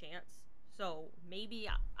everything a chance. So maybe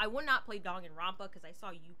I would not play Danganronpa because I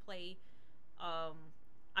saw you play.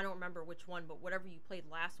 I don't remember which one, but whatever you played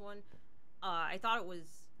last one, I thought it was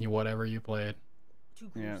Whatever you played. too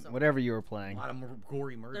Yeah, gruesome. whatever you were A playing. lot of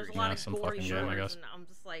gory murder. There's a games. lot Yeah, of some gory fucking game, I murders, guess. and I'm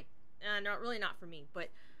just like, not for me. But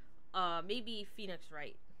maybe Phoenix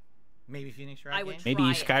Wright. Maybe Phoenix Wright I would games? Maybe try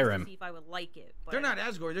it just to Skyrim. see if I would like it. But They're not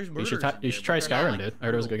as gory. There's You murders. should, in you there, should but try they're not, Skyrim, like, dude. I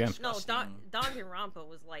heard it was a good game. brutal, No, disgusting, Danganronpa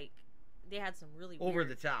was like, they had some really over weird,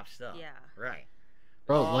 the top stuff. Yeah. Right.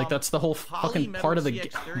 Bro, like that's the whole fucking part of the game.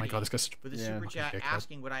 CX30 Oh my god, this guy's. For the Yeah. super chat Okay,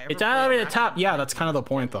 asking, would I ever It's play a over the Ratchet top. and Yeah, Clank that's game kind of the like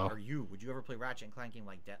point, that? though. Or you? Would you ever play Ratchet and Clank game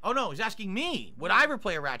like that? Oh no, he's asking me. Would I ever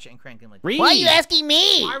play a Ratchet and Clank game like that? Read. Why are you asking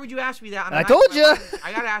me? Why would you ask me that? I'm I not- told ya.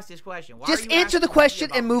 I gotta ask this question. Why Just are you answer the asking me question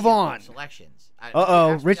about and move video on. Selections?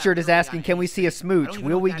 Uh-oh, Ask me Richard that is early asking, on can we see a anything. I smooch? don't even Will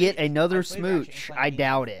know we what get that is. another I played Ratchet and smooch? Clank I games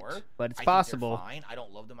doubt before. it, but it's I think they're possible. fine. I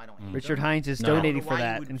don't love them. I don't hate Richard them. Hines is No. donating I don't know for why you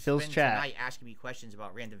that would in Phil's spend chat. tonight asking me questions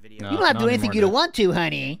about random video. No. You don't have to do not anything anymore, you don't dude. want to,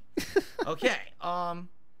 honey. Okay.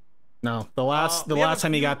 No, the last we have a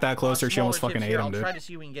time he few, got that closer, she almost smaller fucking tips ate here. him, I'll dude. try to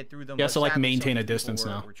see if we can get through them. He has but to, like, sadly, maintain some a people distance were,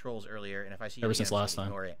 now. Were trolls earlier, and if I see Ever it since again, last please time.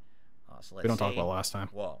 ignore it. So let's We don't talk say- about last time.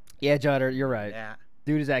 Whoa. Yeah, Jodder, you're right. That.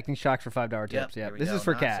 Dude is acting shocked for $5 Yep, tips. there Yeah, we this go. is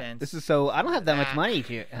for Cat. Nonsense. This is so I don't have that much That. money,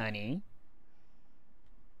 honey.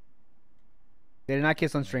 They did not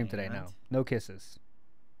kiss on stream today. No, And- no kisses.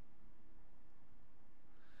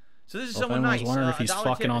 So this is Well, if someone anyone's nice. wondering if he's $1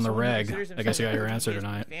 fucking tip on is the someone who reg, considers I guess you got your himself a answer DSP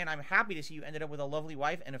tonight. Fan. I'm happy to see you ended up with a lovely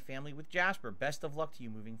wife and a family with Jasper. Best of luck to you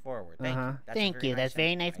moving forward. Thank you. That's a Thank very you. That's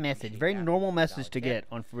very sentiment. nice I message. appreciate Very that. normal message $1 to tip. get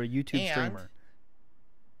on for a YouTube And- streamer.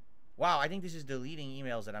 Wow, I think this is deleting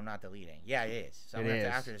emails that I'm not deleting. Yeah, it is. So I'm It gonna have to,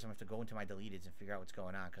 is. after this, I'm gonna have to go into my deleteds and figure out what's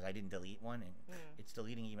going on because I didn't delete one and it's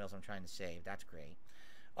deleting emails I'm trying to save. That's great.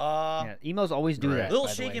 Yeah, emos always do that. Little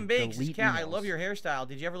by the Shake way. and Bakes, Delete Cat, I emos. love your hairstyle.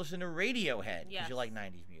 Did you ever listen to Radiohead? Did Yes. you like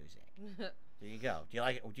 90s music? There you go. Do you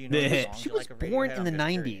like? Do you know the songs She you was like of born Radiohead? in the I'm just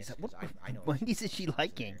 90s. curious, What 'cause I know it's 90s is she weird.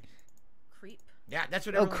 liking? Creep. Yeah, that's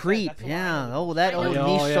what Oh, everyone said. Creep. That's the one I Yeah. know. Oh, that I old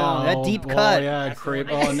know. niche song. That deep cut. Yeah, That's the Creep.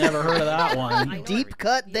 one I Oh, know. never heard of that I one. know Deep every-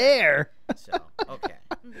 cut yeah. there. So, okay.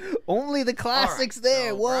 Only the All right, classics there.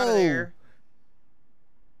 so we're out of Whoa. there.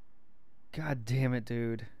 God damn it,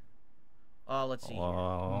 dude. Let's see. Here.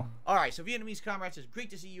 Wow. All right, so Vietnamese comrade says, "Great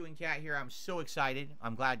to see you and Cat here. I'm so excited.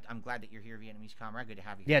 I'm glad that you're here, Vietnamese comrade. Good to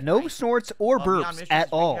have you. Yeah, here no tonight. snorts or Beyond burps Mistress, at great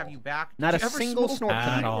to all. have you back. Not Did a you ever single smoke snort weed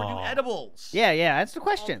at or do all. edibles? Yeah, that's the All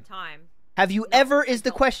question. the time. Have you No, ever I is the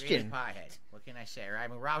don't. question. Creative piehead. What can I say? Right? I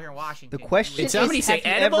mean, we're out here in Washington. The question We is, somebody have say you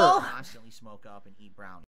edible? ever? constantly smoke up and eat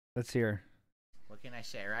brownies. Let's hear. What can I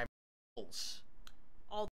say? Right? Edibles.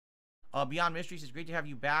 All Beyond Mystery says, "Great to have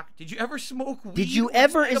you back. Did you ever smoke weed? Did you or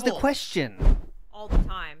ever do is the edibles?" question. all the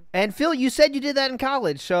time. And Phil, you said you did that in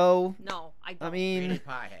college, so No, I don't. I mean, Creative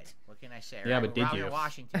piehead. What can I say? Yeah, right? but We're did out here you? in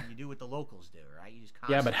Washington, you do what the locals do, right? You just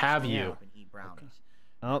Yeah, but constantly have smoke you? up and eat brownies.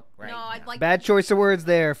 oh, Right? No, I'd like bad choice of words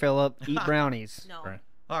there, Philip. Eat brownies. No. Right.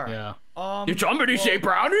 All right. Yeah. Did somebody say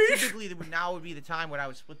brownies? Typically, now would be the time when I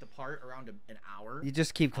would split the part around an hour. You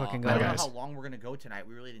just keep fucking I going. don't know guys. how long we're gonna go tonight.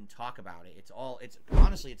 We really didn't talk about it. It's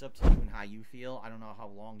honestly, it's up to you and how you feel. I don't know how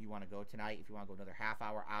long you want to go tonight. If you want to go another half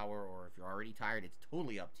hour, or if you're already tired, it's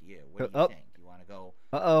totally up to you. What do you think? You want to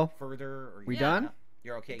go further? Or We you- done?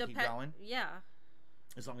 You're okay? Keep going. Yeah.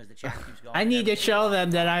 As long as the chat keeps going. I need to show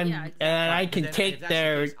them that I'm, Yeah, exactly. and I Then can if take that's the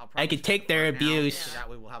their, case, I'll I probably can take skip their part now, abuse. So that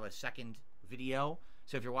way we'll have a second video.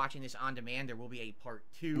 So if you're watching this on demand, there will be a part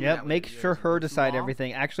 2. Yep, That way make the video sure doesn't go her too decide long.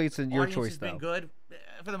 everything. Actually, it's in your Audience choice, has been though. good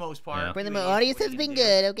for the most part. Yeah. For the Q&A is audience what has you been do.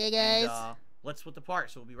 good, okay, guys? And, let's split the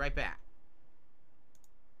part, so we'll be right back.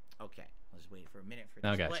 Okay, let's wait for a minute for the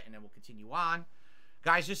Okay. split, and then we'll continue on.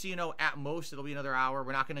 Guys, just so you know, at most it'll be another hour.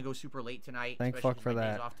 We're not going to go super late tonight. Thank especially fuck 'cause for my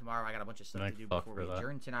day's that. off tomorrow. I got a bunch of stuff Thank to do fuck before for we that.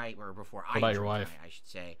 adjourn tonight, or before I about adjourn your wife? tonight, I should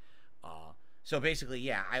say. So basically,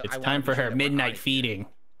 yeah, I It's wanna time be for sure her that we're midnight out of here, feeding.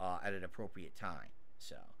 at an appropriate time.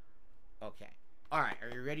 So, okay. All right, are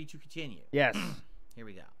you ready to continue? Yes. Here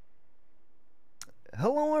we go.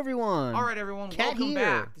 Hello, everyone. All right, everyone, Cat welcome here.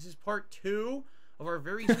 back. This is part 2 of our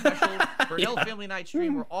very special Burnell Family Night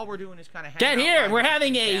stream, where all we're doing is kind of Get here, we're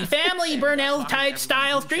having a family Burnell type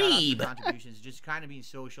style stream. Contributions, just kind of being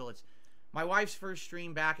social. It's my wife's first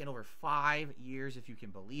stream back in over 5 years, if you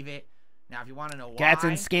can believe it. Now, if you want to know why, Cat's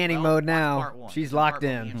in scanning well, mode watch now. part 1. She's This is part locked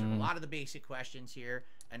 1. in. We answered a lot of the basic questions here,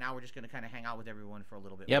 and now we're just going to kind of hang out with everyone for a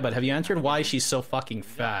little bit. Yeah, more. but have you answered why she's so fucking Here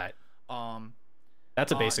we go. fat?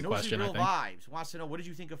 That's a basic question, I Real think. Vibes wants to know, what did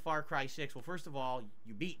you think of Far Cry 6? Well, first of all,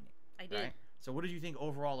 you beaten it. I did. Right? So what did you think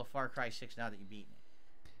overall of Far Cry 6 now that you've beaten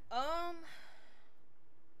it?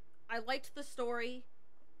 I liked the story.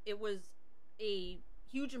 It was a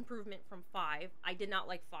huge improvement from 5. I did not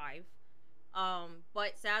like 5.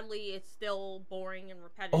 But sadly, it's still boring and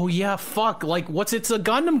repetitive. Oh yeah, fuck. Like, what's It's a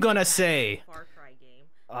Gundam gonna say? Far Cry game.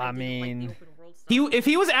 I didn't like mean, the open world stuff. If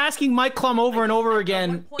he was asking Mike Klum over and over At one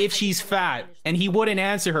again point, if I she's just wanted to fat finish and the he story. wouldn't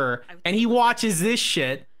answer her and he watches this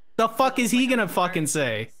shit, the fuck is he gonna fucking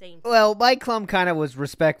say? Well, Mike Klum kind of was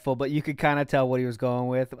respectful, but you could kind of tell what he was going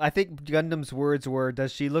with. I think Gundam's words were,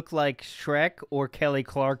 "Does she look like Shrek or Kelly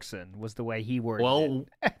Clarkson?" was the way he worded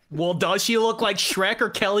it. Well, does she look like Shrek or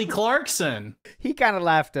Kelly Clarkson? He kind of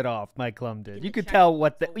laughed it off. Mike Klum did. In You the could chat tell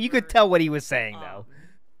what over, you could tell what he was saying though.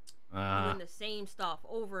 Doing the same stuff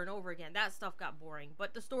over and over again. That stuff got boring,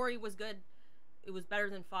 but the story was good. It was better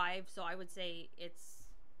than 5, so I would say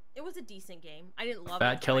it was a decent game. I didn't love it.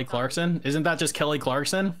 Fat but Kelly I thought it was Clarkson? good. Isn't that just Kelly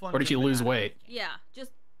Clarkson? Fun Or did she game, lose but not weight? Yeah,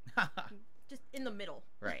 just in the middle.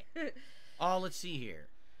 Right. Let's see here.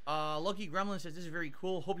 Lucky Gremlin says, this is very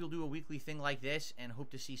cool. Hope you'll do a weekly thing like this, and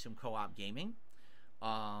hope to see some co-op gaming.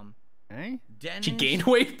 Hey? Dennis, She gained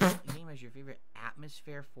weight? Your name is your favorite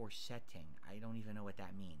atmosphere for setting. I don't even know what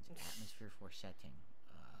that means. Atmosphere for setting.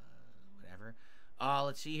 Whatever.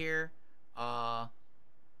 Let's see here.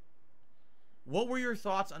 What were your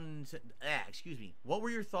thoughts on? What were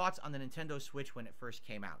your thoughts on the Nintendo Switch when it first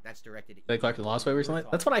came out? That's directed at They you. collected lost weight Your recently?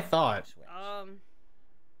 thoughts That's what I on the thought. Switch.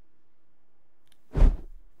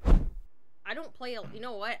 I don't play. You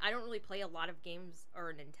know what? I don't really play a lot of games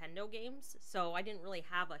or Nintendo games, so I didn't really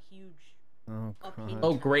have a huge Oh, opinion.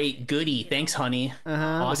 Oh, great. Goody. You know. Thanks, honey.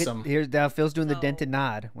 Uh-huh. Awesome. Here's now Phil's doing the So- dented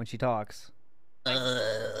nod when she talks.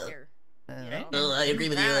 Here. Okay? I agree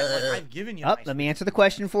with you. Like, I've given you. Oh, nice let me answer the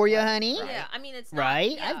question for you, honey. Yeah, I mean it's not,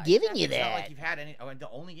 Right? Yeah, I've given you It's not that. like you've had any. Oh, and the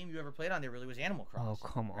only game you ever played on there really was Animal Crossing. Oh,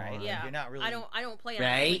 come right? on. Yeah, You're not really. I don't play on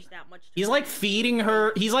Right? Switch that much. He's like feeding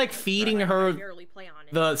her. He's like feeding I her barely play on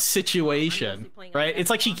it. the situation, playing right? on It's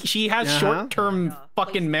like she has Uh-huh. short-term Yeah.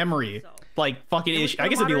 fucking memory, like fucking. I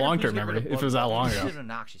guess it'd be long-term memory if it was that long He's ago. an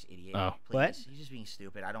obnoxious idiot. Oh. Please. What? He's just being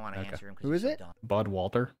stupid. I don't want to Okay. answer him. 'Cause Who he's is so it? dumb. Bud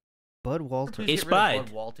Walter. Bud Walter. Please It's get rid of Bud.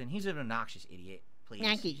 Bud Walton. He's an obnoxious idiot. Please.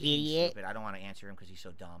 Not an He's just being idiot. stupid. I don't want to answer him because he's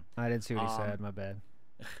so dumb. I didn't see what he said. My bad.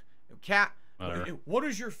 Cat, Whatever. what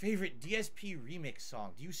is your favorite DSP remix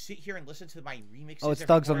song? Do you sit here and listen to my remixes? Oh, it's every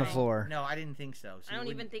Thugs on the morning? Floor. No, I didn't think so. I don't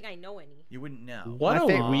even think I know any. You wouldn't know. What My a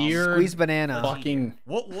favorite- weird Squeeze banana. fucking.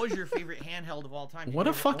 What was your favorite handheld of all time? Did What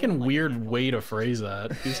you a ever own, fucking like, weird handheld? way to phrase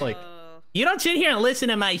that. He's like, You don't sit here and listen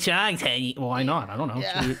to my songs, honey. why not? I don't know.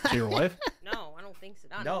 To your wife? No, I don't think so.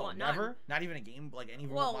 No, not, never. Not even a game, like any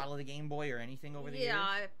Well, model of the Game Boy or anything over the Yeah, years.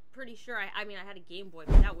 I'm pretty sure. I mean, I had a Game Boy,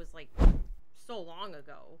 but that was like so long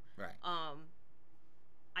ago. Right.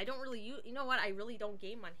 I don't really use. You know what? I really don't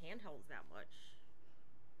game on handhelds that much.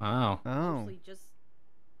 Wow. Oh. Mostly just,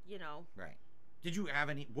 you know. Right. Did you have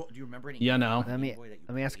any? What, do you remember any? Yeah, games no. on the Let me Game Boy that you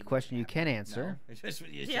let me ask a played question you with can that? answer. No? It's just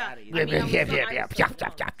when you Yeah. chatty. I mean, I was so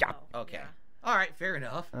young, so, Okay. yeah. All right. Fair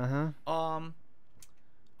enough. Uh-huh.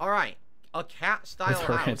 All right. A cat style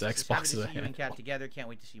her house. and This is Xbox happy is to a see you and hand. Cat together. Can't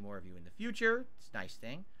wait to see more of you in the future. It's a nice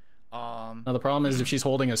thing. Now the problem is if she's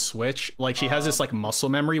holding a Switch, like she has this like muscle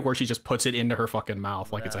memory where she just puts it into her fucking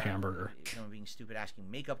mouth like it's a hamburger. You know, being stupid, asking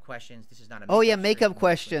makeup questions. This is not a. Oh yeah, stream. makeup We're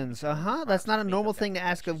questions. streaming Uh-huh. That's not a makeup normal thing to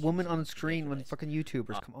ask a questions. woman on It's screen when ridiculous. fucking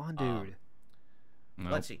YouTubers. Come on, dude. No.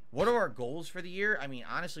 Let's see. What are our goals for the year? I mean,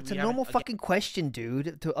 honestly, It's we a haven't- normal again, fucking question,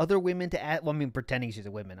 dude, to other women to ask. Well, I mean, pretending she's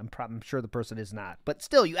a woman. I'm sure the person is not. But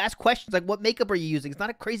still, you ask questions like, what makeup are you using? It's not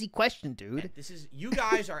a crazy question, dude. This is you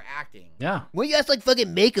guys are acting. Yeah. Well, you ask like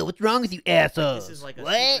fucking makeup. What's wrong with you, assholes? This is like a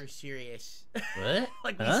what? super serious. What?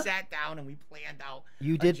 Like we Huh? sat down and we planned out.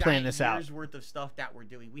 You a did plan giant this out. year's worth of stuff that we're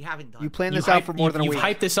doing. We haven't done. You planned You this out hyped- for more than a you've week.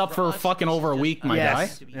 hyped this up for us, fucking this is over a just week, my Yes.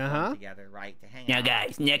 guy. to be Uh-huh. fun together, right? To hang Now, out.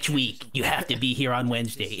 guys, next week you have to be here on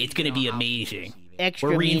Wednesday. This is, It's going to you be know, how people amazing. receive it. Extra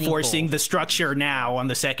We're reinforcing meaningful. the structure now on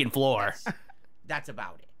the second floor. That's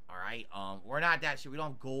about it. All right. We're not that. We don't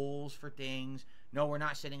have goals for things. No, we're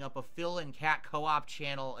not setting up a Phil and Cat co-op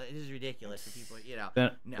channel. It is ridiculous for people. You know.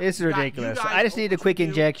 That- No. It's You ridiculous. guys I just need a what quick you do,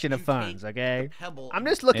 injection of you funds, take okay? the pebble I'm and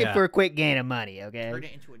just looking Yeah. for a quick gain of money, okay? turn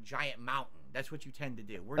it into a giant mountain. That's what you tend to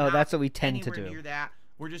do. We're Oh, not that's what we tend to anywhere do. Near that.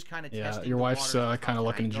 We're just kind of Yeah, testing. your the wife's, waters of kinda how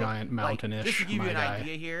looking can I go. giant Like, mountainish, just to give you my an guy.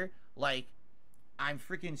 idea here, like I'm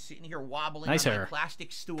freaking sitting here wobbling Nice on hair. my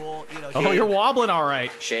plastic stool. You know. Oh, you're wobbling all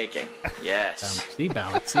right. Shaking. Yes. See,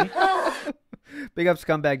 bouncy. Big up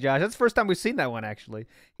scumbag Josh. That's the first time we've seen that one, actually.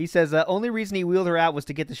 He says, only reason he wheeled her out was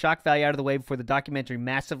to get the shock value out of the way before the documentary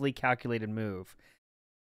massively calculated move.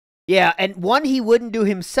 Yeah, and one he wouldn't do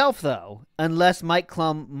himself, though, unless Mike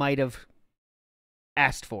Klum might have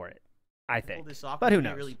asked for it, I Pull think. this off, But we who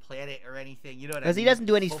didn't knows? really plan it or anything. You know what I Because mean? he doesn't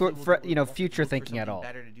do any, Hopefully we'll you know, we'll future look for thinking at something all.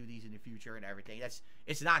 Better to do these in the future and everything.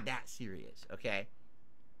 It's not that serious. Okay.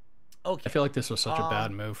 Okay. I feel like this was such a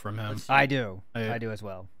bad move from him. let's see. I do. I- I do as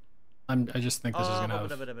well. I just think this is gonna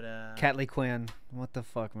have. Catley Quinn. What the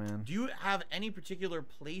fuck, man? Do you have any particular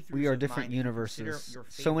playthroughs? We are of different mine that you consider universes. your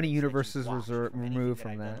So many favorites that you've universes watched anything removed that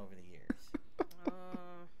from I've done that. over the years?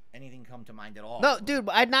 Anything come to mind at all? No, dude,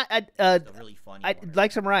 I'd not. A really funny I'd one or-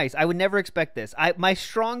 like some rice. I would never expect this. My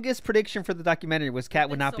strongest prediction for the documentary was Kat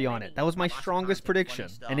would been not so be on many. it. That was my Lots of strongest content, funny prediction,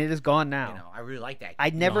 stuff. and it is gone now. You know, I really like that. I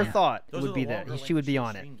never Yeah. thought it Those would are be the there. longer She would be length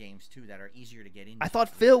on it. stream games too that are easier to get into. I thought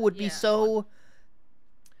Phil would be Yeah. so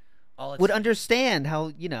let's would see. understand how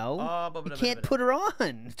you but- can't put her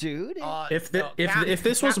on, dude. If no, if Kat- if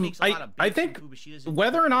this Kat was makes a lot of I basic think food, but she doesn't-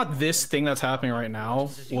 whether or not this thing that's happening right now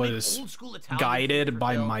Does he make was old school Italian food guided for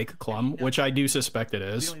by Phil? Mike Klum, which I do suspect it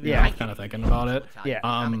is. Yeah. I'm kind of thinking about it. Yeah.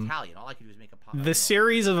 I'm Italian. All I can do is make a pop. The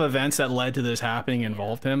series of events that led to this happening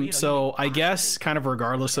involved him, so I guess kind of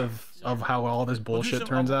regardless of how all this bullshit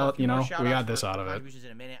turns out, you know, we got this out of it.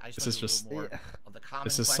 This is just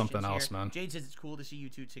this is something else, man. Jade says it's cool to see you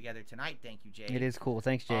two together tonight. Thank you, Jade. It is cool.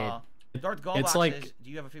 Thanks, Jade. Darth Golbach It's like says, do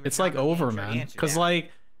you have a favorite it's like genre of over, games? Your man. answer, Because yeah.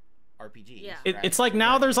 like RPG. Yeah. it's like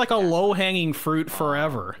now there's like a low hanging fruit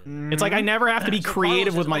forever. It's like I never have to be So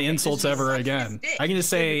creative Carlos with my says, okay, insults this is ever such a again. stick. I can just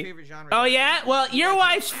say, Favorite genre Oh of yeah? games? Well, your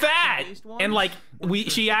wife's fat. Action-based ones? and like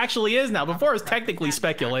What's she the actually is now. Before it was technically action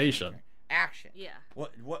speculation. Action. Yeah.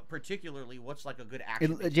 What particularly? What's like a good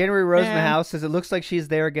action? January Rose in the house says it looks like she's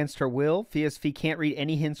there against her will. PSV can't read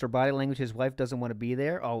any hints or body language. His wife doesn't want to be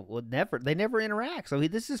there. Oh, well, never. They never interact. So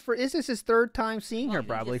this is his third time seeing her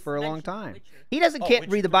probably for a long time. He can't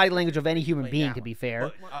read the body language of any human being, to be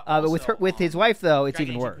fair. But with his wife though, it's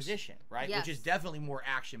even worse. Inquisition, right? Yes. Which is definitely more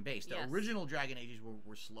action based. The Yes. original Dragon Ages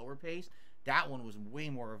were slower paced. That one was way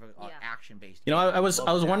more of an action based. You know, I was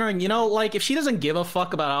wondering, you know, like if she doesn't give a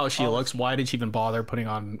fuck about how she looks, why did she even bother putting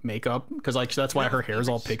on makeup? Because like that's why her hair is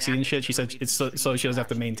all pixie and shit. She said it's so she doesn't have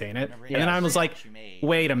to maintain it. And then I was like,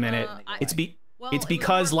 wait a minute, it's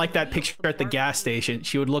because like that picture at the gas station,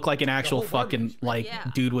 she would look like an actual fucking like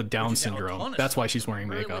dude with Down syndrome. That's why she's wearing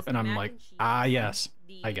makeup. And I'm like, yes,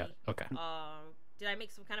 I get it. Okay. Did I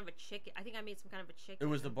make some kind of a chicken? I think I made some kind of a chicken. It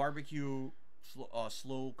was the barbecue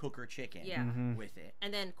slow cooker chicken with it.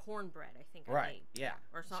 And then cornbread, I think. Right, I made. yeah.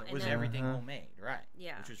 Or something. So it was everything homemade, right.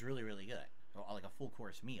 Yeah. Which was really, really good. Like a full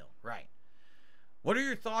course meal, right. What are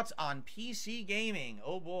your thoughts on PC gaming?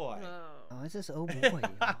 Oh boy. Oh, is this oh boy?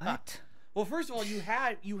 What? Well, first of all, you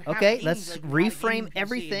have okay, games, let's like, reframe PC,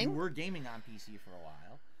 everything. You were gaming on PC for a while.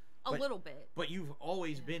 A little bit. But you've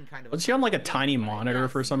always been kind of... Was she on like a tiny monitor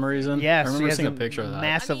for some reason? Yes, I remember she has seeing a picture of that.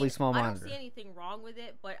 Massively small monitor. I don't see anything wrong with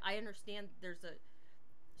it, but I understand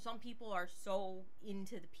some people are so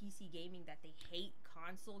into the PC gaming that they hate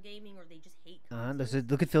console gaming, or they just hate consoles.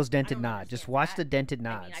 Look at Phil's dented nod. Just watch the dented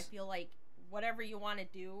nods. I mean, I feel like whatever you want to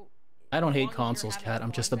do. I don't hate consoles, Kat.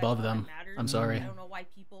 I'm just above them. I'm sorry. I don't know why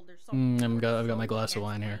people. There's some. I've got my glass of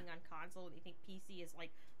wine here. On console, they think PC is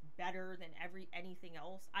like better than anything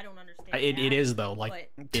else. I don't understand. It is though.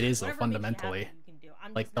 Like it is though fundamentally.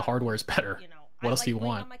 Like the hardware is better. You know, what else do you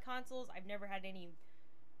want? On my consoles, I've never had any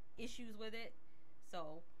issues with it.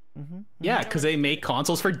 So. Yeah, because they make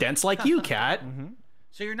consoles for dents like you, Kat.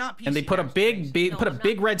 So you're not PC. And they put a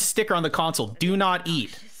big red sticker on the console. Do not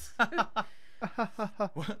eat.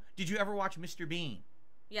 Did you ever watch Mr. Bean?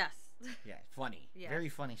 Yes. Yeah, funny. Yeah. Very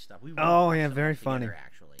funny stuff. Very funny.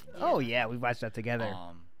 Actually. Oh yeah, we watched that together.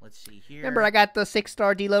 Let's see here. Remember, I got the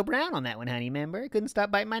 6-star D-Lo Brown on that one, honey. Remember, I couldn't stop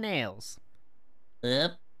biting my nails.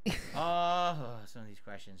 Yep. Some of these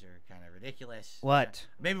questions are kind of ridiculous. What?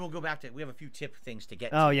 Maybe we'll go back to. We have a few tip things to get.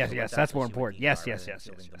 Oh to, yes, that's more important. Yes.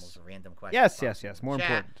 Random questions. Yes, more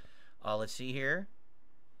important. Let's see here.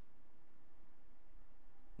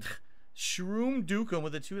 Shroom Dukem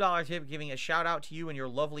with a $2 tip, giving a shout out to you and your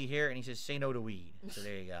lovely hair, and he says, "Say no to weed." So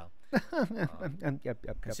there you go.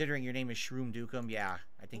 Yep. Considering your name is Shroom Dukem, yeah,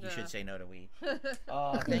 I think you should say no to weed.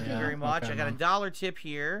 Thank you very much. I got a $1 tip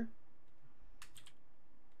here.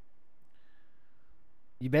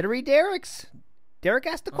 You better read Derek's. Derek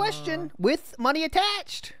asked the question with money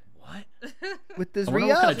attached. What? With this re-up.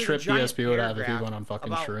 What kind of trip DSP would have if he went on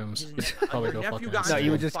fucking shrooms? Probably go fucking. No, he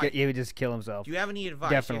would just kill himself. Do you have any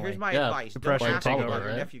advice? Definitely. Here's my advice. Don't ask me about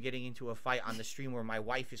your nephew getting into a fight on the stream where my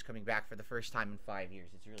wife is coming back for the first time in 5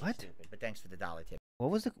 years. It's really stupid. But thanks for the $1 tip.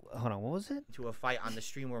 What was it? Hold on. What was it? To a fight on the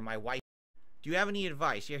stream where my wife. Do you have any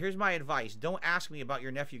advice? Yeah, here's my advice. Don't ask me about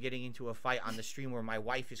your nephew getting into a fight on the stream where my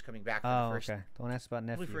wife is coming back for the first time. Don't ask about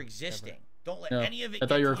nephew. Only for existing. Don't let any of it. I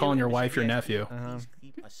thought you were calling your wife your nephew.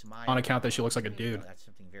 Keep a smile. On account that she looks like a dude. That's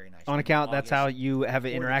something very nice. On account that's how you have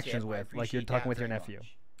interactions with, like you're talking with your nephew.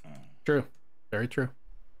 True. Very true.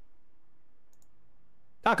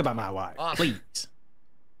 Talk about my wife, please.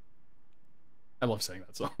 I love saying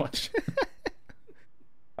that so much.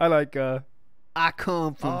 I like, I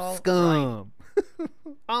come from scum. Right.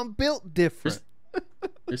 I'm built different.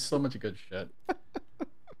 There's so much good shit.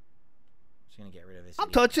 Just gonna get rid of this. I'm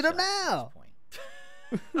touching him now.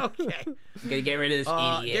 Okay. I'm gonna get rid of this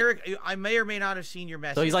idiot. Derek, I may or may not have seen your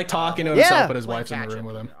message. So he's like talking to himself, but his wife's in the room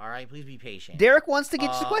with him. All right, please be patient. Derek wants to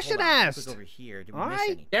get his question asked. Over here. Did we miss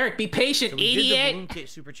anything? Derek, be patient, we idiot. did the Balloon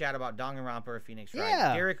super chat about Danganronpa or Phoenix Wright.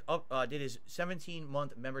 Yeah. Derek did his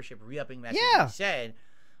 17-month membership re-upping message. Yeah. He said,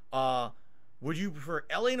 would you prefer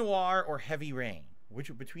L.A. Noire or Heavy Rain?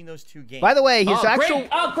 Which between those two games? By the way, his actual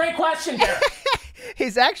great question, Derek.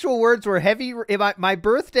 His actual words were heavy. My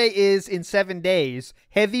birthday is in 7 days.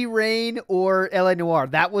 Heavy Rain or L.A. Noire.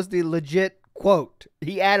 That was the legit quote.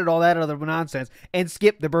 He added all that other nonsense and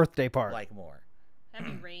skipped the birthday part. Like more.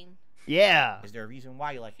 Heavy Rain. Yeah. Is there a reason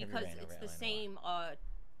why you like Heavy Rain? Because it's the same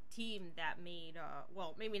team that made,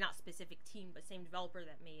 well, maybe not specific team, but same developer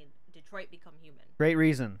that made Detroit Become Human. Great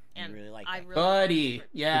reason. And you really like that. Buddy,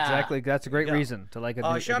 yeah. Exactly. That's a great reason to like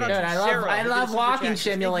a shout out game. to Sarah. I love walking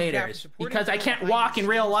simulators because I can't walk in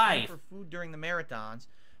real life. For food during the marathons.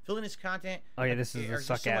 Filling his content. Oh yeah, this is are a just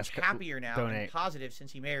suck so ass. much happier now and donate. positive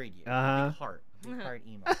since he married you. Uh-huh. Big heart. Big heart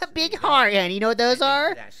emo. Big heart, and you know what those Thank you are?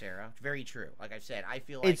 for that, Sarah. It's very true. Like I said, I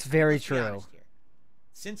feel like It's very let's be true. honest here.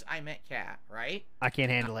 Since I met Khet, right? I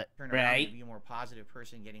can't handle it. Turn around and be a more positive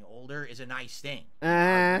person getting older is a nice thing.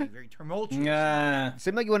 Uh, Very tumultuous.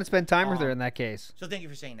 Seemed like you want to spend time with her in that case. So thank you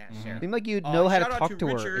for saying that, Sarah. Seemed like you'd know how to shout out talk to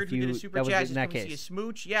her Richard, if who did you a super that was chat, in just that come see a case.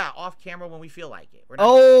 smooch, yeah, off camera when we feel like it. We're not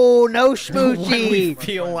Oh, no When we schmoochy.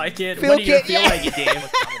 feel like it. Feel When do you kid- feel like it,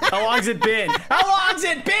 Dave? How long's it been? How long's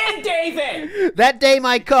it been, David? That day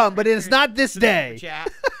might come, but it is not this day.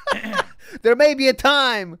 chat. There may be a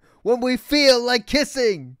time when we feel like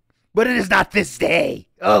kissing, but it is not this day.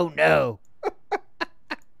 Oh no.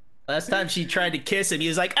 Last time she tried to kiss him, he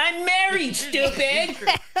was like, "I'm married, stupid."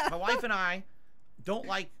 My wife and I don't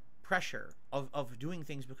like pressure of doing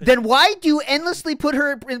things because Then why do you endlessly put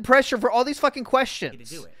her in pressure for all these fucking to questions?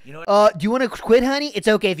 do it. You know what? Do you want to quit, honey? It's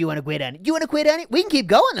okay if you want to quit, honey. Do you want to quit, honey? We can keep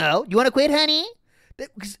going though. You want to quit, honey?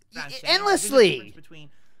 Endlessly. Between,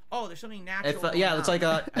 oh, there's something natural. If going yeah, it's on.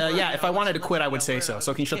 like yeah. If I wanted to quit, I would say so.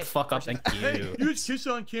 So can you shut the fuck up? Thank you. You kiss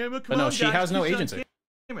on camera. Come But no, on, she guys, has no kiss on agency.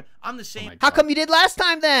 camera. I'm the same How come you did last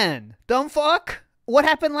time then? Dumb fuck. What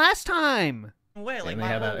happened last time? way. Like And my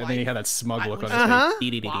then whole he life, had that smug look on when his Uh-huh.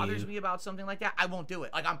 face. bothers me about something like that, I won't do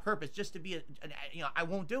it. Like on purpose, just to be I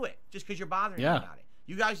won't do it just because you're bothering me Yeah. about it.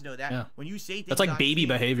 You guys know that. Yeah. When you say things That's like on baby stream,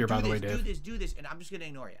 behavior, do by the way, this, Dave. do this, and I'm just gonna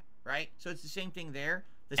ignore you, right? So it's the same thing there.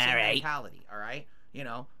 The same All right. mentality, all right? You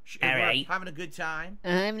know, if All we're right. having a good time,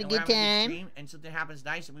 I'm having a and we're good time. stream, and something happens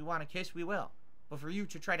nice, and we want to kiss, we will. But for you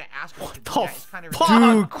to try to ask us to do the that, it's kind of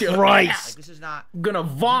fuck? Dude, Dude, Christ. Like, this is not I'm gonna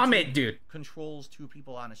vomit, dude. controls two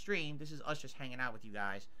people on a stream. This is us just hanging out with you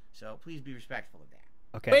guys. So please be respectful of that.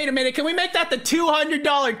 Okay. Wait a minute, can we make that the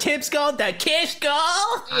 $200 tips goal, the kiss goal?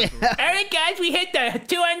 Yeah. All right, guys, we hit the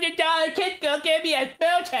 $200 kiss goal. Give me a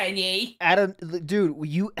smooch, honey. Adam, dude,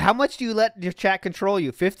 how much do you let your chat control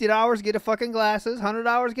you? $50 get a fucking glasses,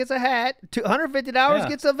 $100 gets a hat, $150 Yeah.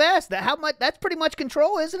 gets a vest. How much? That's pretty much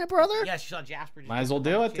control, isn't it, brother? Yes, you saw Jasper. just Might as well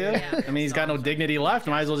get do the it, dude. chair. I mean, he's got no So, dignity left.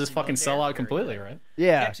 Might as well just both fucking there. sell out Very completely, good. right?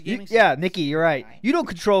 Yeah, Jack's gaming yeah, system. Nikki, you're right. Right. You don't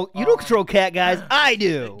control chat, guys. I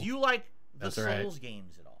do. Do you like the That's right. Souls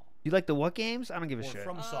games at all? You like the what games? I don't give a Or shit.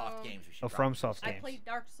 FromSoft games? we should Oh, probably FromSoft say. I games. played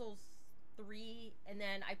Dark Souls 3, and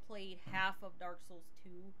then I played half of Dark Souls 2.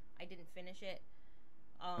 I didn't finish it.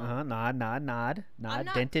 Nod. I'm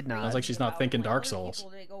not Dented nod. Sounds like she's not about thinking when Dark other Souls.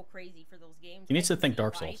 People, they go crazy for those games. He needs I to think see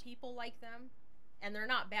Dark why Souls. People like them, and they're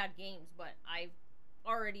not bad games, but I've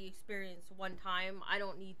already experienced one time. I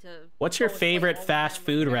don't need to. What's your go and play favorite all of fast them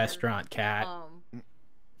food again. restaurant, Kat?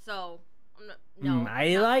 So I'm not, no.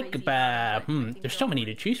 I not like, crazy about it, but I think there's they're so many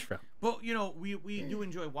to alright. choose from. Well, you know, we do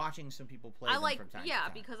enjoy watching some people play I them like, from time yeah, to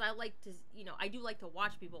time. because I like to, I do like to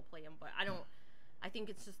watch people play them, but I don't. I think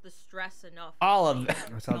it's just the stress enough. All of Like,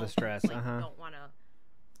 them. It's all the don't- stress, Like, uh-huh. Don't want to.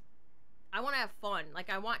 I want to have fun. Like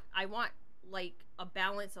I want like a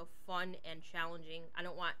balance of fun and challenging. I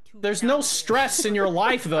don't want too. There's no challenging. stress in your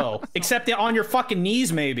life, though, except on your fucking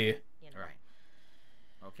knees, maybe. You know, All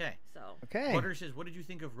right. Okay. So. Okay. Butter says, what did you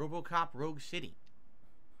think of RoboCop Rogue City?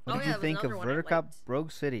 What Oh, did yeah, you that was think of another one I Verticop liked.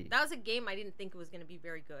 Rogue City? That was a game I didn't think it was going to be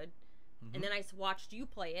very good. And then I watched you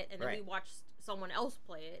play it, and then we Right. watched someone else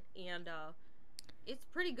play it, and it's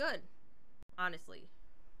pretty good, honestly.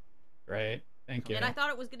 Right. Thank you. And I thought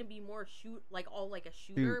it was going to be more like a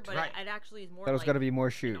shooter, Shoot. but Right. it actually is more That was like gonna be more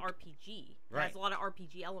an shoot. RPG. It Right. has a lot of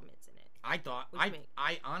RPG elements in it. I thought Which make-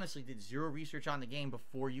 I honestly did zero research on the game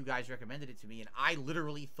before you guys recommended it to me, and I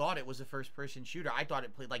literally thought it was a first-person shooter. I thought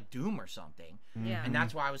it played like Doom or something, Yeah. and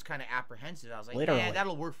that's why I was kind of apprehensive. I was like, Literally. yeah,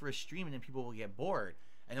 that'll work for a stream, and then people will get bored.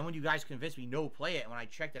 And then when you guys convinced me, no, play it, and when I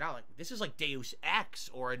checked it out, like this is like Deus Ex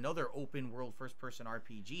or another open-world first-person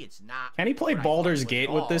RPG. It's not. Can he play what I thought it Baldur's was Gate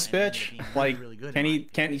at with all, this and it ended bitch? up being Like, really good can in my he?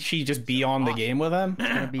 opinion. Can she just be So on the awesome. game with him? It's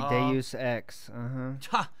gonna be Deus Ex.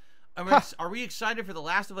 Are we excited for The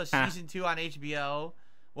Last of Us season 2 on HBO?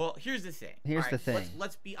 Well, here's the thing. Here's the thing.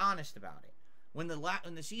 Let's be honest about it. When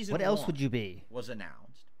the season What else 1 would you be? was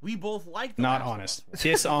announced, we both liked The Not Last of honest. Us 1. It's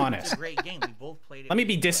Dishonest. a great game. We both played it. Let me we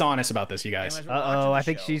be enjoyed it. dishonest about this, you guys. And as we're Uh-oh, watching the I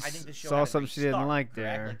think show, she think the show saw had a something great she didn't start, like correct?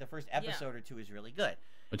 there. Like the first episode or two is really good.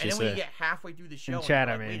 What'd And you then when you say? get halfway through the show, In and chat,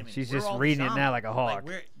 you're I like, mean, wait a minute, she's where just are all the reading it now zombies? like a hawk.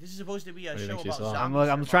 This is supposed to be a What do you show think she about saw? zombies.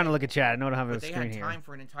 I'm trying to look at chat. I don't have a But they screen had here. time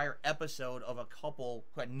for an entire episode of a couple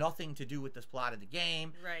who had nothing to do with the plot of the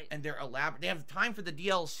game. Right. And they're They have time for the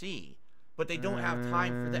DLC, but they don't have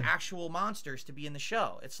time for the actual monsters to be in the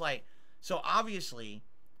show. It's like, so obviously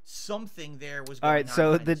something there was going All right, on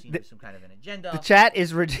so behind the- scenes with some kind of an agenda. The chat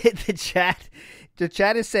is the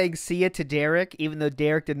chat is saying see ya to Derek, even though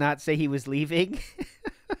Derek did not say he was leaving.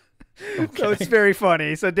 So it's very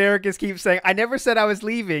funny. So Derek just keeps saying, I never said I was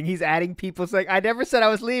leaving. He's adding people saying, I never said I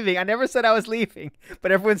was leaving. I never said I was leaving.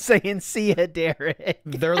 But everyone's saying, see ya, Derek.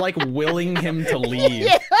 They're like willing him to leave.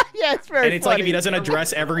 Yeah, it's very And it's funny. like if he doesn't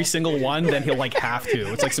address every single one, then he'll like have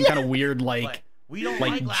to. It's like some kind of weird like we don't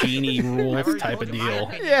like like genie Last rules I've already type told of you my deal.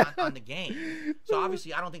 opinion on the game. So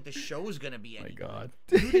obviously, I don't think the show's gonna be any. My God.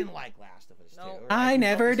 good. You didn't like Last of Us. No. too. I You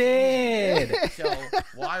never thought the season did. was good. So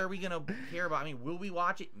why are we gonna care about? I mean, will we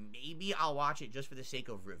watch it? Maybe I'll watch it just for the sake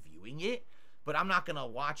of reviewing it. But I'm not gonna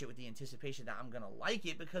watch it with the anticipation that I'm gonna like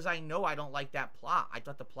it because I know I don't like that plot. I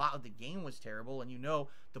thought the plot of the game was terrible, and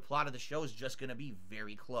the plot of the show is just gonna be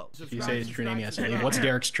very close. If you say his true name, yes. What's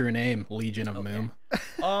Derek's true name? Legion of Moom.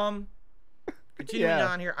 Continuing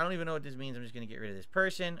on here, I don't even know what this means. I'm just gonna get rid of this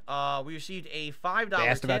person. We received a $5 They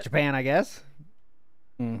asked about tip Japan, I guess.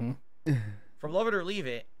 from Love It or Leave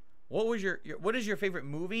It. What was what is your favorite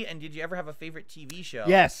movie, and did you ever have a favorite TV show?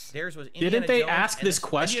 Yes. Theirs was Indiana Didn't they Jones ask and this the-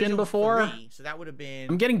 question Indiana Jones before? 3, so that would have been.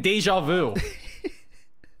 I'm getting deja vu.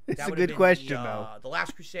 It's that a would have good been question, the, though. The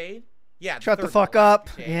Last Crusade. Yeah. Shut the third fuck one, Last up.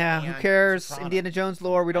 Crusade, Yeah, who and cares? Sopranos. Indiana Jones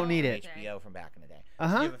lore, we don't need it. HBO from back in the day.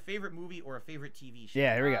 Uh-huh. Do you have a favorite movie or a favorite TV show?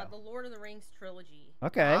 Yeah, here we go. The Lord of the Rings trilogy.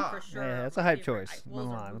 Okay. For sure. Yeah, that's a my hype favorite. choice. Well,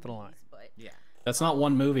 Not those a are lie, not a lie. movies, but Yeah. That's not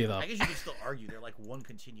one movie though. I guess you could still argue they're like one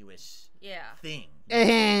continuous thing.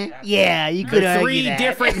 Yeah, you could They're argue three that.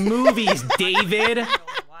 different movies, David. a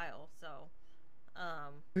while, so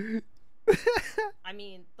I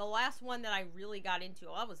mean, the last one that I really got into,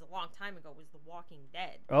 that was a long time ago, was The Walking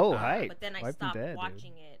Dead. Oh, hype. But then I Walking stopped Dead, dude.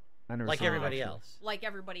 watching it. I never Like seen it, everybody actually. else. Like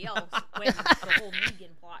everybody else, when the whole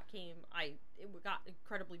Negan plot came, it got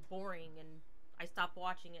incredibly boring, and I stopped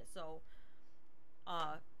watching it. So,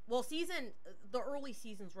 well, the early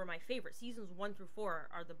seasons were my favorite. Seasons 1 through 4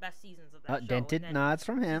 are the best seasons of that show. Dented and then nods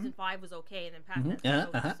from Season him. 5 was okay, and then past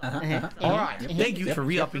that. All right. Thank you for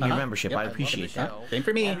re-upping your membership. I appreciate that. Same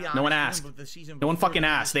for me. I'll be No one honest, asked. the season No one before fucking the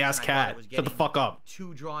asked. They season, asked I thought it Cat. was Shut the getting fuck up.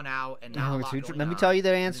 Too drawn out, and not a Oh, lot going let me on. tell you the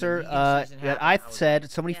And then answer the Negan season that happened, I've I was said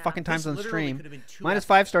like, so many Yeah. fucking times This on literally stream. could have been 2 Minus episodes.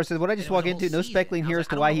 5 stars says, what I And just it was walk a whole into, no season. speckling And I here was as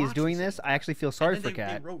to like, I why don't he's wanna doing watch this. this I actually feel sorry And for then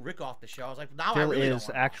Cat. they wrote Rick off the show. I was like, now I Phil really don't is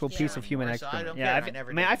wanna actual watch piece this of human anymore, so I excrement. don't Yeah, care, I and I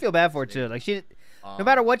never man, did. I feel bad for her So too. there Like she, you no go.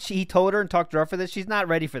 matter what he told her and talked to her for this, she's not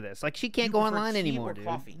ready for this. Like she can't You go prefer online tea anymore, or dude.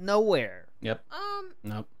 coffee? Nowhere. Yep. Um,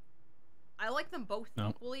 Nope. I like them both No.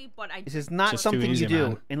 equally, but I This is not Just too something easy, you do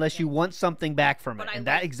man. unless you want something back from it, But I and like-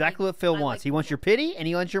 that's exactly like- what Phil I wants. like He wants your pity and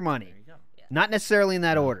he wants your money. There you go. Not necessarily in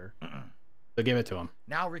that order. So give it to him.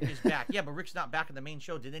 Now Rick is back. Yeah, but Rick's not back in the main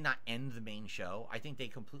show. Did they not end the main show? I think they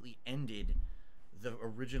completely ended the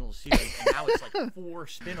original series, and now it's like 4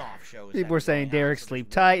 spin-off shows. People that are are saying, going on. Derek, So sleep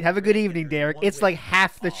there's one tight. with Have a good Rick, and evening, there's Derek. one It's with, like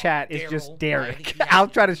half the chat is just Daryl, Derek. I think he has I'll a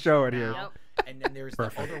try to TV show it show here. now. And then there's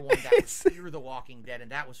Perfect. the other one that was Fear the Walking Dead,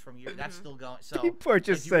 and that was from years. That's still going. So People are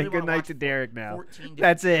just if you saying really wanna goodnight watch to Derek now. 14 different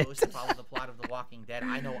That's it. shows to follow the plot of The Walking Dead.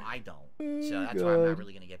 I know I don't, so that's why I'm God. not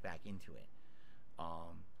really gonna get back into it.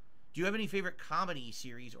 Do you have any favorite comedy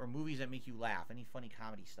series or movies that make you laugh? Any funny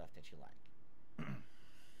comedy stuff that you like?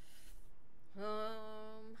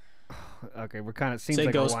 Okay, we're kind of seems Say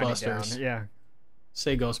like we're winding Ghostbusters. down. Yeah.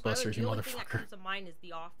 Say Ghostbusters, the you only thing that motherfucker. comes to mind is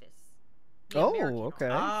The Office. The Oh, American okay.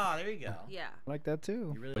 Office. Ah, there you go. Yeah. I like that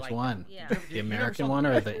too. You really Which like one? Yeah. that. The You never American saw one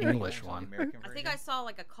or the British English the one? American I think version? I saw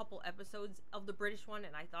like a couple episodes of the British one,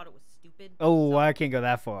 and I thought it was stupid. Oh, so- I can't go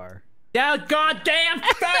that far. Yeah, goddamn!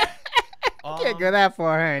 Can't go that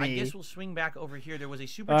far, I honey. guess we'll swing back over here. There was a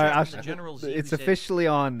super All right, chat I'll from the General Z. it's who said, officially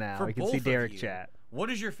on now. for We can both see of Derek you, chat. What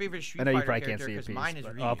is your favorite Street I know you Fighter probably character? can't see a Because piece, mine is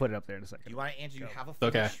but Ryu. I'll put it up there in a Do second. you want to answer? Do you have a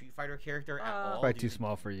favorite Okay. Street Fighter character at all? Probably Do too you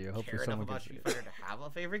small for you. Hopefully care enough someone about can see Street it. Fighter to have a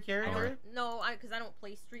favorite character? Alright. No, because I don't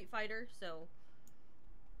play Street Fighter, so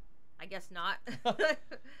I guess not.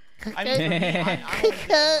 I mean, for me, I'm always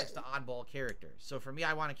likes the oddball characters. So for me,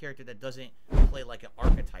 I want a character that doesn't play like an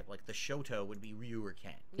archetype. Like the Shoto would be Ryu or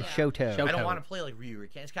Ken. Yeah. Shoto. I don't want to play like Ryu or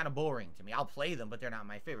Ken. It's kind of boring to me. I'll play them, but they're not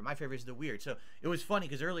my favorite. My favorite is the weird. So it was funny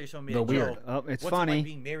because earlier someone made The a weird. joke. Oh, it's What's it funny. like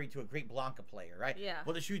being married to a great Blanca player, right? Yeah.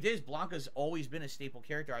 Well, the truth is, Blanca's always been a staple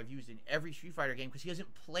character I've used in every Street Fighter game because he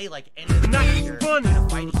doesn't play like any other character in a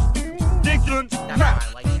fighting game. That's why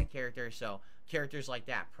I like that character. So characters like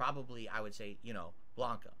that, probably I would say,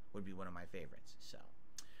 Blanca would be one of my favorites. So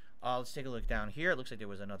let's take a look down here. It looks like there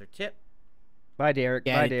was another tip. Bye, Derek.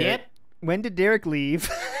 Got Bye, it, Derek. Dip? When did Derek leave?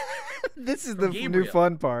 This is the From new Gabriel.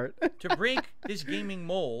 fun part. To break this gaming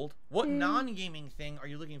mold, what non-gaming thing are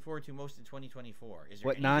you looking forward to most in 2024? Is there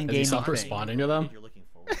What anything non-gaming Has he stopped thing? responding to them? You're looking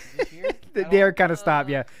forward to this year? Derek kind of stopped.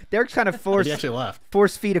 Yeah, Derek's kind of He force actually left.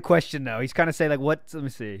 feed a question though. He's kind of saying like, "What?" Let me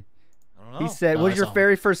see. I don't don't know. He said, "What was your that's all.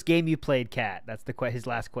 very first game you played, Khet?" That's his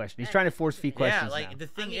last question. He's trying to force feed questions. Yeah, like now. the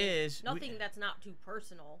thing I mean, is, nothing that's not too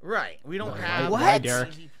personal. right? We don't have What?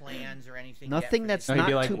 easy plans or anything. Nothing yet that's for No, not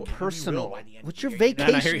he'd be like, too "Well, personal. by the end of What's the your year, you know,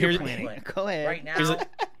 vacation you're here's- planning? Go ahead. Right now, Here's a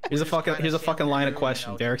we're just kinda fucking line of sailing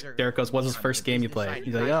question. through, Derek goes, "What's his on first the game you business played?" side.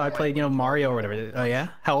 He's like, "Oh, I played Mario or whatever." "Oh yeah?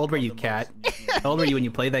 How old were you, Kat? How old were you when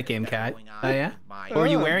you played that game, Kat?" "Oh yeah? What were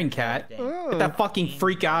you wearing, Kat?" Get that fucking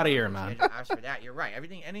freak out of here, man. As for that, you're right.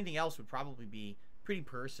 Anything else would probably be pretty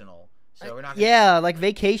personal. So we're not. Yeah, like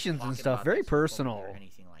vacations talk and stuff. about Very this or personal.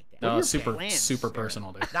 anything like that. No, your super plans?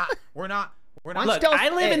 personal, dude. We're not. Look, I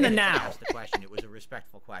live in the now. Ask the question. It was a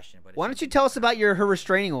respectful question, but Why don't you tell us about her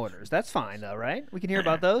restraining orders? That's fine though, right? We can hear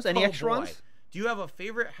about those. Any extra boy. ones? Do you have a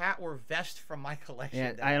favorite hat or vest from my collection?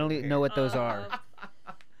 Yeah, that I don't wear? even know what those are.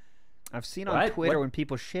 I've seen on What? Twitter What? when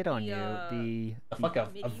people shit on you. The, The fuck a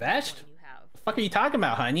medieval vest? one you have. The fuck are you talking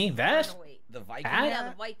about, honey? Vest? Oh, wait. The Viking Hat? Yeah,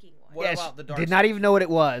 hat? the Viking one. What Yes, about the dark did not side? even know what it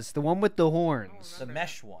was. The one with the horns. The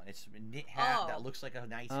mesh one. It's a knit hat that looks like a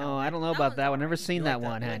nice helmet. Oh, I don't know That about one's that one. Never alright. seen You that like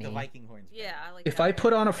one, you like honey. the Viking horns. Yeah, I like If that I one.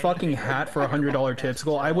 put on a fucking hat for $100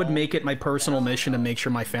 tipsicle, I would make it my personal mission to make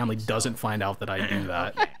sure my family doesn't find out that I do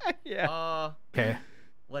that. Yeah. Okay.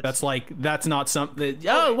 Let's That's see. like, that's not something.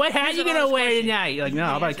 Oh, what hat Here's you an gonna honest wear question. tonight? You're like, You no, can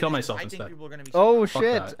how about I answer kill this. myself I think instead? people are gonna be Oh surprised.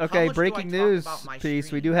 shit. that. How Okay, much do I breaking talk news about my piece.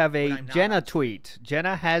 We stream do have when a I'm not Jenna on tweet.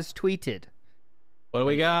 Jenna has tweeted. What do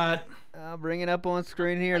we got? I'll bring it up on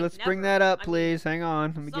screen here. Like, Let's bring never. that up, I mean, please. Hang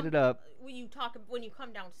on. Let me get it up. When you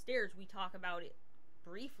come downstairs, we talk about it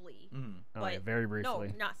briefly. Oh, yeah, But very briefly.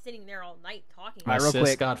 No, not sitting there all night talking. My Alright, real sis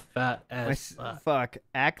quick. got fat My as fuck.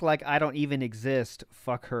 Act like I don't even exist.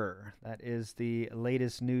 Fuck her. That is the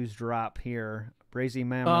latest news drop here. Brazy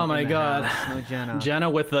Mammal. Oh in my the god. house. No Jenna. Jenna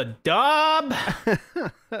with the dub.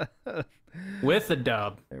 With the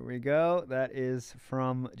dub. There we go. That is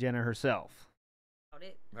from Jenna herself. About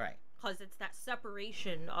it Right. because it's that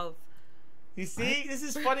separation of You see, this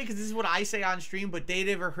is funny because this is what I say on stream, but they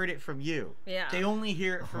never heard it from you. Yeah. They only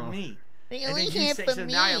hear it from me. They And then you say, so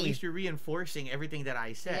now at least you're reinforcing everything that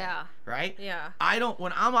I said. Yeah. Right? yeah.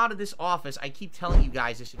 When I'm out of this office, I keep telling you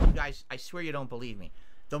guys this, and you guys, I swear you don't believe me.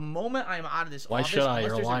 The moment I'm out of this Why office, should I? unless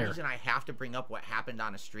You're a there's liar. a reason I have to bring up what happened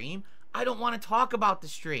on a stream, I don't want to talk about the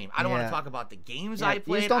stream. I don't want Yeah. to talk about the games Yeah, I you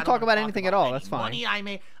played. just don't I talk wanna about anything at all. any That's fine. Money I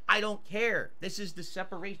made. I don't care. This is the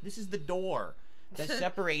separation. This is the door that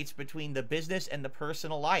separates between the business and the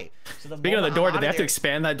personal life. So the Speaking of the moment door, I'm did out they of have to there,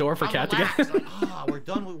 expand that door for I'm Kat to relaxed. get? Like, we're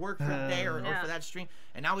done with work for the day or Yeah. for that stream,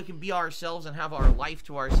 and now we can be ourselves and have our life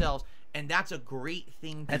to ourselves. And that's a great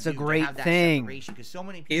thing. That's to a do, great to have that thing. separation, 'cause so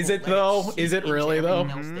many people Is it let though? seep Is it into really though?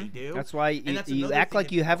 everything else they do. That's why And that's you another act thing like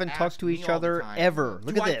that you people haven't ask talked to me each all the other time. ever.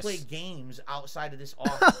 Look Do at I this. play games outside of this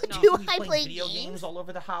office? No. Do I I play play video games? games all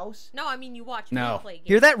over the house? No, I mean you watch No. me play games.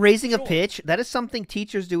 Hear that raising a Sure. pitch? That is something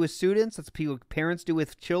teachers do with students. That's people parents do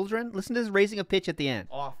with children. Listen to this raising a pitch at the end.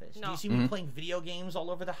 Office. Do No. you see me playing video games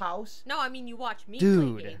all over the house? No, I mean you watch me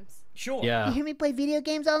Dude. play games. Sure. Yeah. You hear me play video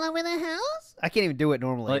games all over the house? I can't even do it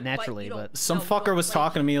normally, Like- naturally, But you but don't- Some No, fucker don't was play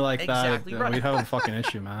talking to me like Exactly that. right. We'd have a fucking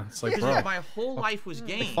issue, man. It's like, Because bro. if my whole life was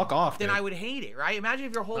games, fuck off, then dude. I would hate it, right? Imagine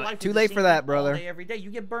if your whole life too was the late same for that, thing brother. all day, every day.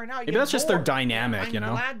 You get burnt out. You Maybe get that's just their bored. dynamic, I'm you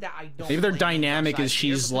know? glad that I don't Maybe their play games dynamic outside is here,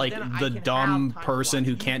 she's because like then I the can have dumb time to person watch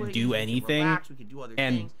who you can't play do games, we can anything, relax, we can do other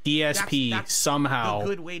and things. DSP That's somehow the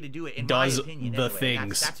good way to do it, in does my opinion, the anyway.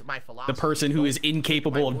 things. That's my philosophy. The person who is Don't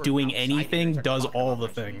incapable my of work doing outside here anything to does talk all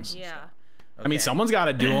about the my things. streams. Yeah. I mean, Okay. someone's got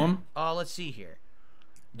to do them. Let's see here.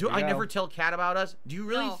 Do There you I go. never tell Kat about us? Do you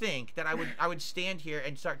really No. think that I would stand here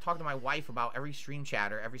and start talking to my wife about every stream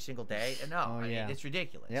chatter every single day? No, Oh, I mean, yeah. it's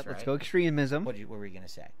ridiculous. yep, right? let's go extremism. What were you gonna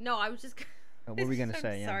say? No, I was just. What were we gonna I'm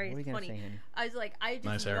say? Yeah, sorry, what were we it's gonna funny. say, honey? I was like, I just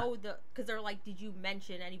Nice hair. know because they're like, did you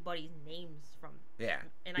mention anybody's names from? Yeah,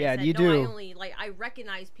 And Yeah, I said, you no, do. I only I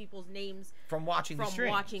recognize people's names from watching the from stream.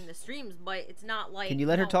 watching the streams, but it's not like. Can you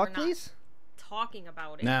let her no, talk, we're not please? Talking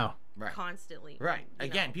about it Now. Right. constantly. Right. you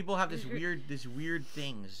Again, know. people have this weird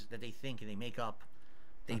things that they think and they make up.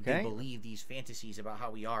 They Okay. believe these fantasies about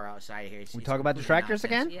how we are outside here. It's We talk about complete detractors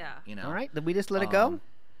nonsense, again? Yeah. You know. All right, did we just let it go?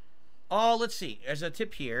 Oh, let's see. There's a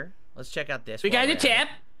tip here. Let's check out this. We while got we're a at it.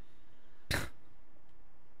 tip.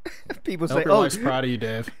 People I say, hope your "Oh, wife's proud of you,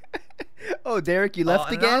 Dave. oh, Derek, you left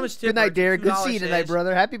an again. anonymous Good night, tipper, Derek. Good to see you $2 tonight, says-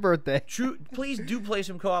 brother. Happy birthday." Please do play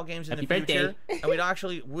some co-op games in Happy the birthday. future, and we'd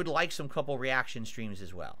actually would like some couple reaction streams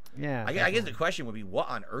as well. Yeah, I guess definitely. the question would be, what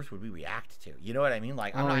on earth would we react to? You know what I mean?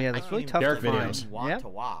 Like, I'm Oh, not, yeah, I that's can't really even tough to think of find. what we want Yep. to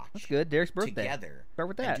watch. That's good. Derek's birthday. Together. Start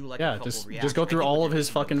with and that. do like Yeah, a couple just reactions. go I through think all what of they're his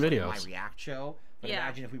doing fucking is like videos. My react show But Yeah.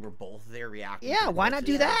 imagine if we were both there reacting. Yeah, to why both not of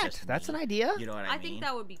do them, that? just That's me. an idea. You know what I mean? I think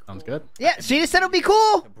that would be cool. Sounds good. Yeah, she just said it would be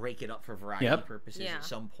cool. To break it up for variety Yep. purposes Yeah. at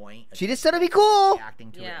some point. She just said it'd be cool.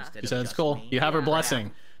 Reacting to it Yeah. instead She of said it's just cool. me. You have her Yeah.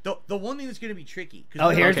 blessing. The one thing that's going to be tricky. 'cause Oh,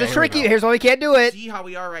 we're here's Okay, the here we tricky. go. Here's why we can't do it. See how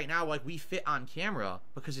we are right now? Like we fit on camera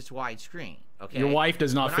because it's widescreen. Okay. Your wife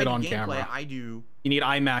does not When fit I on do gameplay, camera. I do You need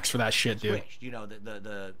IMAX for that shit, dude. squished. You know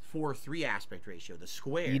the 4:3 aspect ratio, the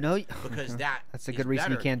square. You know, because that's a good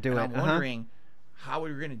reason you can't do it. I'm wondering how are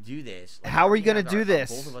we going to do this? Like, How are we we gonna have do our-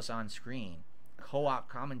 this? Both of us on screen, co-op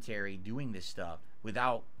commentary, doing this stuff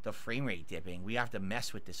without the frame rate dipping. We have to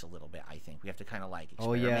mess with this a little bit. I think we have to kind of like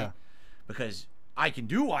Oh, experiment. yeah. Because I can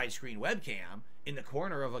do widescreen webcam in the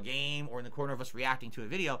corner of a game or in the corner of us reacting to a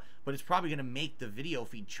video, but it's probably going to make the video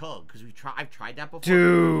feed chug because I've tried that before.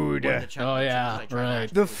 Dude. One of the challenges Oh, yeah, I tried right.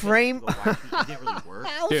 last The week was frame- to go widescreen. It didn't really work.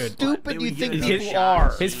 How Dude. stupid Maybe do you we think get people another are?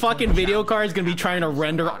 shot. His fucking video card is gonna be trying to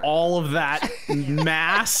render all of that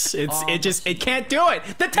mass. It can't do it.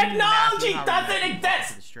 The technology doesn't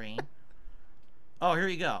exist. The stream. Oh, here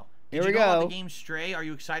we go. Here Did we you know about go. the game Stray? Are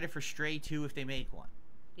you excited for Stray 2 if they make one?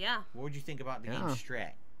 Yeah, What would you think about the Yeah. game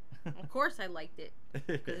Stray? of course I liked it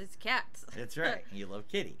because it's cats. That's right. You love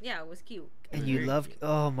Kitty. Yeah, it was cute. And you love,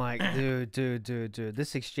 oh my, dude.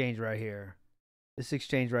 This exchange right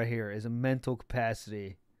here is a mental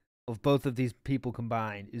capacity of both of these people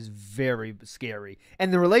combined is very scary,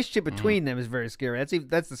 and the relationship between them is very scary.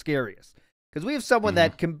 That's the scariest because we have someone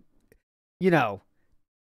that can, you know,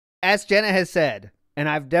 as Jenna has said, and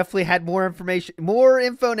I've definitely had more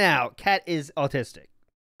info now. Khet is autistic.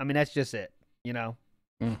 I mean, that's just it, you know.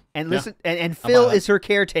 And listen, and Phil is her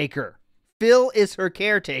caretaker. Phil is her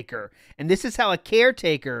caretaker. And this is how a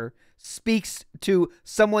caretaker speaks to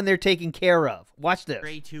someone they're taking care of. Watch this.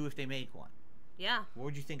 Stray 2 if they make one. Yeah, What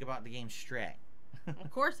would you think about the game Stray?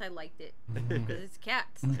 of course I liked it because it's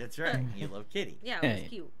cats. That's right. You love Kitty. Yeah, it was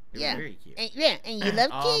cute. It was very cute. And you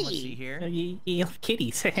love Let's see here. You love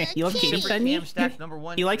kitties. You love kitties, Super honey. cam stats, number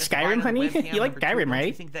one. You like That's Skyrim, fine on the honey? webcam. You like Number two, Skyrim, don't you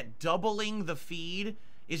right? think that doubling the feed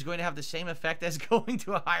is going to have the same effect as going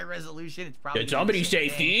to a high resolution? It's probably. Did gonna be somebody the same say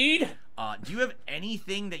thing. feed? Do you have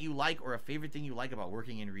anything that you like or a favorite thing you like about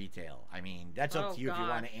working in retail? I mean, that's up Oh, to you if you God.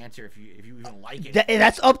 want to answer. If you even like it.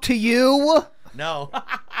 That's up to you. No,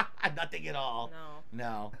 nothing at all. No.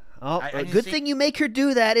 No. Oh, I just good think- thing you make her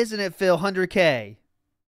do that, isn't it, Phil? 100K.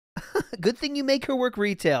 Good thing you make her work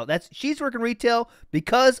retail. She's working retail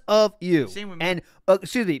because of you. Same with me. And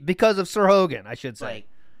excuse me, because of Sir Hogan, I should It's say. like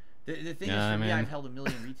the thing Yeah, is, for me, man. I've held a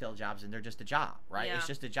million retail jobs, and they're just a job, right? Yeah. It's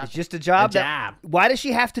just a job. It's just a job. A job. Why does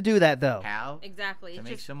she have to do that though? How Exactly. to It's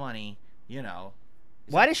make just some money, you know.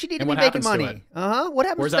 Why does she need to And be what making happens to money? it? What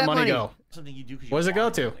happens Where's to that money money? go? Something you do because What does it go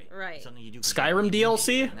to? Right. Something you do 'cause Skyrim you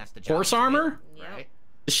DLC? and that's the job, Horse right? armor? Yep. Right?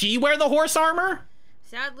 Does she wear the horse armor?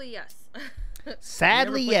 Sadly, yes.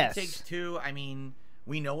 Sadly, You ever yes. played It Takes Two? I mean,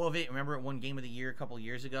 we know of it. Remember it won Game of the Year a couple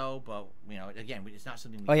years ago, but you know, again, it's not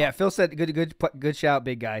something we Oh yeah, talked Phil said good shout,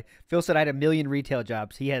 big guy. Phil said I had a million retail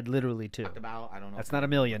jobs. He had literally 2. about. I don't know. That's if not a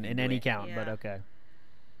we million can in do any it. count, but Yeah. okay.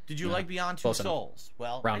 Did you like Beyond Two Close enough. Souls?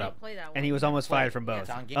 Well, Round I up. didn't play that one. And he was almost play fired it. from Yeah, both. it's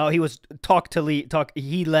on Game Oh, he was talk.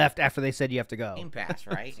 He left after they said you have to go. Game Pass,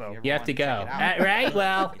 right? So- If ever You have wanted to go. check it out, Right?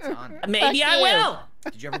 Well, it's on. maybe I will.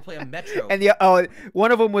 Did you ever play a Metro? And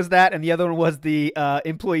one of them was that, and the other one was the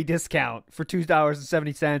employee discount for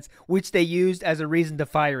 $2.70, which they used as a reason to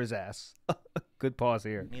fire his ass. Good pause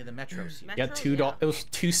here. Near the Metro series. Metro? Got $2. It was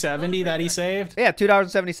 $2.70 that he saved. Yeah,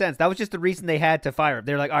 $2.70. That was just the reason they had to fire him.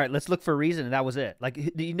 They're like, all right, let's look for a reason, and that was it. Like,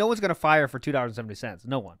 no one's gonna fire for $2.70.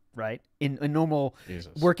 No one, right? In a normal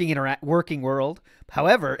Jesus. working world.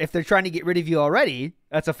 However, if they're trying to get rid of you already,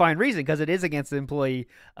 that's a fine reason because it is against the employee,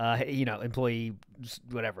 employee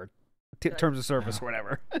whatever, terms of service, or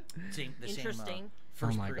whatever. Same, the Interesting. same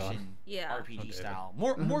first Oh my God. person Yeah. RPG style.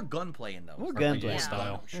 More gunplay in those. More RPG gunplay.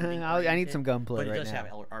 style. shooting I need oriented, some gunplay but it right does now.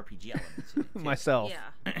 have RPG elements in it, too. Myself.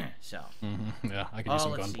 Yeah. So, Yeah, I could use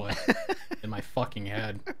some let's see. gunplay in my fucking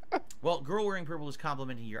head. well, girl wearing purple is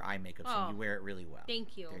complimenting your eye makeup, so Oh. you wear it really well.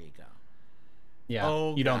 Thank you. There you go. Yeah,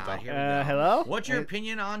 Oh, you don't God, though. here we go. Hello? What's your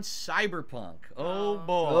opinion on Cyberpunk? Oh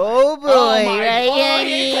boy. Oh boy!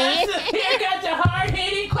 right Here comes a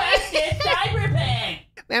hard-hitting question, Cyberpunk.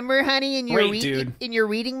 Remember, honey, in your Wait, dude. in your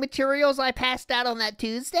reading materials I passed out on that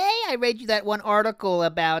Tuesday, I read you that one article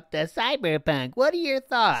about Cyberpunk. What are your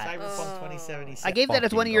thoughts? Cyberpunk 2077. I gave that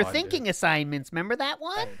as one of your Fucking God, thinking assignments. Remember that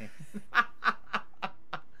one?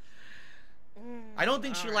 I don't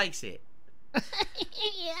think she likes it.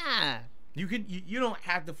 Yeah. You don't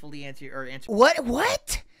have to fully answer or answer. What?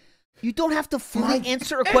 What? You don't have to fully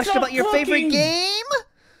answer a question about your favorite game?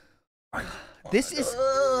 This is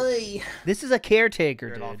boy. This is a caretaker,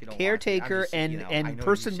 Turn it off if you dude. don't want to. I'm Caretaker just, and you know, I and know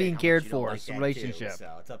person you say being how much cared you don't for. like It's a that too, relationship.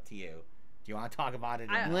 so it's up to you. Do you want to talk about it?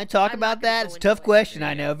 Or I- You no? want to talk I'm about not gonna that? go It's a into tough it. question,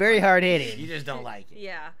 I know. Very hard hitting. You just don't like it.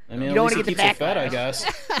 Yeah. I mean, You don't at wanna least get it the keeps it fed, I backlash.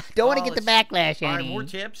 guess. Don't want to Oh, get the let's- backlash, All right, Annie. more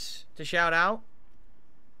tips to shout out.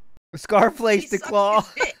 Scarface He the sucks claw.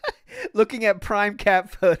 his dick. Looking at prime cat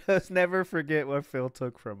photos, never forget what Phil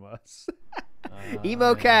took from us.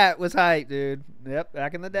 Emo cat was hype, dude. Yep,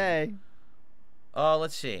 back in the day.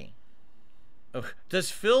 Let's see. Does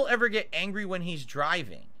Phil ever get angry when he's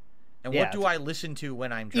driving? And Yeah. what do I listen to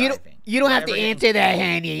when I'm You driving? don't, you don't Do I have to ever get answer that,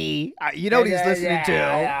 Hanny. You know what he's listening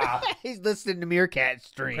to. He's listening to Meerkat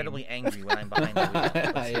stream. incredibly angry when I'm behind the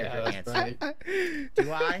wheel? Let's hear Yeah, your that's answer. right.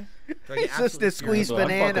 Do I? Do I get He's listening to absolutely Squeeze furious? That's what I'm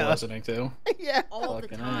fucking Banana. listening to. Yeah. All the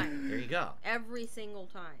Fucking time. There you go. Every single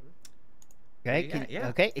time. Okay. Yeah, yeah.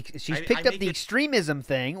 Okay. She's I picked up make the it- extremism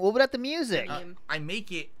thing. What about the music? I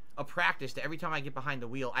make it a practice that every time I get behind the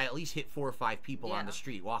wheel, I at least hit 4 or 5 people on the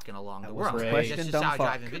street walking along the wasn't road. the Right. question, That's just dumb how I fuck.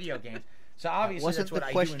 drive in video games. So obviously wasn't that's what the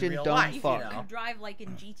I question, do in real dumb life, fuck. you know. You drive like in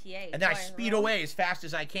GTA. And then I flying speed around. away as fast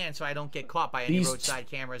as I can so I don't get caught by any These- roadside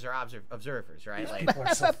cameras or observers, right? Like, People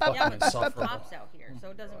are so Yeah, fucking but there's insufferable. cops out here, so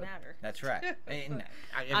it doesn't matter. that's right. And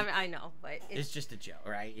I know, but it's just a joke,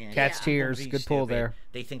 right? You know, Cat's Yeah. tears. being Good pull stupid. there.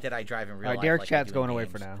 They think that I drive in real All right, life. Derek like I Chat's do in going away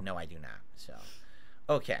games. for now. No, I do not. So,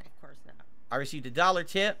 okay. of course not. I received a $1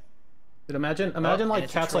 tip. Dude, imagine and like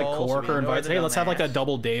it's a Cat's like troll, so we coworker ignore invites, the hey, let's have like a dumbass.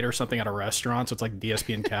 double date or something at a restaurant. So it's like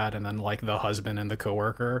DSP and Cat, and then like the husband and the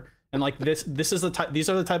coworker. And like this is the type. These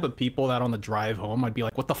are the type of people that on the drive home, I'd be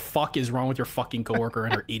like, what the fuck is wrong with your fucking coworker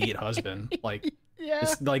and her idiot husband? Like,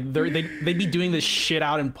 it's like they'd be doing this shit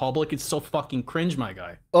out in public. It's so fucking cringe, my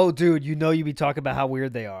guy. Oh, dude, you know you be talking about how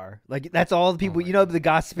weird they are. Like, that's all the people, you know, the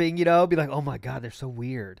gossiping, you know, be like, oh my God, they're so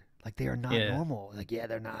weird. Like, they are not Yeah. normal. Like, yeah,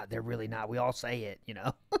 they're not. They're really not. We all say it, you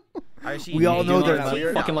know? I received We all a know they're $1 not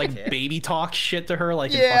weird. Fucking like tip baby talk shit to her,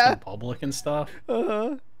 like in Yeah. fucking public and stuff.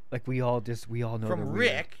 Like, we all know they're from weird.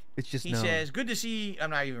 Rick. It's just He known. says, good to see. I'm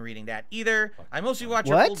not even reading that either. I mostly watch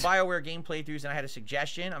your What? old BioWare game playthroughs, and I had a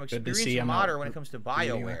suggestion. I'm Good to experienced see, I'm not modder when it comes to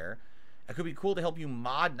reading that. BioWare. It could be cool to help you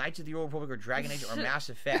mod Knights of the Old Republic or Dragon Age or Mass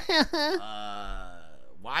Effect.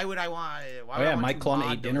 Why would I want? Why would I yeah, want Mike to Klum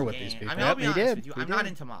mod ate dinner those with these games? people. I mean, I'll Yep, be he honest did. with you. He I'm not did.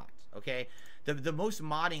 into mods. Okay, the most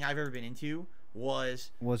modding I've ever been into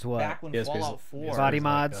was Was what? back when Yes, Fallout because- 4 Body like,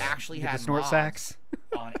 mods. actually With the had snort mods sacks.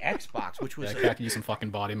 on Xbox, which was Yeah, Cat could use some fucking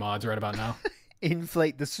body mods right about now.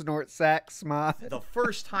 Inflate the snort sacks mod. the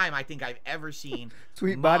first time I think I've ever seen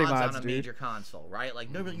Sweet mods body mods, on a dude. major console, right? Like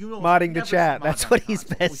nobody, you know, Modding the never see chat, mods that's on what a he's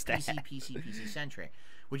console. It's best always PC centric,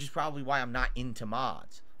 which is probably why I'm not into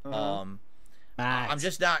mods. Uh-huh. I'm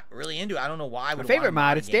just not really into it. I don't know why. I would favorite wanna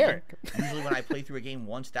mod a is game. Derek. Usually when I play through a game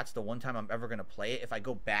once, that's the one time I'm ever gonna play it. If I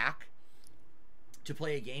go back to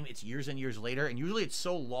play a game, it's years and years later, and usually it's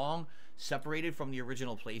so long separated from the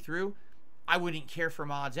original playthrough, I wouldn't care for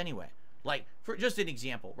mods anyway. Like, for just an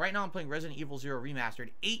example, right now I'm playing Resident Evil 0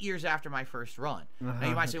 Remastered 8 years after my first run. Now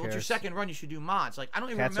you might say, who what's your cares? second run? You should do mods. Like, I don't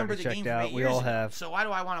even Cat's remember already the game checked from out. 8 We years all ago. have. So why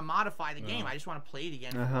do I want to modify the game? I just want to play it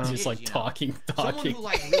again. For what He's it just is, like you know? talking. Someone who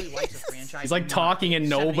like really likes a franchise. He's like and talking and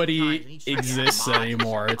 7, 8 nobody times, and each time they add exists mods,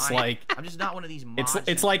 anymore. It's like I'm just not one of these it's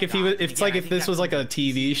mods like if he was guys. it's Again, like I if think this that was like a comes with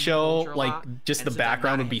TV the show, culture a like lot, just and the since I'm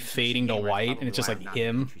background not would be into fading to gamers, white and it's just probably like why I'm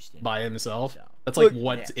not him interested. by himself. So, That's like Look-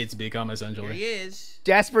 what Yeah. it's become here essentially. he is.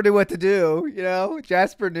 Jasper knew what to do, you know?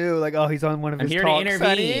 Jasper knew, like, oh, he's on one of I'm his here to talks, intervene.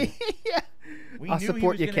 honey. Yeah. We I'll knew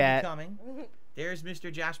support he you, was gonna Cat. be coming. There's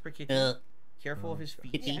Mr. Jasper Kitty. Careful of his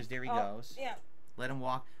feet, because there he goes. Yeah. Let him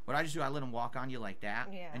walk. What I just do, I let him walk on you like that.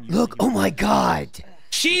 Yeah. And Look, you oh my God.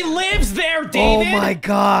 She lives there, Oh David. my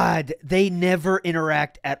God. They never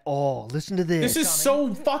interact at all. Listen to this. This is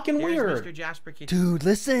so fucking There's weird. Mr. Jasper Kitty. Dude,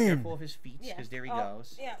 listen. Careful of his feet, Yeah. because there he Oh,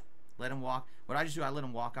 goes. Yeah. Let him walk. What I just do, I let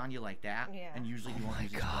him walk on you like that. Yeah. And usually you Oh won't my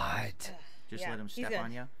use his God. claws. Just Yeah, let him he's step gonna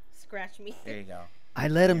on you. Scratch me. There you go. I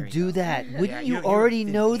let him There you do go. that. Yeah, Wouldn't you you're already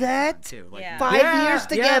 15 know on that? too. Like, Yeah. 5 Yeah, years yeah.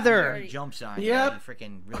 together. He jumps on you. Yep. And he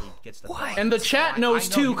freaking really gets the What? And the chat knows I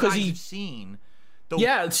know too, you 'cause guys he- have seen the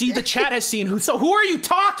Yeah, see, the chat has seen who. So who are you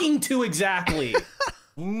talking to exactly?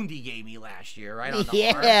 wound he gave me last year, right on the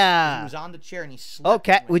Yeah. arm. He was on the chair and he slipped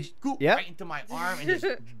Okay, and went would you- scoop yep. right into my arm and his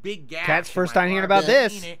big gash. Cat's in first my time hearing arm. about I've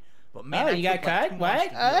this. seen it, but man, Oh, that you got took like cut? 2 months What? to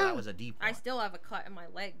heal. That was a deep I one. still have a cut in my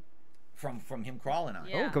leg. From him crawling on.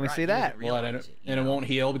 it. Yeah. Oh, can we Right, see he doesn't that? Well, realize and it, it you know? won't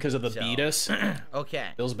heal because of the So- beatus. Okay.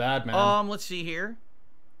 Feels bad, man. Let's see here.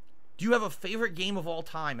 Do you have a favorite game of all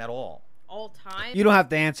time at all? All time. You don't have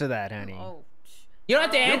to answer that, honey. Oh. You don't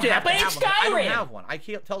have to You don't answer that, have but to it's have one. I don't Skyrim. have one. I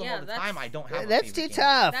can't tell them Yeah, all the that's- time I don't have a That's favorite too game.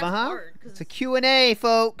 tough, That's uh-huh. hard, 'cause It's a Q&A,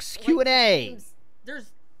 folks. like, Q&A. games-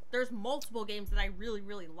 There's multiple games that I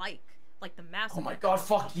really like. like the massive. Oh my god,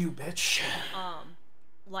 fuck you, bitch.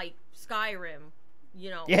 Like Skyrim, you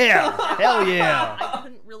know. Yeah, hell yeah. I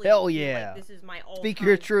couldn't really. Hell feel yeah. Like, this is my all. Speak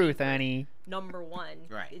your truth, Annie. Number one.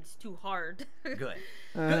 Right. It's too hard. Good.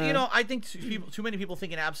 You know, I think too many people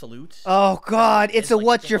think in absolutes. Oh God, it's a like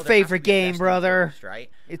what's think, your oh, there has to favorite be a game, best and a brother? worst, right?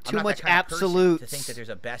 It's I'm too not much that kind of person absolutes. to think that there's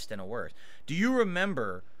a best and a worst. Do you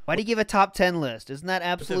remember? Why do you give a top 10 list? Isn't that What the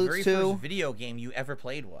absolutes very too? first video game you ever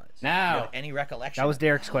played was? No. Do you have any recollection? That was of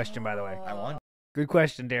Derek's question, by the way. I won. Good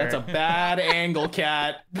question, Derek. That's a bad angle,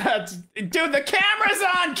 Cat. Dude, the camera's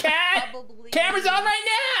on, Cat. Probably. Camera's on right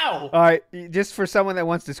now. All right, just for someone that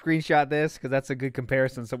wants to screenshot this, because that's a good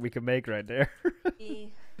comparison that we can make right there.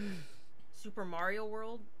 Super Mario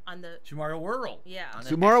World on the. Super Mario World. Yeah. On the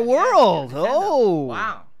Super Mario SNES, World. Nintendo. Oh.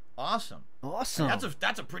 Wow. Awesome. Awesome.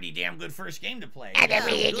 That's a pretty damn good first game to play. Yeah.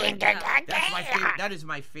 That's my favorite. That is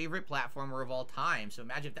my favorite platformer of all time. So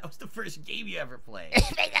imagine if that was the first game you ever played.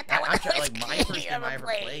 I'm trying, like my first game I ever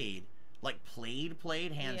played. Like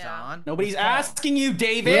played hands on. Nobody's asking you,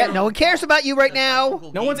 David. Yeah, no one cares about you right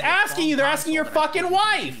now. No one's asking you. They're asking your fucking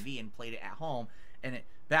wife. And played it at home. And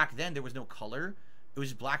back then there was no color. It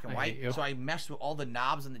was black and white. So I messed with all the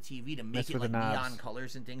knobs on the TV to make it like neon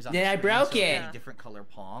colors and things. On Yeah, I broke it. Different color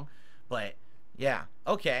Pong. But yeah,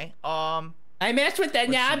 okay. I messed with the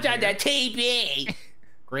knobs on the TV.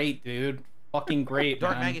 Great, dude. Fucking great.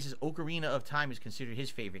 Dark man. Magus' Ocarina of Time is considered his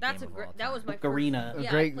favorite That's game a of all time. that was my Ocarina. First, yeah,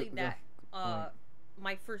 Great- I played that.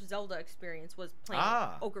 My first Zelda experience was playing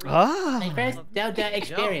Ocarina. Ah. My first Zelda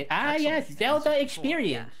experience. Ah, yes, Zelda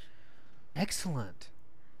experience. Excellent.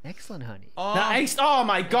 Excellent, honey. Nice. Oh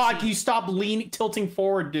my god, can you stop tilting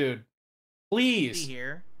forward, dude? Please. See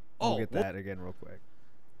here. We'll Oh, get that again real quick.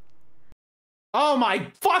 Oh my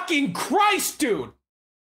fucking Christ, dude!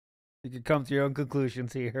 You can come to your own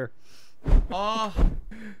conclusions here.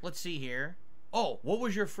 let's see here. Oh, what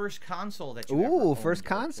was your first console that you ever Ooh, owned first or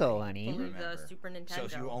console, played? honey. It was Remember. the Super Nintendo.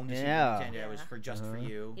 So you owned the Yeah. Super Nintendo. It was for just for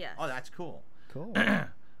you. Yes. Oh, that's cool. Cool.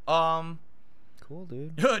 Cool,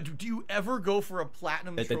 dude. Do you ever go for a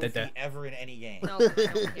platinum trophy ever in any game? No, I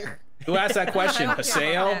don't care. Who asked that question?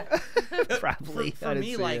 Paseo? Probably. For I didn't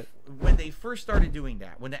me, see like it. when they first started doing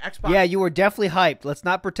that, when the Xbox Yeah, you were definitely hyped. Let's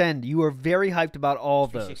not pretend. You were very hyped about all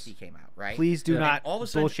of those. 360 came out, right? Please do And not all of a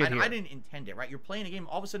sudden, bullshit and here. I didn't intend it, right? You're playing a game,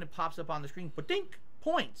 all of a sudden it pops up on the screen, but dink,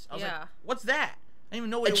 points. I was like, Yeah. what's that? I didn't even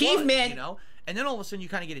know what it Achievement. was, you know? And then all of a sudden you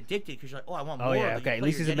kind of get addicted because you're like, oh, I want Oh more. yeah, of the okay. At player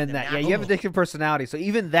least it's getting been them that. now. Yeah, you have addictive personality, so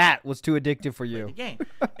even that was too addictive for The you. game.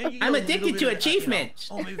 And you get I'm a little addicted bit to of, achievements.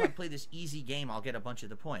 oh, maybe if I play this easy game, I'll get a bunch of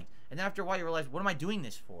the points. And then after a while, you realize, what am I doing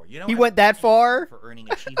this for? You know, He went that far? for earning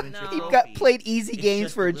achievements. No. or He trophies. played easy It's games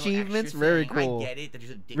just for a little extra achievements. Very thing. cool. I get it. There's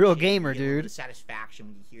addiction. Real gamer, You get a little dude. bit of satisfaction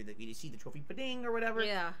when you hear that you see the trophy ding or whatever.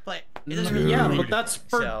 Yeah. But it doesn't really Yeah, do but that's anything.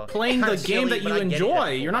 for So, playing kinda the game silly, that but you I get it that enjoy.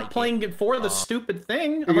 people You're not like playing it for the stupid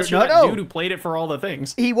thing. You're- Unless you're no, that no. dude who played it for all the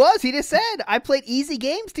things. He was. He just said, "I played easy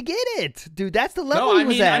games to get it, dude." That's the level No, he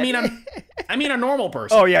was at. I mean a normal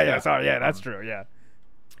person. Oh yeah. Sorry, yeah, that's true. Yeah.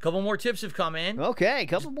 A couple more tips have come in. Okay,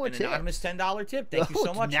 couple more An tips. anonymous $10 tip. Thank you Oh,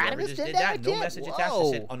 so much. Whoever anonymous just did that. $10 No tip. message attached.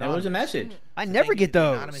 Just said Whoa. That was a anonymous. message. I So never thank you get to the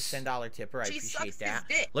those. Anonymous $10 tipper. I She appreciate sucks that.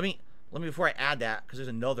 his dick. Let me before I add that because there's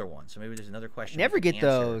another one. So maybe there's another question. we Never can get answer.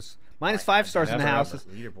 those. Minus Right, 5 stars in the never house. have the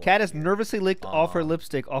leaderboard Kat has here. nervously licked off her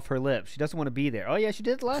lipstick off her lips. She doesn't want to be there. Oh yeah, she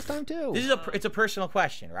did it last time too. This is it's a personal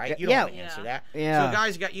question, right? You don't Yeah. have to answer that. Yeah. So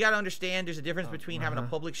guys, you got to understand there's a difference between having a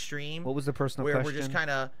public stream What was the personal where question? we're just kind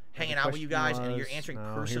of hanging out with you guys and you're was- answering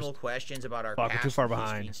no, personal here's- questions about our Fuck, we're past too far history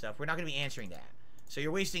behind. and stuff. We're not going to be answering that. So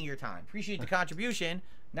you're wasting your time. Appreciate the contribution,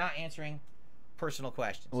 not answering personal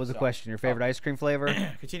questions. What was the So, question? Your favorite ice cream flavor?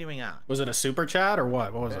 Continuing on. Was it a super chat or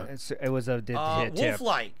what? What was it? It was a tip.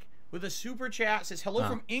 Wolflike with a super chat says hello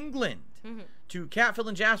from England to Cat, Phil,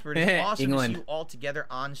 and Jasper. It's awesome England. to see you all together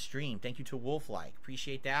on stream. Thank you to Wolflike.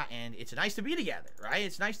 Appreciate that, and it's nice to be together, right?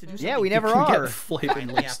 It's nice to do something. Yeah, we never You can are. get flavor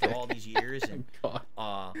Finally, after lipstick. all these years, and God.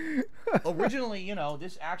 originally,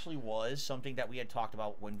 this actually was something that we had talked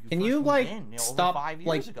about when. Can first you moved like in, over stop 5 years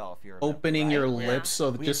like ago, if you remember, opening right? your Where lips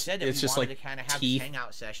so we had just said that it's we just wanted like to kind of have teeth.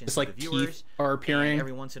 hangout sessions It's with like the viewers, teeth are appearing. and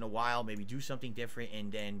every once in a while, maybe do something different,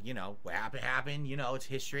 and then what happened. It's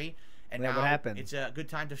history. And Yeah, now what happened? it's a good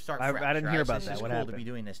time to start. I fresh, didn't right? hear So about this that. is What cool happened? to be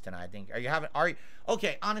doing this tonight. I think. Are you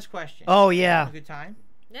okay? Honest question. Oh Are you yeah. having a good time?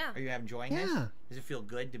 Yeah. Are you enjoying this? Yeah. Does it feel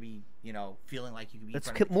good to be, feeling like you can be? Let's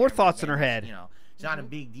in front get of the more camera thoughts in again? her head. It's not a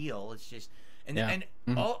big deal. It's just, and Yeah.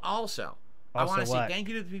 also, I Also want to say what? thank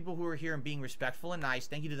you to the people who are here and being respectful and nice.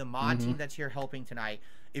 Thank you to the mod team that's here helping tonight.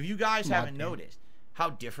 If you guys haven't noticed, how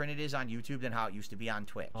different it is on YouTube than how it used to be on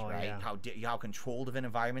Twitch, right? Yeah. How controlled of an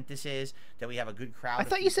environment this is, that we have a good crowd. I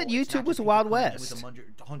thought you said YouTube was Wild West.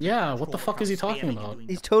 Yeah, what the fuck is he talking about?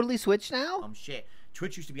 He's totally switched now? Shit.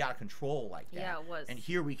 Twitch used to be out of control like that. Yeah, it was. And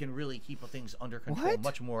here we can really keep things under control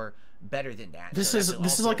much more better than that. This has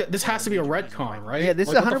to be a retcon, right? Yeah, this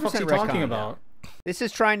is 100% what the fuck's he talking retcon. about? This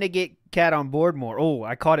is trying to get Khet on board more. Oh,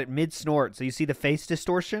 I caught it mid-snort. So you see the face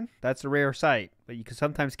distortion? That's a rare sight, but you can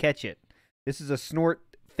sometimes catch it. This is a snort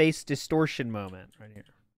face distortion moment right here.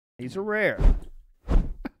 These are rare.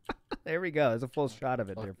 There we go. There's a full shot of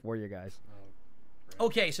it there for you guys.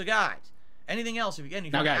 Okay, so guys, anything else? If you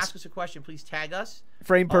want to ask us a question, please tag us.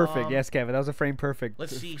 Frame perfect. Yes, Kevin. That was a frame perfect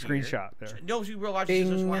screenshot here. there. No, we real watchers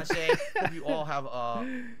just want to say, hope you all have,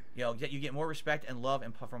 you get more respect and love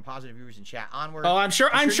from positive viewers in chat onward. Oh, I'm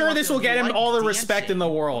sure this will get him all the respect in the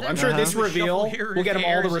world. I'm sure this reveal will get him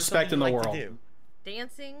all the respect in the world.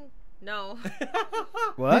 Dancing? No.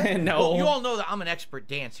 What? No. Well, you all know that I'm an expert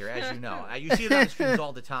dancer, as you know. You see it on the streams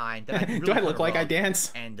all the time. That I really Do I look like I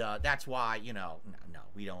dance? And that's why, no,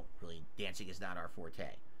 we don't really. Dancing is not our forte.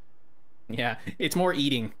 Yeah, it's more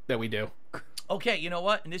eating that we do. Okay, you know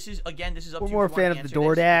what? And this is up to you. We're more a fan of the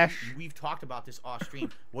DoorDash. We've talked about this off stream.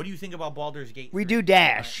 What do you think about Baldur's Gate 3? We do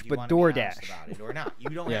Dash, but DoorDash. About it or not? You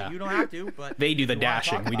don't have to, but they do the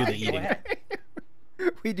dashing. We do the eating.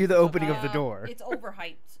 We do the opening of the door. It's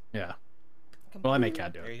overhyped. Yeah. Well, I make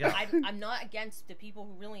Khet do it. There you go. I'm not against the people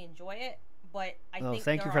who really enjoy it, but I think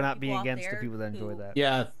thank you for not being against the people that enjoy that.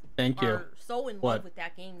 Yeah, thank you. Are so in love with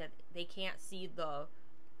that game that they can't see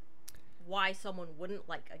why someone wouldn't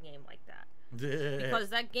like a game like that. Because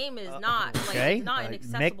that game is not it's not an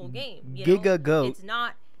accessible game. Giga Goat. It's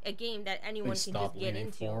not a game that anyone can just get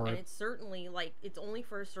into, and it's certainly it's only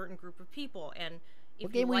for a certain group of people. And if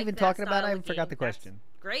what game were we even talking about? I even forgot the question.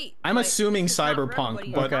 Great. I'm assuming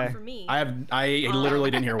Cyberpunk, but okay. I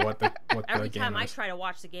literally didn't hear what the game Every time is. I try to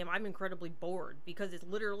watch the game, I'm incredibly bored because it's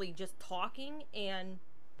literally just talking and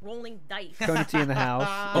rolling dice. Konati in the house.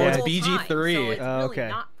 Oh, it's BG3. So it's really okay.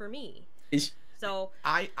 not for me. So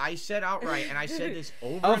I said outright, and I said this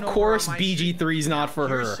over and over. Of course, on my BG3's not for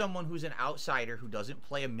her. Here's someone who's an outsider who doesn't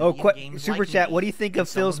play a million games Super like chat. me, what do you think of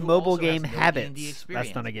someone Phil's who mobile also has game no habits? D&D experience.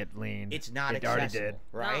 That's gonna get lean. It's not it accessible, already did.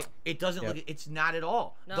 right? No. It doesn't look. It's not at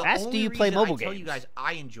all. No. The Ask, do only you play reason mobile I tell games? you guys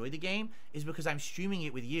I enjoy the game is because I'm streaming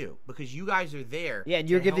it with you, because you guys are there. Yeah, and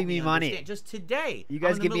you're to help giving me money. understand. Just today, You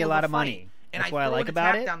guys I'm in the give me a middle lot a of money. fight, and That's I what I throw like an about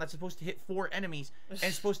attack it. down that's supposed to hit 4 enemies and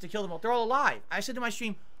it's supposed to kill them all. They're all alive. I said to my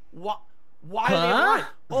stream, what? Why are they alive?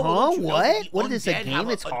 Oh, don't you know that the What is this, a undead game have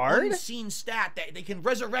that's an hard? unseen stat that they can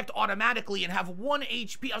resurrect automatically and have 1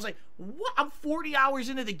 HP. I was like, what? I'm 40 hours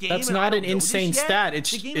into the game. That's and I not don't an know this insane yet? stat.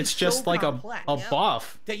 The game It's is just so like complex a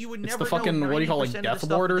buff. that you would It's never the fucking know what do you call it, 90% of the death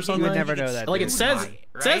stuff ward in or the game. You would something? never know that. Like it dude. says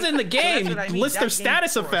in the So game, that's what I mean. list That of game,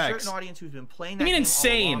 status for a effects. certain audience who's been playing You that mean game all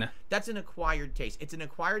insane? along, that's an acquired taste. It's an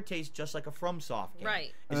acquired taste, just like a FromSoft game.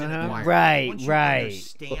 Right. It's an acquired Right, taste. Once you right.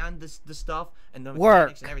 understand the stuff and the Work.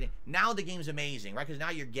 mechanics and everything, now the game's amazing, right? Because now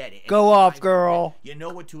you get it. And Go you off, guys- girl. You know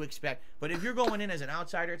what to expect. But if you're going in as an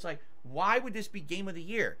outsider, it's like, why would this be game of the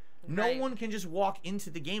year? No Right. one can just walk into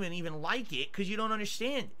the game and even like it because you don't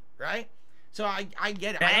understand it, right? So I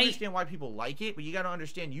get it. I Right. understand why people like it, but you got to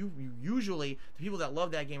understand you usually the people that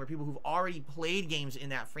love that game are people who've already played games in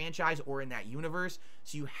that franchise or in that universe,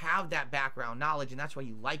 so you have that background knowledge, and that's why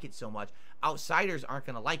you like it so much. Outsiders aren't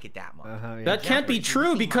going to like it that much. Yeah. That can't be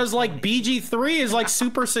true because like BG3 is like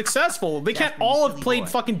super successful. They can't all have played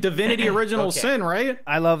fucking Divinity Original Okay. Sin, right?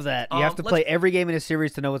 I love that. You have to play every game in a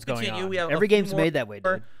series to know what's going Continue. on. We have a Every few game's more made that way,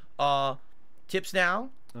 dude. Tips now.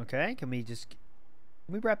 Okay, can we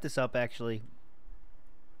wrap this up? Actually,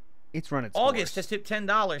 it's run its August course. has tipped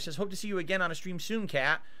 $10. Says, hope to see you again on a stream soon,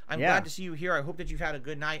 Kat. I'm glad to see you here. I hope that you've had a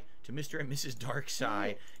good night. To Mr. and Mrs.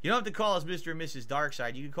 Darkside. You don't have to call us Mr. and Mrs.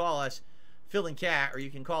 Darkside. You can call us Phil and Kat, or you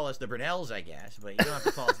can call us the Brunells, I guess. But you don't have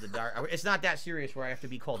to call us the Dark. It's not that serious where I have to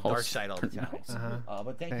be called Darkside all the time.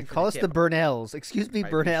 But thank you for Call the us tip. the Burnells. Excuse me, I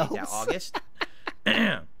appreciate Burnells. that, August.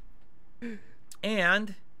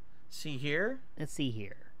 And see here. Let's see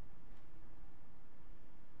here.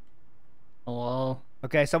 Hello.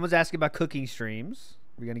 Okay, someone's asking about cooking streams.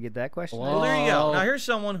 We're gonna get that question. Well, there you go. Now here's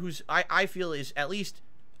someone who's I feel is at least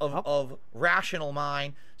of rational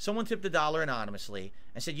mind. Someone tipped $1 anonymously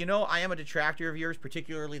and said, I am a detractor of yours,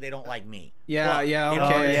 particularly they don't like me. Yeah, Well, yeah, they don't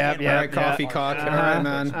okay. understand All why right, people coffee are- cock. All right,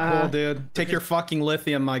 man. Cool, dude. Take your fucking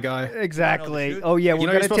lithium, my guy. Exactly. Oh yeah, we're You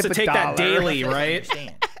know gonna you're supposed to tip take $1. that daily, right?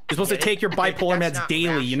 Understand. You're supposed to Get it? take your bipolar That's meds not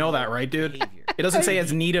daily. You know that, rational right, dude? behavior. It doesn't say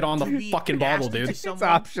it's needed on To the be fucking bottle, nasty to dude. someone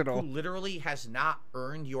optional. Who literally has not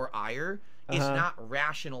earned your ire is not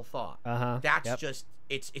rational thought. Uh-huh. That's Yep. just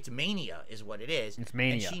It's mania is what it is. It's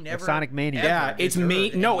mania. And she Like never, Sonic Mania. Yeah, it's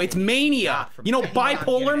it's mania. You know,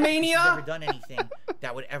 bipolar mania. She's never done anything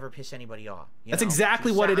that would ever piss anybody off. That's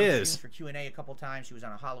exactly what it is. For Q&A a couple times, she was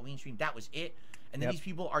on a Halloween stream. That was it. And then these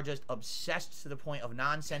people are just obsessed to the point of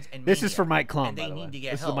nonsense and This mania, is for Mike Klum, and they by the way. need to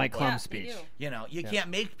get This help. is the Mike Klum Yeah, speech. You know, you can't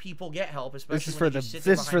make people get help, especially This is when for they the just sit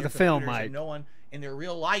this is behind for their the film, computers Mike. and no one in their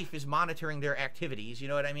real life is monitoring their activities. You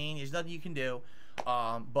know what I mean? There's nothing you can do.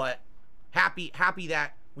 But happy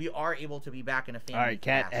that we are able to be back in a family. All right,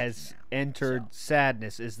 Khet capacity has now. entered So.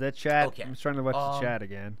 sadness. Is that chat? Okay. I'm trying to watch the chat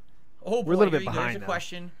again. Oh boy, We're a little bit here you go. behind Here's a now.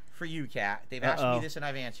 question for you, Kat. They've asked me this and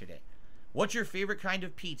I've answered it. What's your favorite kind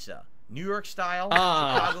of pizza? New York style,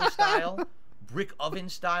 Chicago style, brick oven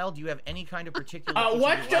style? Do you have any kind of particular pizza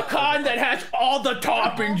What's you the like? kind that has all the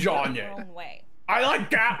toppings on Their it? own way. I like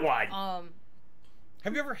that one.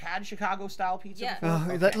 Have you ever had Chicago style pizza Yes. before?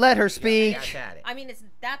 Oh, Okay. let her Yeah, speak. Kat's had it. I mean,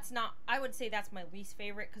 that's not. I would say that's my least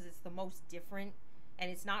favorite because it's the most different, and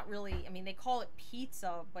it's not really. I mean, they call it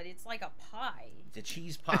pizza, but it's like a pie. It's a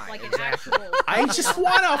cheese pie. Like an exactly. actual. I just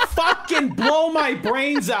want to fucking blow my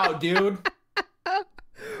brains out, dude.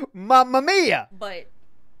 Mamma mia! But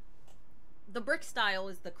the brick style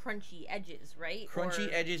is the crunchy edges, right? Crunchy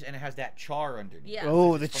Or- edges, and it has that char underneath. Yeah.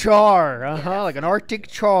 Oh, the char. Yeah. Like an Arctic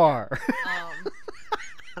char. Um,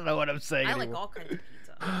 I don't know what I'm saying I like anymore. all kinds of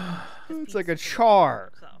pizza. 'Cause It's like a pizza's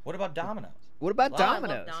char. so. What about Domino's? What about Well, I love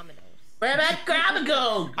Domino's? Domino's. Where about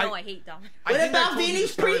Grabago? No, I hate Domino's. I think I about told you the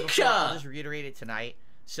Vinny's story before, Pizza? I'll just reiterate it tonight.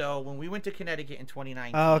 So when we went to Connecticut in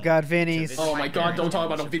 2019. Oh, God, to Vinny's. visit Oh, my God, parents, don't talk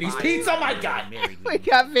we about were Vinny's surprised Pizza, that my we were God. married. We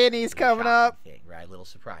got Vinny's coming up. Thing, right, little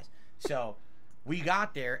surprise. So we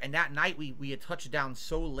got there, and that night we had touched down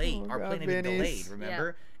so late. Oh, Our God, plane had been Vinny's. delayed,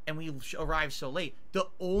 remember? And we arrived so late. The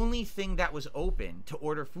only thing that was open to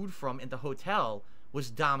order food from in the hotel was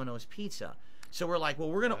Domino's Pizza. So we're like, well,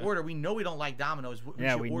 we're gonna order. We know we don't like Domino's.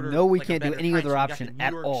 Yeah, should we order, know we like, a can't do better any kind. other So we got option the New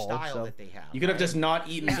at York all, style so- that they have, You could have right? just not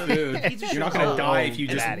eaten So food. pizza You're not shows gonna up, die if you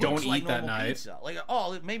and just it don't looks like eat that normal night. Pizza. Like,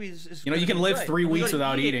 oh, maybe it's You know, you gonna can be live good. 3 You go weeks to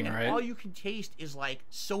without eat it, eating, and right? all you can taste is like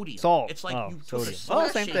sodium. Salt. It's like Oh, you took sodium. a salt Oh,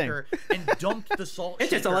 same thing. shaker and dumped the salt. It's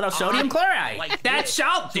just a shaker little sodium on chloride. like That's this.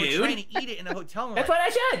 salt, So we're dude. trying to eat it in a hotel room. That's what I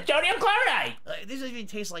said. Sodium chloride. This doesn't even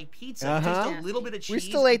taste like pizza. It Uh-huh. tastes a little bit of cheese. We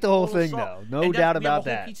still ate the whole a little thing, salt. though. No And doubt we have about a whole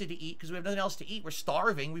that. pizza to eat because we have nothing else to eat. We're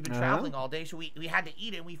starving. We've been traveling all day, so we had to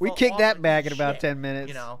eat it. And we felt kicked awful that and back eat in about shit, 10 minutes.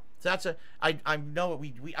 You know, so that's I know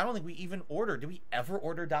we I don't think we even ordered. Did we ever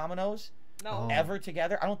order Domino's? No. Ever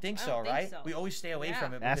together? I don't think I so, don't think right? so. We always stay away Yeah.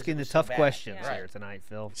 from it. because Asking it the was so tough bad. questions Yeah. here tonight,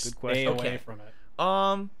 Phil. Good Stay question. away Okay. from it.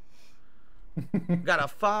 Got a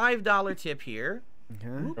 $5 tip here. Okay.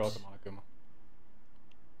 You're welcome, Akuma.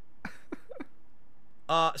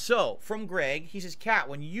 So from Greg, he says, Kat,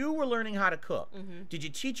 when you were learning how to cook, Mm-hmm. did you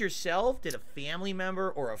teach yourself? Did a family member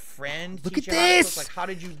or a friend Look teach at you how to cook? this! Like, how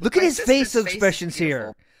did you? Look at My his sister's facial face is expressions here.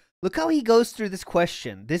 beautiful. Look how he goes through this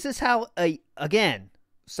question. This is how, again,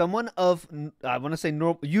 someone of, I want to say,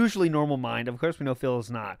 usually normal mind, of course we know Phil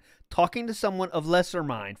is not, talking to someone of lesser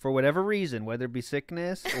mind for whatever reason, whether it be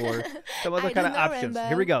sickness or some other I kind of don't know, options. Rambo.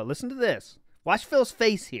 Here we go. Listen to this. Watch Phil's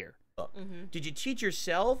face here. Did you teach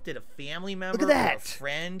yourself? Did a family member at or a that.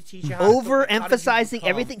 friend teach you how to cook? Like, how did you Overemphasizing become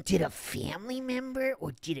everything. Did a family member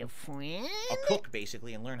or did a friend? a cook,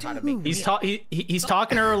 basically, and learn how to make. He's he's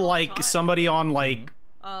talking to her like somebody on like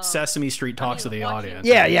Sesame Street talks to the audience.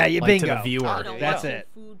 Yeah, like, bingo. to the viewer. Oh, there you That's go. it.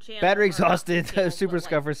 Food channel Battery or exhausted. channel, Super but, like,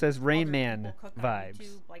 Scuffer says Rain other Man people cook on vibes.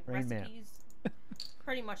 YouTube, like Rain Man. recipes.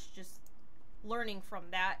 Pretty much just learning from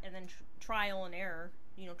that and then trial and error.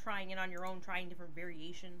 You know, trying it on your own, trying different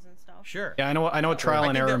variations and stuff. Sure. Yeah, I know what trial I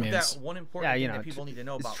and think error that means. one important Yeah, you thing know, that people need to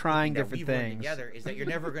know it's about trying cooking that different we've learned things. together is that you're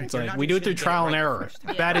never going It's to. like we do it through trial and error.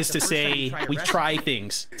 That is to say, we try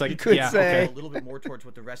things. It's like could yeah, say- okay. a little bit more towards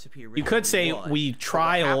what the recipe originally You could say was. we But what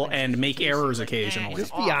trial happens and is make you taste it errors like, occasionally. it's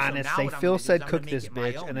Just be awesome. honest, Now say, what I'm Phil gonna do said is I'm cook gonna this make it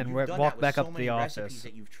my bitch, own. and then You've walk done that back with up so to the many office. recipes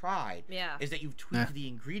that you've tried. Yeah. Is that you've tweaked the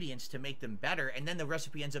ingredients to make them better, and then the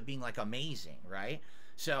recipe ends up being like amazing, right?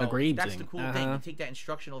 So Agreed. that's the cool thing. Uh-huh. You take that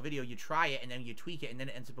instructional video, you try it, and then you tweak it, and then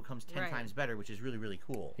it ends up becomes 10 Right. times better, which is really, really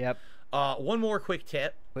cool. Yep. One more quick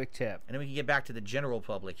tip, Quick tip. and then we can get back to the general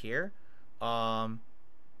public here.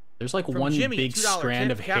 There's like From one Jimmy, big $2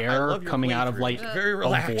 strand tip. of Cap, I hair love your coming out of playthrough. like It's very a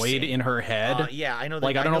relaxing. void in her head. Yeah, I know.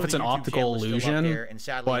 Like I don't know if the it's an YouTube optical channel is still up illusion, there, and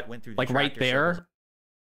sadly, it but went through the like right tractor circles.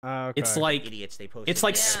 there, it's like Idiots, they posted it's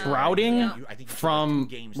like it. sprouting Yeah. I think you should from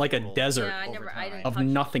do 2 games like a total desert Yeah, I over time. didn't of touch it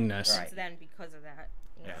nothingness. since Right. then because of that.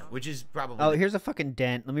 You Yeah, know. which is probably. Oh, here's a fucking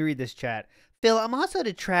dent. Let me read this chat. Phil, I'm also a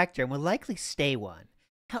detractor and will likely stay one.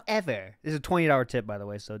 However, this is a $20 tip, by the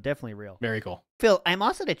way, so definitely real. Very cool. Phil, I'm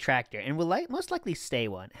also a detractor and will most likely stay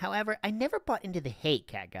one. However, I never bought into the hate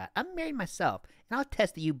Cat got. I'm married myself, and I'll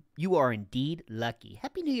attest that you are indeed lucky.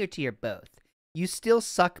 Happy New Year to you both. You still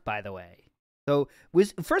suck, by the way. So,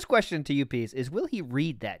 first question to you, Peace, is will he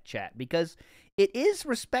read that chat? Because it is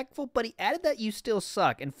respectful, but he added that you still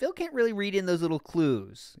suck, and Phil can't really read in those little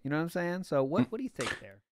clues. You know what I'm saying? So, what do you think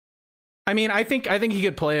there? I mean, I think he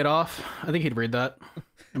could play it off. I think he'd read that.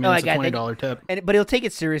 I mean, it's a $20 tip. But he'll take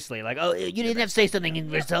it seriously. Like, oh, you didn't have to say something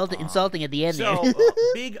insulting at the end. So,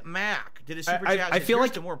 Big Mac did a super chat. I feel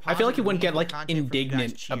like he wouldn't get like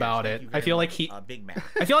indignant about it. I feel like Big Mac.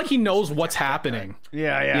 I feel like he knows what's happening.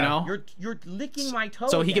 Yeah. You know, you're licking my toe.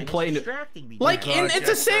 So he could play into. Like, it's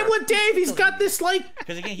the same with Dave. He's got this like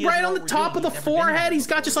right on the top of the forehead. He's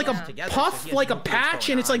got just like a puff, like a patch,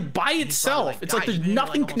 and it's like by itself. It's like there's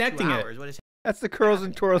nothing connecting it. That's the Curls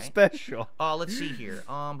and Twirls special. Let's see here.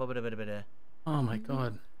 Oh my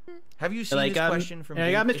god. Have you seen this question from? Yeah,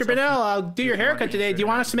 I got Mr. Benell. I'll do your haircut today. Do you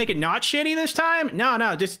want us to make it not shitty this time?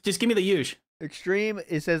 No. Just give me the huge. Extreme.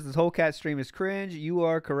 It says this whole cat stream is cringe. You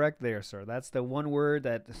are correct there, sir. That's the one word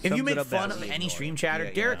that. If you make fun of any stream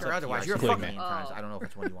chatter, Derek or otherwise, you're a fucking. I don't know if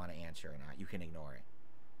it's one you want to answer or not. You can ignore it.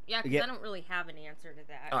 Yeah, because I don't really have an answer to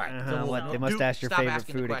that. All right. They must ask your favorite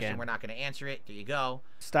food again. We're not going to answer it. There you go.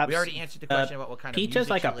 Stop. We already answered the question about what kind of pizza's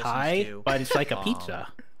like a pie, but it's like a pizza.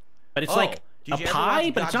 But it's like a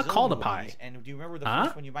pie, but it's not called a pie. And do you remember the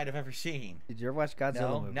first one you might have ever seen? Did you ever watch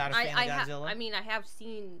Godzilla movie? Not a fan of Godzilla? I mean, I have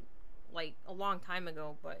seen like a long time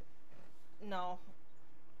ago, but no.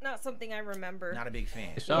 Not something I remember. Not a big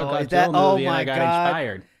fan. Oh my god.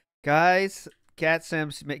 Inspired. Guys, Cat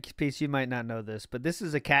Sims, Peace, you might not know this, but this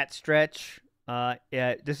is a cat stretch.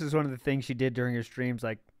 Yeah, this is one of the things she did during her streams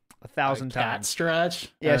like 1,000 times. Cat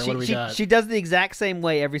stretch? Yeah, she does the exact same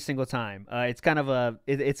way every single time. It's kind of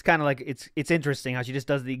like it's interesting how she just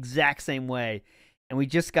does the exact same way, and we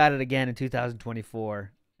just got it again in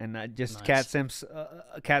 2024. And just nice.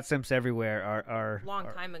 Cat Simps everywhere are long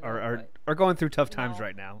time ago are going through tough times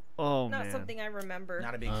right now. Oh man, not something I remember.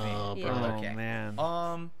 Not a big fan. Yeah. Okay. Oh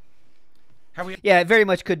man. Yeah, it very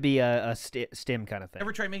much could be a stim kind of thing.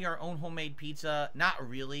 Ever tried making our own homemade pizza? Not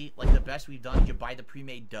really. Like the best we've done, you buy the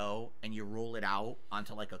pre-made dough and you roll it out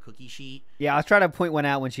onto like a cookie sheet. Yeah, I'll try to point one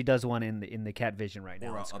out when she does one in the Cat Vision right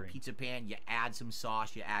now. Or a pizza pan. You add some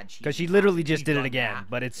sauce. You add cheese. Because she literally just did it again,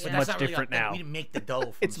 but it's much different now. We didn't make the dough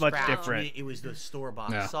from it's scratch. Much different. It was the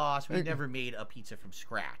store-bought sauce. We never made a pizza from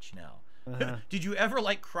scratch. No. Did you ever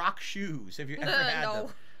like Croc shoes? Have you ever had them?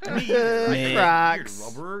 No. Crocs.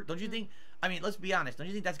 Rubber. Don't you think? I mean, let's be honest. Don't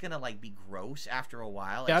you think that's gonna like be gross after a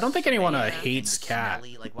while? Yeah, I don't think anyone hates Cat.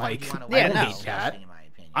 Like, I don't hate Cat.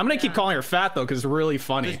 I'm gonna keep calling her fat though, because it's really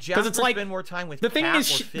funny. Because it's like spend more time with the thing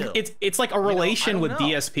is, it's like a relation with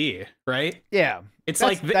DSP, right? Yeah, it's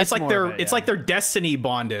like they're destiny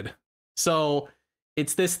bonded. So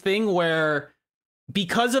it's this thing where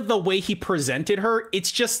because of the way he presented her,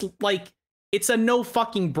 it's just like it's a no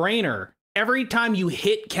fucking brainer. Every time you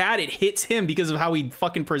hit Cat, it hits him because of how he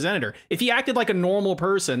fucking presented her. If he acted like a normal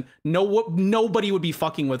person, nobody would be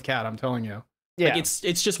fucking with Cat, I'm telling you. Yeah. Like,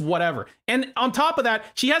 it's just whatever. And on top of that,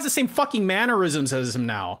 she has the same fucking mannerisms as him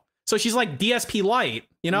now. So she's like DSP light,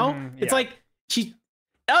 you know? It's like,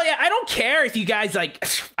 oh yeah, I don't care if you guys like,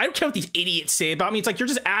 I don't care what these idiots say about me. It's like, you're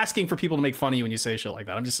just asking for people to make fun of you when you say shit like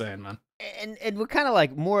that. I'm just saying, man. And we're kind of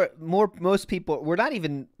like most people, we're not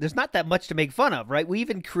even, there's not that much to make fun of, right? We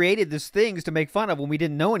even created these things to make fun of when we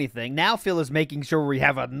didn't know anything. Now Phil is making sure we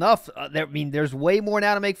have enough. I mean, there's way more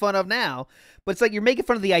now to make fun of now. But it's like you're making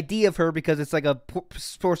fun of the idea of her because it's like a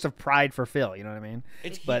source of pride for Phil. You know what I mean?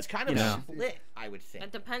 It's kind of split, I would think.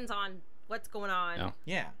 It depends on what's going on.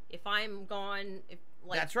 Yeah. If I'm gone,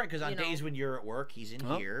 that's right. Because on days when you're at work, he's in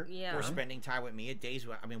here. Yeah. We're spending time with me. At days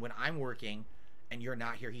when I'm working and you're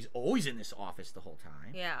not here, he's always in this office the whole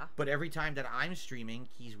time. Yeah. But every time that I'm streaming,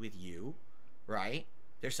 he's with you, right?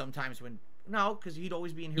 There's sometimes when. No, because he'd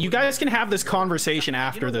always be in here. You guys can have this conversation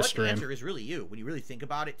after the stream. The answer is really you when you really think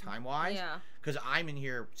about it time-wise. Yeah. Because I'm in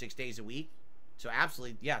here 6 days a week. So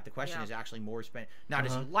absolutely, yeah, the question is actually more spent. Now,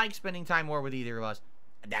 does he like spending time more with either of us?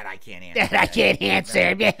 That I can't answer. That I can't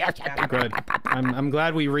answer. Good. I'm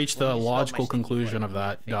glad we reached the logical conclusion of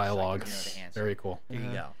that dialogue. Very cool. There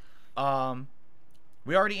you go.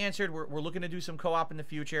 We already answered. We're looking to do some co-op in the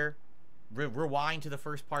future. Rewind to the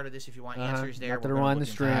first part of this if you want answers there. Not gonna rewind the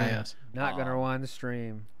stream. Not gonna rewind the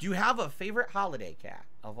stream. Do you have a favorite holiday, Cat,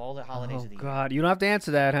 of all the holidays of the year? Oh God, you don't have to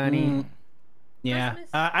answer that, honey. Yeah. Christmas?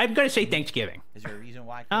 I'm gonna say Thanksgiving. Is there a reason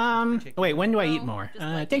why? Christmas in Wait, when do I eat No, more? just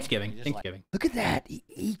like it. Thanksgiving. Just like- Thanksgiving. Look at that.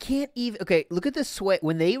 He can't even. Okay, look at the sway.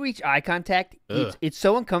 When they reach eye contact, Ugh. it's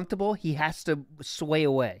so uncomfortable. He has to sway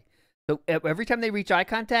away. So every time they reach eye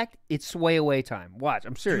contact, it's sway away time. Watch.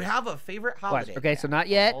 I'm Do serious. you have a favorite Watch. holiday? Okay, so Kat? not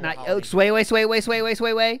yet. All the Not. Oh, holidays. sway away. Sway away. Sway away.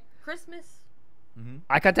 Sway away. Christmas.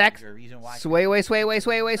 Eye Is contact. there a reason why? Sway away. Sway away.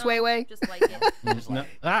 Sway away. No, Sway away. Just like it. Just No. like-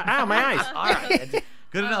 Ow, my eyes. All right, that's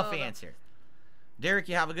good enough Oh. answer. Derek,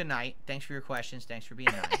 you have a good night. Thanks for your questions. Thanks for being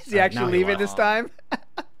nice. Is he actually now he leaving was. this time?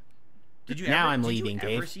 Did you Now ever, I'm did leaving, you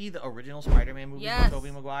ever Dave. see the original Spider-Man movies Yes. with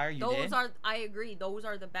Tobey Maguire? You Those did? are. I agree. Those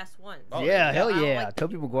are the best ones. Oh, Yeah. yeah, Hell I don't yeah. like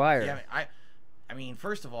Tobey the- Maguire. Yeah, I mean,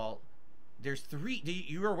 first of all, there's three.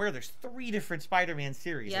 You are aware there's 3 different Spider-Man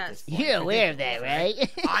series at this Yes. point. You're aware of that,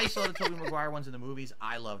 right? I saw the Tobey Maguire ones in the movies.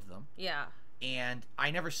 I loved them. Yeah. And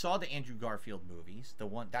I never saw the Andrew Garfield movies.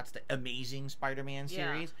 That's the Amazing Spider-Man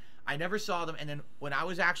Yeah. series. I never saw them. And then when I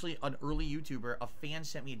was actually an early YouTuber, a fan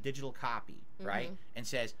sent me a digital copy, right? And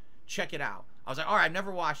says, check it out. I was like, all right, I've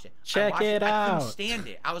never watched it. Check I watched it I couldn't out. stand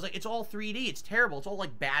it. I was like, it's all 3D. It's terrible. It's all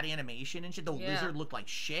like bad animation and shit. The Yeah. lizard looked like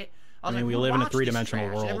shit. I was I mean, like, we who live in a watched this three-dimensional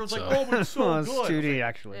trash? world, And everyone's so- like, oh, but it's so Oh, it's good. I was 2D like,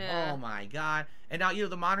 actually. Yeah. oh my god! And now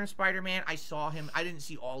the modern Spider-Man. I saw him. I didn't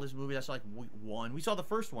see all his movies. I saw like one. We saw the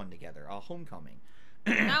first one together, Homecoming.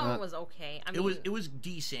 That one was okay. I mean, It was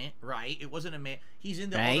decent, right? It wasn't he's in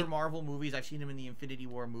the Right. other Marvel movies. I've seen him in the Infinity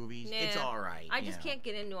War movies. It's Nah, all right. I just yeah. can't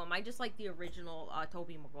get into them. I just like the original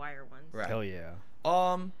Tobey Maguire ones. Right. Hell yeah.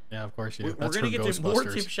 Yeah, of course you do. We're That's gonna for get to more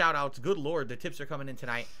Ghostbusters. tip shout outs. Good lord, the tips are coming in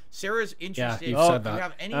tonight. Sarah's interested. you've Oh, said Do you that.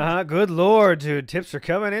 have any Good lord, dude. Tips are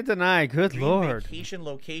coming in tonight. Good dream lord. vacation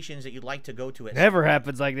locations that you'd like to go to? At Never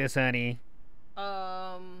happens like this, honey.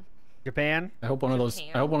 Japan? I hope one of those.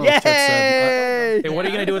 Japan. I hope one of those tips said. Yay! Hey, what are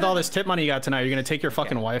you gonna do with all this tip money you got tonight? Are you gonna take your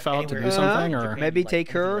fucking wife out to Anywhere. do something, or Maybe Like, take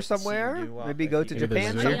anything her like to see or somewhere? do, Maybe if go you to could-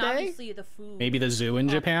 Japan Maybe the zoo. I mean, someday? obviously the food. maybe the zoo in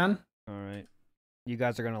Japan? All right. You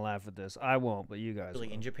guys are gonna laugh at this. I won't, but you guys. Really,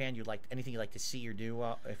 will. in Japan, you'd like anything you'd like to see or do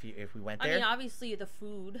if we went I there? mean, obviously the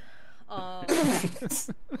food. I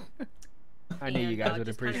knew you and, guys would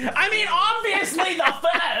just appreciate kind it. of obviously the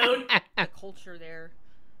food. the culture there.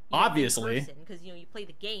 Obviously. because you play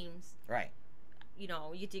the games. Right. You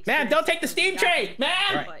get to Man, don't experience take the it steam in train, Japan,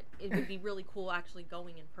 man! Right. But it would be really cool actually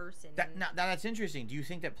going in person. and- Now that's interesting. Do you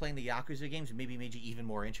think that playing the Yakuza games maybe made you even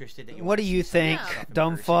more interested? That you What wanna do see you some of think, that stuff in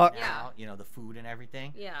dumb person fuck? now, the food and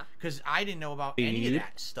everything. yeah. Because I didn't know about any of Food.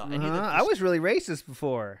 that stuff. Any of the I was really racist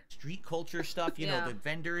before. street culture stuff. You know, Yeah. the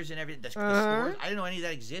vendors and everything. The Uh-huh. stores. I didn't know any of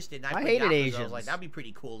that existed. And I played hated Yakuza. I Asians. was like, that'd be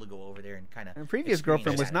pretty cool to go over there and kind of. My previous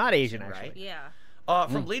girlfriend was not Asian, right? actually. Yeah.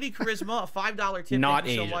 From Lady Charisma, a $5 tip. Not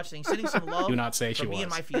Thank you so Asian. much. Thanks. Sending some love. Do not say for she me and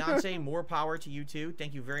was. my fiance. More power to you too.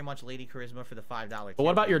 Thank you very much, Lady Charisma, for the $5 tip. But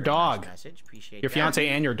what about your Very nice dog? Message. Appreciate Your that. fiance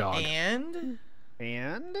and your dog. And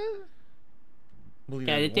And believe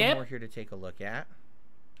Got there's a one tip? more here to take a look at.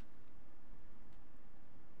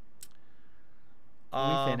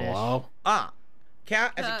 we finished. Wow.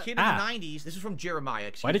 Cat, as a kid in the Ah. 90s, this is from Jeremiah.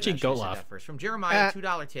 Excuse Why did me, you I should goat have said laugh? that first. From Jeremiah,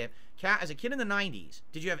 $2 tip. Cat, as a kid in the 90s,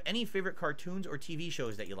 did you have any favorite cartoons or TV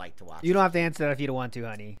shows that you like to watch? You don't have to answer that if you don't want to,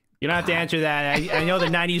 honey. You don't have to answer that. I know the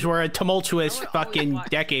 90s were a tumultuous I would always fucking watch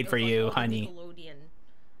decade for like you, all the honey. Nickelodeon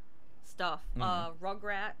stuff.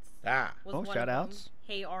 Rugrats. Ah, Was Oh, one of shout-outs. them.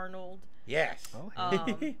 Hey Arnold. yes. Oh,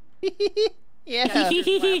 Um, yeah.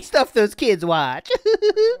 Stuff those kids watch.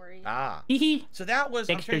 Story. Ah. Hee So that was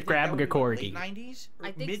I'm Dexter trying to think, that would be what, Grab-a-corgi. late 90s? Or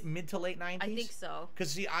I think mid to late 90s? I think so.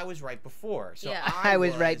 Because, see, I was right before. So Yeah. I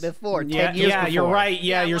was right before. 10 Yeah, years yeah, you're before. right.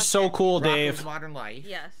 Yeah, Yeah, you're watch so that. cool, Rocko's Dave. Modern Life.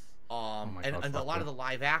 Yes. my God, And a fuck lot you. of the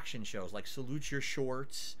live action shows, like Salute Your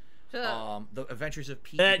Shorts, So, The Adventures of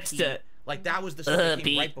Pete. That's and Pete. the- Like that was the stuff that came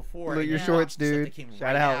Pete. right before. Salute and Your then Shorts, stuff that dude. came Shout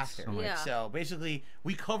right outs. after. Yeah. So basically,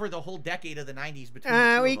 we cover the whole decade of the 90s between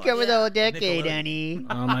the two We of us. covered the whole Yeah. decade, Nickelodeon. honey.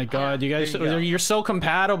 Oh my God, you guys, There you go. you're so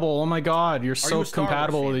compatible. Oh my God, you're so you a Star Wars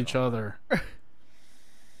compatible with fan, each though? other.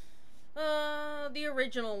 the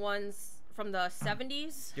original ones from the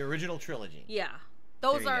 70s. The original trilogy. Yeah.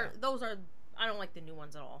 There Those you are I don't like the new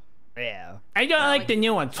ones at all. Yeah. I don't like the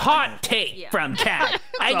new ones. Hot take Yeah. from Cat.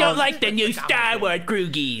 I don't like the new Star Wars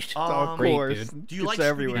Groogies. Of great, course. dude. Do you It's like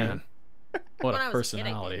everywhere? Man, what When a I was a kid, I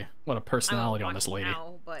personality. did. What a personality I on don't this watch it lady.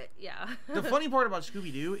 now, but yeah. The funny part about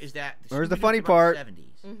Scooby-Doo is that Where's the Scooby-Doo funny came out in part? the 70s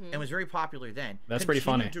and was very popular then. That's pretty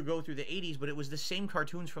Continued funny. to go through the 80s, but it was the same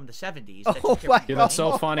cartoons from the 70s. Oh that just kept my Dude, that's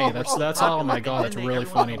so replaying. funny. That's oh my God, that's Then they- really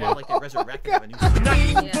every once funny, in a while, dude. Like they resurrect and have a new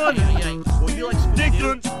Scooby-Doo. Well, you like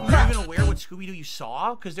Scooby-Doo? Are you even aware what Scooby-Doo you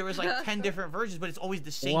saw? Because there was like 10 different versions, but it's always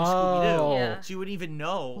the same Whoa. Scooby-Doo. Yeah. So you wouldn't even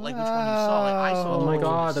know like which one you saw. Like I saw Oh the my ones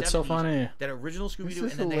from God, the that's so 70s, funny. That original Scooby-Doo,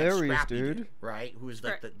 is and then they had hilarious, Scrappy-Doo. dude. right? Who was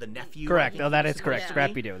like the nephew. Correct. I think Oh, that he is was correct. supposed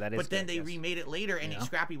to be. Scrappy Doo. That is. But then correct, they yes. remade it later, and Yeah.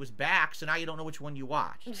 Scrappy was back, so now you don't know which one you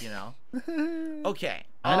watched. You know. Okay.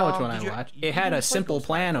 I know which one did I you- watched. you It had didn't a play simple Ghost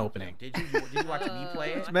plan Rider, opening. Did you? Did you watch me play I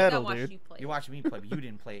it? think I metal, watched dude. You play You it. watched me play, but you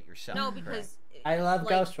didn't play it yourself. No, because I love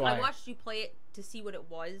like, Ghostwire. I watched you play it to see what it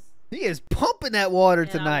was. He is pumping that water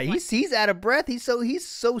And I was tonight. like- He's out of breath. He's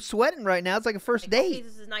so sweating right now. It's like a first Like, okay, date.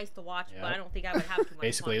 this is nice to watch, Yeah. but I don't think I would have too much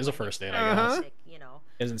Basically, fun it was a playing first it. date, I guess. Like, you know.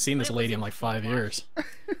 He hasn't seen this But it lady was in like interesting 5 to years.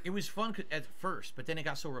 It was fun at first, but then it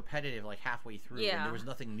got so repetitive, like halfway through, and Yeah. there was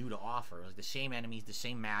nothing new to offer. It was the same enemies, the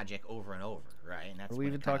same magic over and over, right? And that's What are we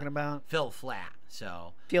when even it kinda talking about? fell flat.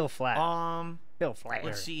 So, Feel flat. Feel flat.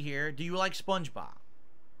 let's see here. Do you like SpongeBob?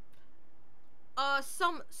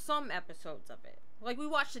 Some episodes of it. Like we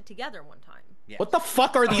watched it together one time. Yeah. What the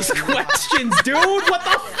fuck are these questions, dude? What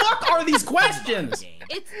the fuck are these questions?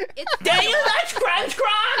 It's Do you like Crunch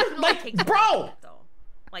it Like, takes a bro! while to get, though.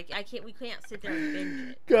 Like we can't sit there and binge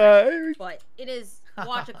it. Guys. But it is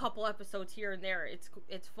watch a couple episodes here and there.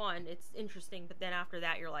 It's fun. It's interesting. But then after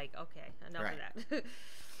that, you're like, okay, enough of that.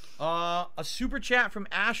 A super chat from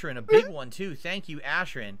Ashrin, a big one too. Thank you,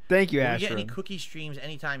 Ashrin. Thank you, Will we get any Ashrin. cookie streams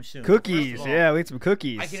anytime soon? Cookies. First of all, Yeah, we need some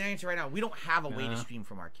cookies. I can answer right now. We don't have a way to Nah. stream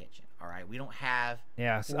from our kitchen. All right, we don't have.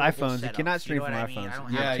 Yeah, so horrible iPhones. You setups, cannot stream know from what I mean? iPhones. I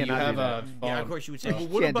don't You Yeah, you cannot have do that. a phone. Yeah, of course you would say, You well,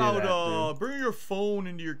 what can't do about that, dude. bring your phone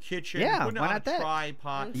into your kitchen? Yeah, put it why on not a that?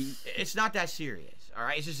 tripod. It's not that serious. All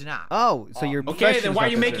right, it's just not. Oh, so you're Okay, then why are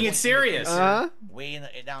you making it serious? Way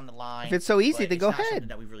down the line. If it's so easy, but then it's go not something ahead.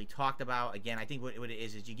 that we've really talked about. Again, I think what it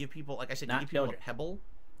is you give people, like I said, you Not give people a children. pebble,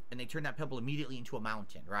 and they turn that pebble immediately into a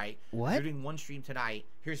mountain, right? What? You're doing one stream tonight.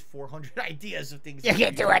 Here's 400 ideas of things. You that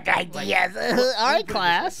get do. 200 Like, ideas. let me All put right, it this way.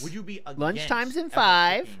 class. Would you be Lunchtime's in against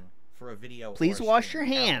 5. ever cooking for a video? Please or a wash stream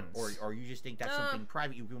your ever? hands. Or you just think that's something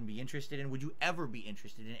private you wouldn't be interested in? Would you ever be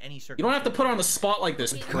interested in any circumstance? You don't have to put her on the spot like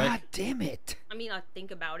this, God prick. damn it. I mean, I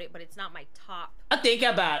think about it, but it's not my top. I think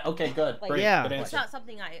about. Okay, good. Like, Great, Yeah. good It's answer. not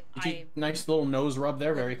something I Nice little nose rub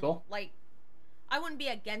there, very cool. like. I wouldn't be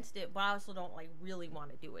against it, but I also don't like really want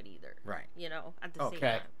to do it either. Right. You know, at the same Okay,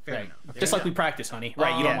 time. Fair right. enough. There Just you like go. we practice, honey.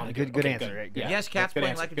 Right, you don't Yeah, want to do good- it. good Okay, answer, right, good. Yes, Cat's Good playing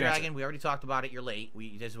answer, like a good answer. dragon. We already talked about it. You're late.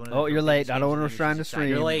 This is one of the Oh, you're late. I don't want to want try to stream.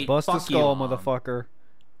 You're late. Bust the Fuck you. skull, motherfucker.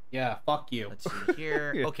 Yeah, fuck you. Let's see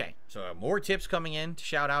here. Yeah. Okay, so more tips coming in to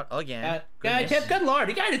shout out again. Good Goodness. tip, good lord.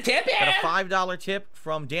 You got a tip, Got a yeah? $5 tip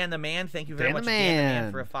from Dan the Man. Thank you very Dan the much, Dan the Man,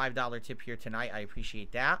 Man. for a $5 tip here tonight. I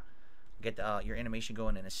appreciate that. Get your animation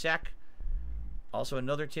going in a sec. Also,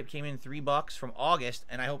 another tip came in, $3 from August,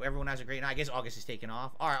 and I hope everyone has a great night. I guess August is taking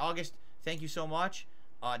off. All right, August, thank you so much.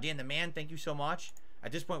 Dan the Man, thank you so much.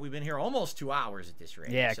 At this point, we've been here almost 2 hours at this rate.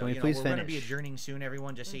 Yeah, so, can we you know, please we're going to be finish? adjourning soon,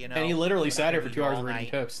 everyone, just so you know. And he literally We're sat not here gonna for be 2 hours all reading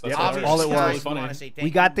night. tips. Yep, That's all it really was. funny. We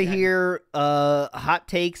got to hear hot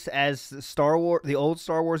takes as Star Wars. The old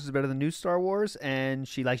Star Wars is better than new Star Wars, and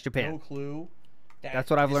she likes Japan. No clue.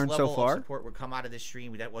 That's what I've this learned so level of far. Support would come out of this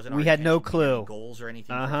stream. That wasn't. We our had no intention. We had clue. goals or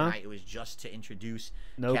anything for Uh-huh. tonight. It was just to introduce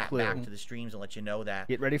No Kat clue. back to the streams and let you know that.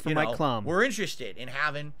 Get ready for you Mike know, Klum. We're interested in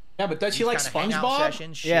having. Yeah, but does she these like kinda hangout SpongeBob?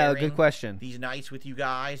 Sessions, Yeah, sharing good question. These nights with you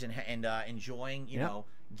guys and enjoying, you Yep. know,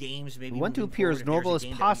 games. Maybe We want to moving appear forward as if there's a normal as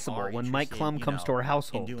game that we possible are when Mike interested, Klum you comes to know, our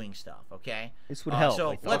household. in doing stuff. Okay. This would help. So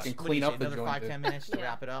like, let's fucking what do clean you up say, the another joint, 5-10 dude. minutes to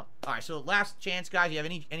wrap it up. All right. So last chance, guys. You have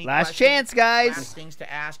any Last questions? chance, guys. Last things to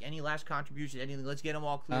ask. Any last contributions? Anything? Let's get them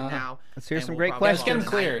all cleared Uh-huh. now. Let's hear and some we'll great probably questions. talk Let's get 'em tonight,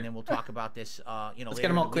 cleared. And then we'll talk about this. You know, Let's later get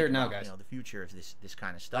 'em in all the week cleared now, about, guys. You know, the future of this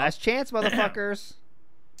kind of stuff. Last chance, motherfuckers.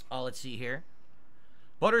 Let's see here.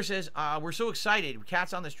 Butter says, we're so excited.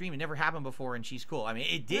 Cat's on the stream. It never happened before, and she's cool. I mean,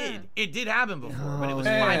 it did. It did happen before, but it was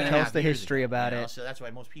Oh, 5.5 tell us the years history ago, about you know? it. So that's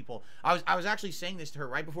why most people... I was actually saying this to her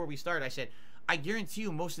right before we started. I said, I guarantee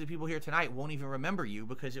you most of the people here tonight won't even remember you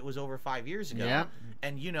because it was over 5 years ago. Yeah.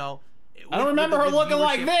 And, you know... I don't remember her looking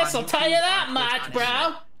like viewership this, on I'll tell you YouTube, that on much, Twitch, bro.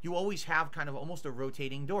 on Instagram, you always have kind of almost a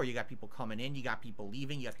rotating door. You got people coming in, you got people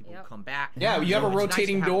leaving, you got people who come back. Yeah, you have a So it's nice to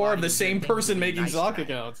rotating have a door lot of the you same think person would be making nice Zoc tonight.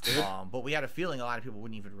 accounts, dude. But we had a feeling a lot of people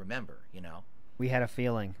wouldn't even remember, you know. We had a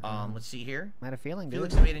feeling. Let's see here. I had a feeling, dude.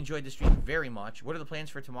 Felix and Mate enjoyed the stream very much. What are the plans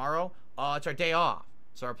for tomorrow? It's our day off.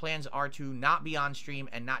 So our plans are to not be on stream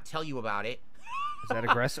and not tell you about it. Is that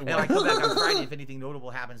aggressive? And I come back on Friday. If anything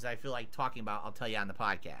notable happens that I feel like talking about, I'll tell you on the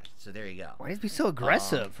podcast. So there you go. Why does he be so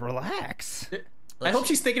aggressive? Relax. I hope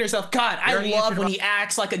she's thinking to herself, God, I already love answered when my- he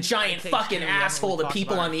acts like a giant Takes fucking care. We haven't asshole really to talked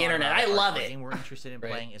people about on the it. internet. Our I love game it. we're interested in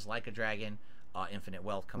Right. playing is Like a Dragon, Infinite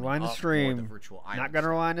Wealth coming Rewind the up. stream. More the virtual Not islands. gonna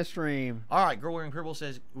rewind the stream. All right, Girl Wearing Purple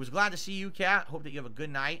says, was glad to see you, Kat. Hope that you have a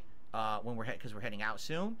good night when because we're heading out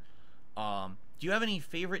soon. Do you have any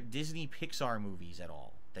favorite Disney Pixar movies at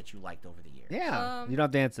all that you liked over the years? Yeah. You don't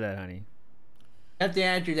have to answer that, honey. I have to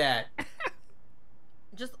answer that.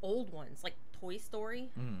 just old ones like Toy Story.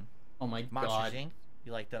 Oh my god. Monsters Inc.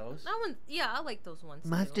 You like those? That one, yeah, I like those ones.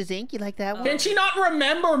 Monsters Inc. You like that one? Can she not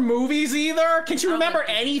remember movies either? Can she remember like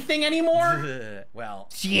anything anymore? Well,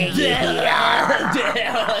 Fuck you.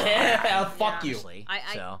 honestly,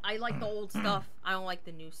 I like the old stuff. I don't like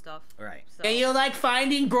the new stuff. Right. So. And you like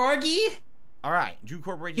Finding Gorgie? All right, Drew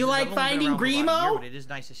Corporation. You says, like "I've only been Finding around for about a year, Grimo?" but it is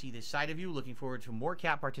nice to see this side of you. Looking forward to more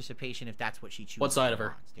cat participation if that's what she chooses. What side of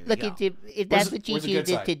her? There you Look, go. if that's what she where's the good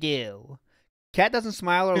chooses side? to do. Cat doesn't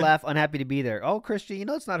smile or laugh, unhappy to be there. Oh, Christian, you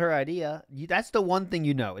know it's not her idea. That's the one thing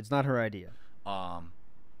you know. It's not her idea.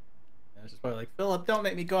 It's just probably like, Philip, don't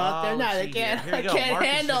make me go out there. No, let's I see here. can't. Here we I go. can't Mark is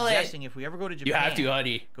handle it. suggesting if we ever go to Japan, You have to,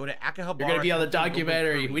 honey. go to Akihabara. You're gonna be on the Tokyo,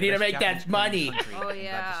 documentary. Curry, We need to best make that Japanese food money. in the country. Oh, I'm glad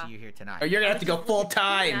yeah. to see you here tonight. Or you're gonna have to go full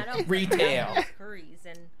time retail. Curries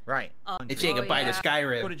and Right. And take a bite of Go to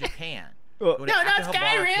Skyrim. Japan. Oh. Go to No, not Akihabara,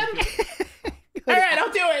 Skyrim. Tokyo- All right,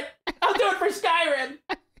 I'll do it. I'll do it for Skyrim.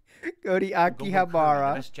 Go to Go curry, the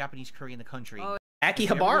Akihabara. best Japanese curry in the country. Oh, If you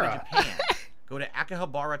ever go to Akihabara. Japan, go to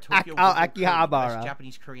Akihabara, Tokyo. Akihabara. Best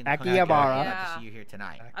Japanese curry in the country. Akihabara. I'm glad Yeah. to see you here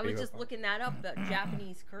tonight. I was just looking that up. The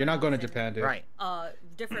Japanese curries. You're not going to and, Japan, dude. Right.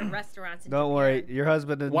 Different restaurants. In Don't worry, Japan. your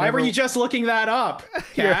husband. Why were you just looking that up,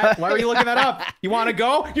 Kat? Why were you looking that up? You want to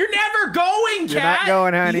go? You're never going, Kat. You're not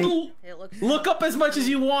going, honey. You It looks. look up as much as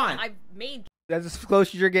you want. I've made. That's as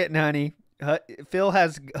close as you're getting, honey. Phil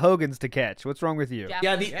has Hogan's to catch. What's wrong with you?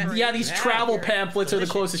 Japanese curries. These Yeah, travel you're pamphlets are the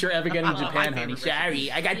delicious. closest you're ever getting to My Japan, favorite honey. recipe.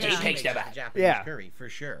 Sorry, I got Yeah. JPEGs Makes of it. Japanese Yeah. curry for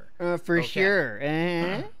sure. For Okay. sure.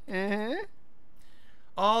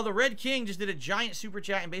 Oh, the Red King just did a giant super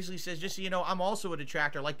chat and basically says, just so you know, I'm also a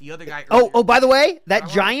detractor like the other guy. Oh, by the way, that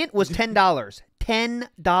Uh-huh. giant was $10.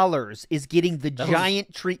 $10 is getting the was-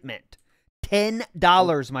 giant treatment.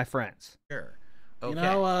 $10, my friends. Sure. Okay. You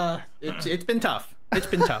know, it's been tough. It's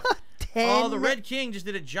been tough. Oh, the Red King just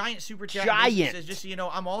did a giant super chat. and basically Giant. says, just so you know,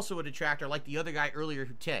 I'm also a detractor like the other guy earlier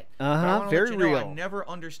who tit. But Uh-huh, I wanna very let you know, I real. never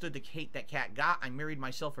understood the hate that Cat got. I married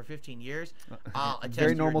myself for 15 years. Attest Very to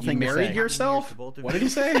your normal deeds. thing to You say. married Happy yourself? New Year's to both of What you. did he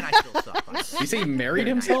say? And I still suck. Did you say he married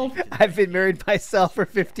himself? I've been married myself for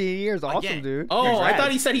 15 years. Awesome, Again. dude. Oh, I Congrats.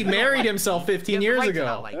 thought he said he married himself 15 years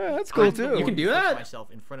ago. Yeah, that's cool, too. You can do that?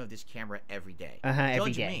 Myself in front of this camera every day.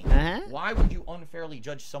 Every Judge day. me. Why would you unfairly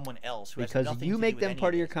judge someone else who has Because nothing you to make do with them any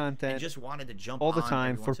part of your this content and just wanted to jump all the on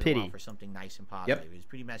time every for once in a while pity. for something nice and positive. It was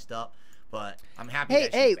pretty messed up, but I'm happy. Hey,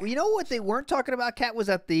 that she's hey, back. you know what they weren't talking about? Kat was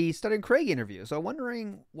at the Stud and Craig interview, so I'm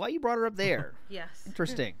wondering why you brought her up there. Yes.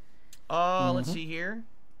 Interesting. Let's see here.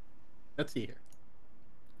 Let's see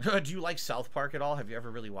here. Do you like South Park at all? Have you ever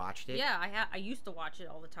really watched it? Yeah, I used to watch it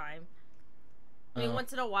all the time. I mean, Oh.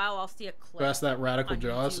 once in a while I'll see a clip. So that's that Radical on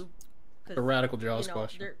Jaws? YouTube, 'cause, The Radical Jaws you know,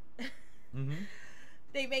 question. they're- Mm-hmm.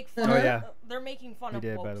 They make fun. Oh, of, yeah. They're making fun We of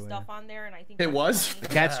did, by woke the way. stuff on there, and I think It that's was?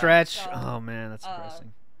 funny. Cat stretch. So, Oh man, that's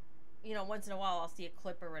depressing. You know, once in a while I'll see a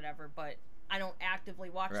clip or whatever, but I don't actively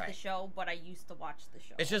watch the Right. show. But I used to watch the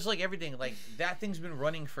show. It's just like everything. Like that thing's been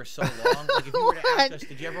running for so long. Like if you were to ask us,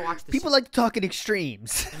 did you ever watch the People like to talk in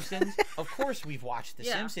extremes. Simpsons? Of course we've watched The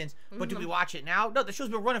Yeah. Simpsons, but do we Mhm. watch it now? No, the show's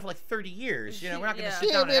been running for like 30 years. You know, we're not going to Yeah.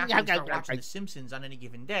 sit down and actually start watching The Simpsons on any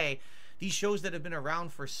given day. These shows that have been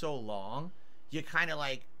around for so long, you kind of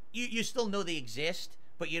like you still know they exist,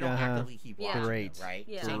 but you don't actively keep Yeah. watching Great. them, right?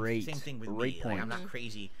 Yeah. Same thing with Great me. point. Like, I'm not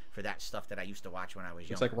crazy for that stuff that I used to watch when I was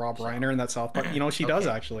young. It's like Rob Reiner in that South Park. You know, she does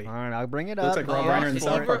Okay. actually. All right, I'll bring it Looks up. like Rob Yeah. Reiner in the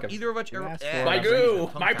South Park. Either of us, You asked eh, for My it. goo,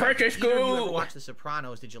 tongue my tied. precious Either of you ever goo. watched The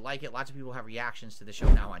Sopranos? Did you like it? Lots of people have reactions to the show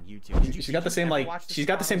now on YouTube. Did you She's got the same ever like watch she's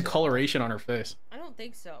got the same Sopranos? coloration on her face. I don't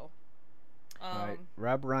think so. All right,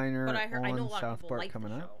 Rob Reiner but I know on a lot of South people Park like coming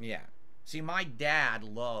the up. show. Yeah. See, my dad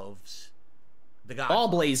loves the guy. Ball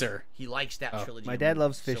Blazer. He likes that Oh. trilogy. My of dad movies.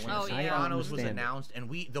 loves So fishing. when Oh, The yeah. Sopranos was Understand it. announced, and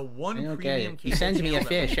the one Okay. premium He cable sends me a channel that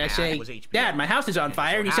we fish. I had say, was HBO. Dad, my house is on And it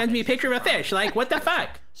fire, so and he sends me a happens picture of a Sopranos. fish. Like, what the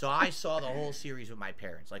fuck? So I saw the whole series with my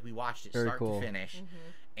parents. Like we watched it Very start cool. to finish,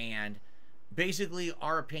 Mm-hmm. and basically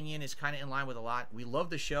our opinion is kind of in line with a lot. We love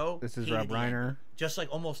the show. This is hated Rob the ending. Reiner. Just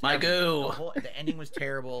like almost My everything. goo. The ending was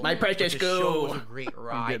terrible. My but precious the show was goo. a great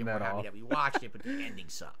ride, getting and we're that happy off. that we watched it, but the ending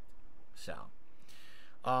sucked. So,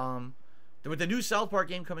 with the new South Park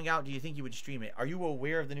game coming out, do you think you would stream it? Are you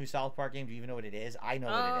aware of the new South Park game? Do you even know what it is? I know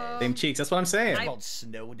what it is. Same cheeks. That's what I'm saying. It's called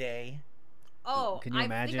Snow Day. Oh, Can you I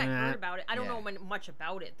imagine think I that? heard about it. I don't Yeah. know much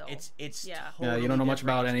about it though. It's Yeah. totally you don't know much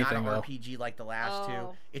different. about It's anything, not an though. RPG like the last two.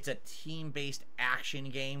 Oh. It's a team-based action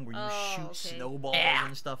game where you Oh, shoot okay. snowballs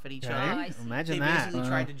and stuff at each Okay. other. I see. Imagine They that. basically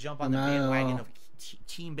tried to jump on the no. bandwagon of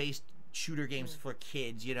team-based shooter games for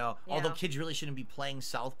kids, you know. Yeah. Although kids really shouldn't be playing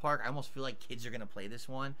South Park, I almost feel like kids are gonna play this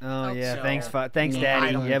one. Oh yeah, So- thanks, I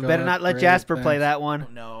Daddy. don't Yeah, know. better not let Great, Jasper play thanks. that one.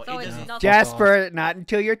 No, So it it's doesn't. nothing Jasper, not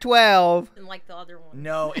until you're 12. like the other one.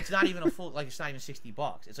 No, it's not even a full. Like it's not even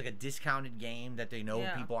 $60. It's like a discounted game that they know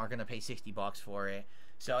Yeah. people aren't gonna pay $60 for it.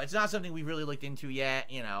 So it's not something we've really looked into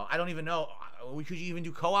yet. You know, I don't even know. Could you even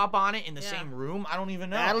do co-op on it in the same room? I don't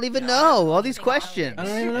even know. I don't even You know all I these don't questions. I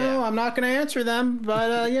don't even know. I'm not gonna answer them,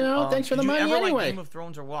 but you know, thanks for the did money you ever anyway. like Game of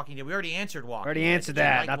Thrones or Walking Dead? We already answered Walking Already Dead. answered Did you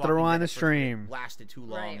that. like Not to rewind Walking the Dead? First, stream. it lasted too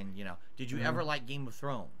long, Right. and you know, did you ever like Game of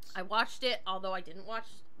Thrones? I watched it, although I didn't watch.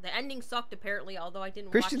 The ending sucked apparently, although I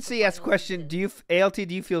didn't. Christian watch the C asks final question: season. Do you ALT?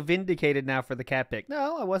 Do you feel vindicated now for the cat pick?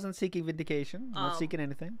 No, I wasn't seeking vindication. I'm not Um, seeking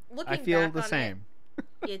anything. I looking feel back the on it, same.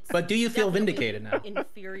 It's But do you feel definitely vindicated now?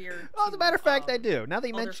 Inferior. Well, as a matter of fact, I to, do. Now that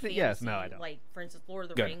you other mention it, yes. No, I fantasy, don't. Like, for instance, Lord of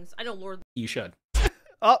the Good. Rings. I know Lord. You should.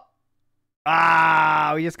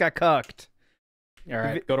 Oh, we just got cucked. All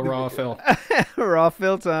right, go to Raw Phil. Raw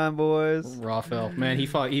Phil time, boys. Raw Phil. Man, he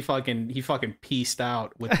fucking pieced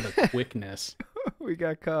out with the quickness. We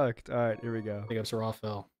got cucked. All right, here we go. Big ups to Raw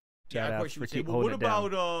Phil. Yeah, Shout of outs course you for would say, keep well, what holding it down.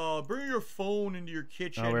 about bring your phone into your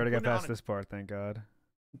kitchen? Oh, we already put got it on past this part. Thank God.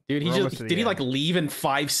 Dude, We're almost to the did he end. like leave in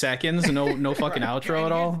 5 seconds? No fucking outro And at here's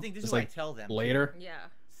the all. thing, this is It's what I like tell them. later. Yeah.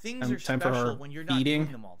 Things Time- are time for special our when you're not feeding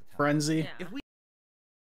doing them all the time. Frenzy. Yeah. If we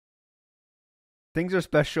Things are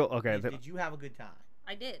special. Okay. did you have a good time?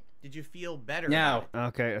 I did. Did you feel better? Now,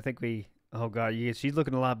 about it? Okay, I think we. Oh God, she's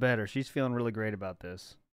looking a lot better. She's feeling really great about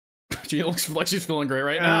this. she looks like she's feeling great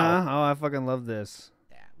right now. Oh, I fucking love this.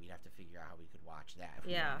 Yeah, we'd have to figure out how we could watch that if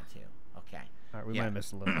we Yeah. wanted to. Okay. All right, we Yeah. might have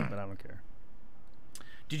missed a little bit, but I don't care.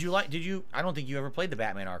 Did you I don't think you ever played the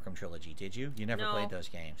Batman Arkham trilogy, did you? You never No. played those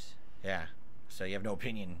games. Yeah. So you have no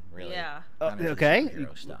opinion really. Yeah. on any Okay.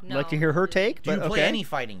 superhero stuff. No. Like to hear her take, Do you but play okay. any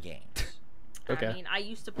fighting games? Okay. I mean, I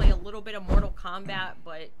used to play a little bit of Mortal Kombat,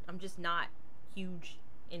 but I'm just not huge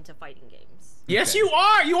into fighting games. Yes, you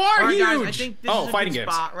are. You are All right, huge. guys, I think this is a fighting good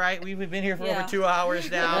games. spot, right? We've been here for Yeah. over 2 hours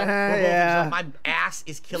now. Yeah. We're both Yeah. exhausted. My ass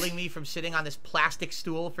is killing me from sitting on this plastic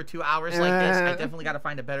stool for 2 hours like this. I definitely got to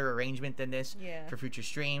find a better arrangement than this Yeah. for future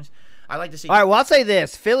streams. I like to see. All right, well, I'll say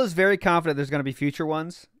this: Phil is very confident there's going to be future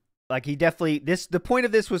ones. Like he definitely the point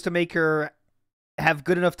of this was to make her have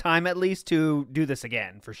good enough time at least to do this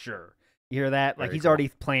again for sure. You hear that? Like Very he's cool. already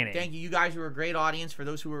planning. Thank you. You guys were a great audience. For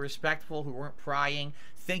those who were respectful, who weren't prying,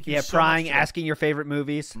 thank you Yeah, so prying, much to the asking your favorite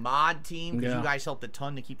movies. mod team, because Yeah. you guys helped a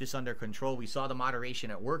ton to keep this under control. We saw the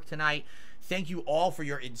moderation at work tonight. Thank you all for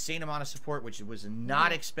your insane amount of support, which was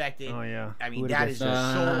not expected. Oh yeah. I mean, Who would've that guessed is this?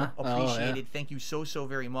 so Oh, yeah. appreciated. Thank you so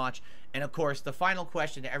very much. And of course, the final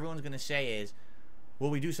question that everyone's going to say is, will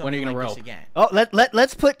we do When are something you like gonna this rope? again? Oh,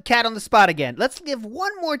 let's put Kat on the spot again. Let's give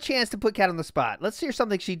one more chance to put Kat on the spot. Let's hear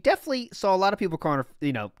something. She definitely saw a lot of people calling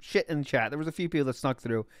her, shit in the chat. There was a few people that snuck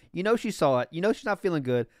through. She saw it. She's not feeling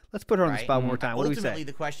good. Let's put her on the Right. spot one more time. What do we Ultimately, say?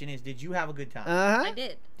 the question is, did you have a good time? Uh-huh. I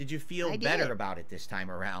did. Did you feel I better did. about it this time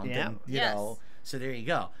around? Yeah. Than, you Yes. know, so there you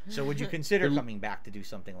go. So would you consider coming back to do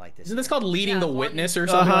something like this? Isn't this called leading Yeah, the as long witness as or you're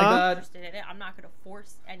something Uh-huh. like that? interested in it. I'm not going to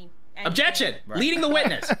force anything. Objection! Right. Leading the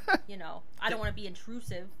witness. I don't want to be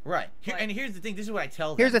intrusive. Right. Here, But- and here's the thing. This is what I tell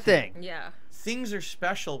them. Here's the thing. Yeah. Things are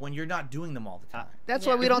special when you're not doing them all the time. That's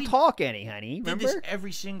Yeah. why we If don't we talk any, honey. Did Remember? this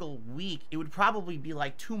every single week, it would probably be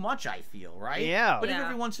like too much, I feel, right? Yeah. But if Yeah.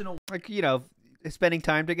 every once in a Like, spending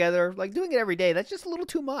time together, like doing it every day, that's just a little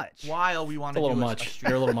too much. while we want It's a to little do much. a stream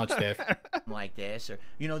You're a little much, Dave. like this, or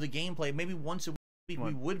the gameplay, maybe once a week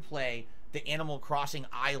we would play the Animal Crossing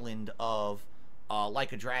island of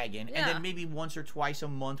Like a Dragon, and Yeah. then maybe once or twice a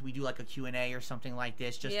month we do like a Q&A or something like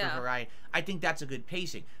this, just Yeah. for variety. I think that's a good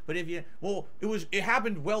pacing. But if it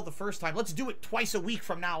happened well the first time, let's do it twice a week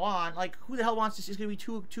from now on. Like, who the hell wants this? It's gonna be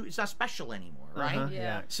too it's not special anymore, right? Uh-huh.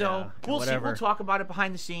 Yeah. So we'll see. whatever. We'll talk about it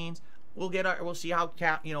behind the scenes. We'll see how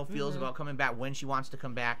Kat feels about coming back, when she wants to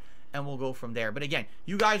come back, and we'll go from there. But again,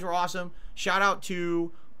 you guys were awesome. Shout out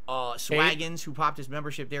to Swaggins, who popped his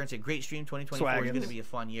membership there and said, "Great stream. 2024 is going to Swaggins. be a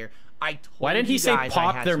fun year." I told Why didn't he you say guys I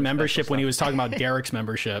pop had their some membership special when he stuff. was talking about Derek's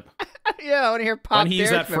membership? Yeah, I want to hear pop. When he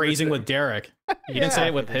used that Derek's phrasing membership. with Derek. He didn't say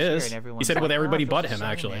it with This year, his. and everyone He said it said, with everybody "Oh, but that's him, so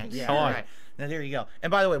actually. nice." Yeah, Come on. right. Now there you go.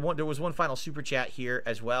 And by the way, there was one final super chat here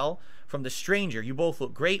as well from the Stranger. You both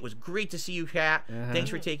look great. It was great to see you, Kat. Thanks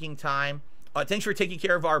for taking time. Thanks for taking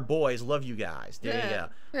care of our boys. Love you guys. There you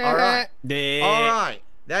go. All right. All right.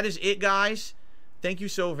 That is it, guys. Thank you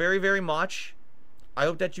so very, very much. I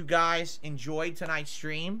hope that you guys enjoyed tonight's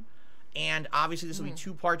stream. And obviously, this will be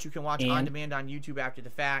 2 parts you can watch on demand on YouTube after the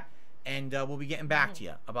fact. And we'll be getting back to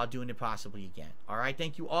you about doing it possibly again. All right.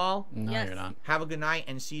 Thank you all. No, Yes. you're not. Have a good night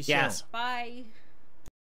and see you soon. Yes. Bye.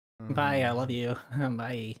 Bye. I love you.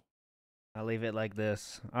 Bye. I'll leave it like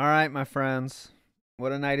this. All right, my friends.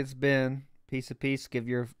 What a night it's been. Piece of peace. Give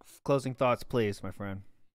your closing thoughts, please, my friend.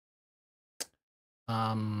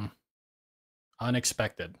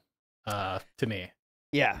 Unexpected, to me.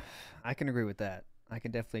 Yeah, I can agree with that. I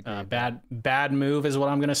can definitely agree. With bad move is what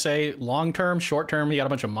I'm gonna say. Long term, short term, he got a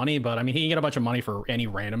bunch of money, but I mean, he can get a bunch of money for any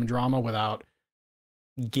random drama without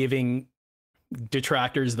giving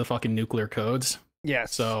detractors the fucking nuclear codes.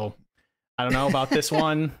 Yes. So I don't know about this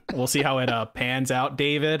one. We'll see how it pans out,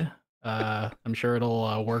 David. I'm sure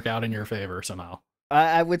it'll work out in your favor somehow.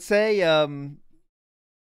 I would say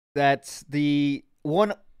that's the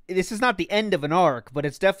one. This is not the end of an arc, but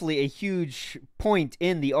it's definitely a huge point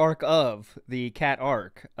in the arc of the Khet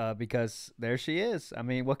arc, because there she is. I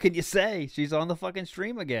mean, what can you say? She's on the fucking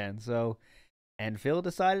stream again. So, and Phil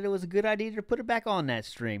decided it was a good idea to put her back on that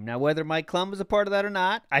stream. Now, whether Mike Klum is a part of that or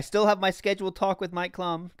not, I still have my scheduled talk with Mike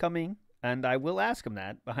Klum coming, and I will ask him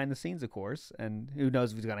that behind the scenes, of course. And who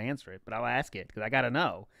knows if he's going to answer it, but I'll ask it because I got to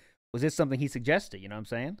know. Was this something he suggested? You know what I'm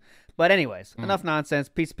saying? But anyways, enough nonsense.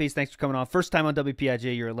 Peace, peace. Thanks for coming on. First time on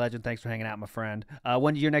WPIG. You're a legend. Thanks for hanging out, my friend.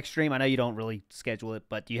 When's your next stream? I know you don't really schedule it,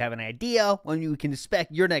 but do you have an idea when you can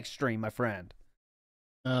expect your next stream, my friend?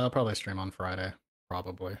 Probably stream on Friday.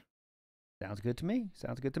 Probably. Sounds good to me.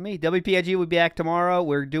 Sounds good to me. WPIG will be back tomorrow.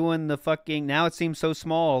 We're doing the fucking, now it seems so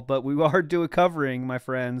small, but we are covering, my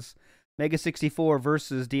friends, Mega 64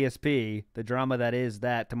 versus DSP, the drama that is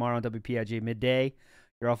that, tomorrow on WPIG midday.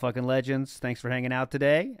 You're all fucking legends. Thanks for hanging out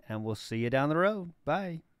today, and we'll see you down the road.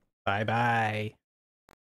 Bye. Bye-bye.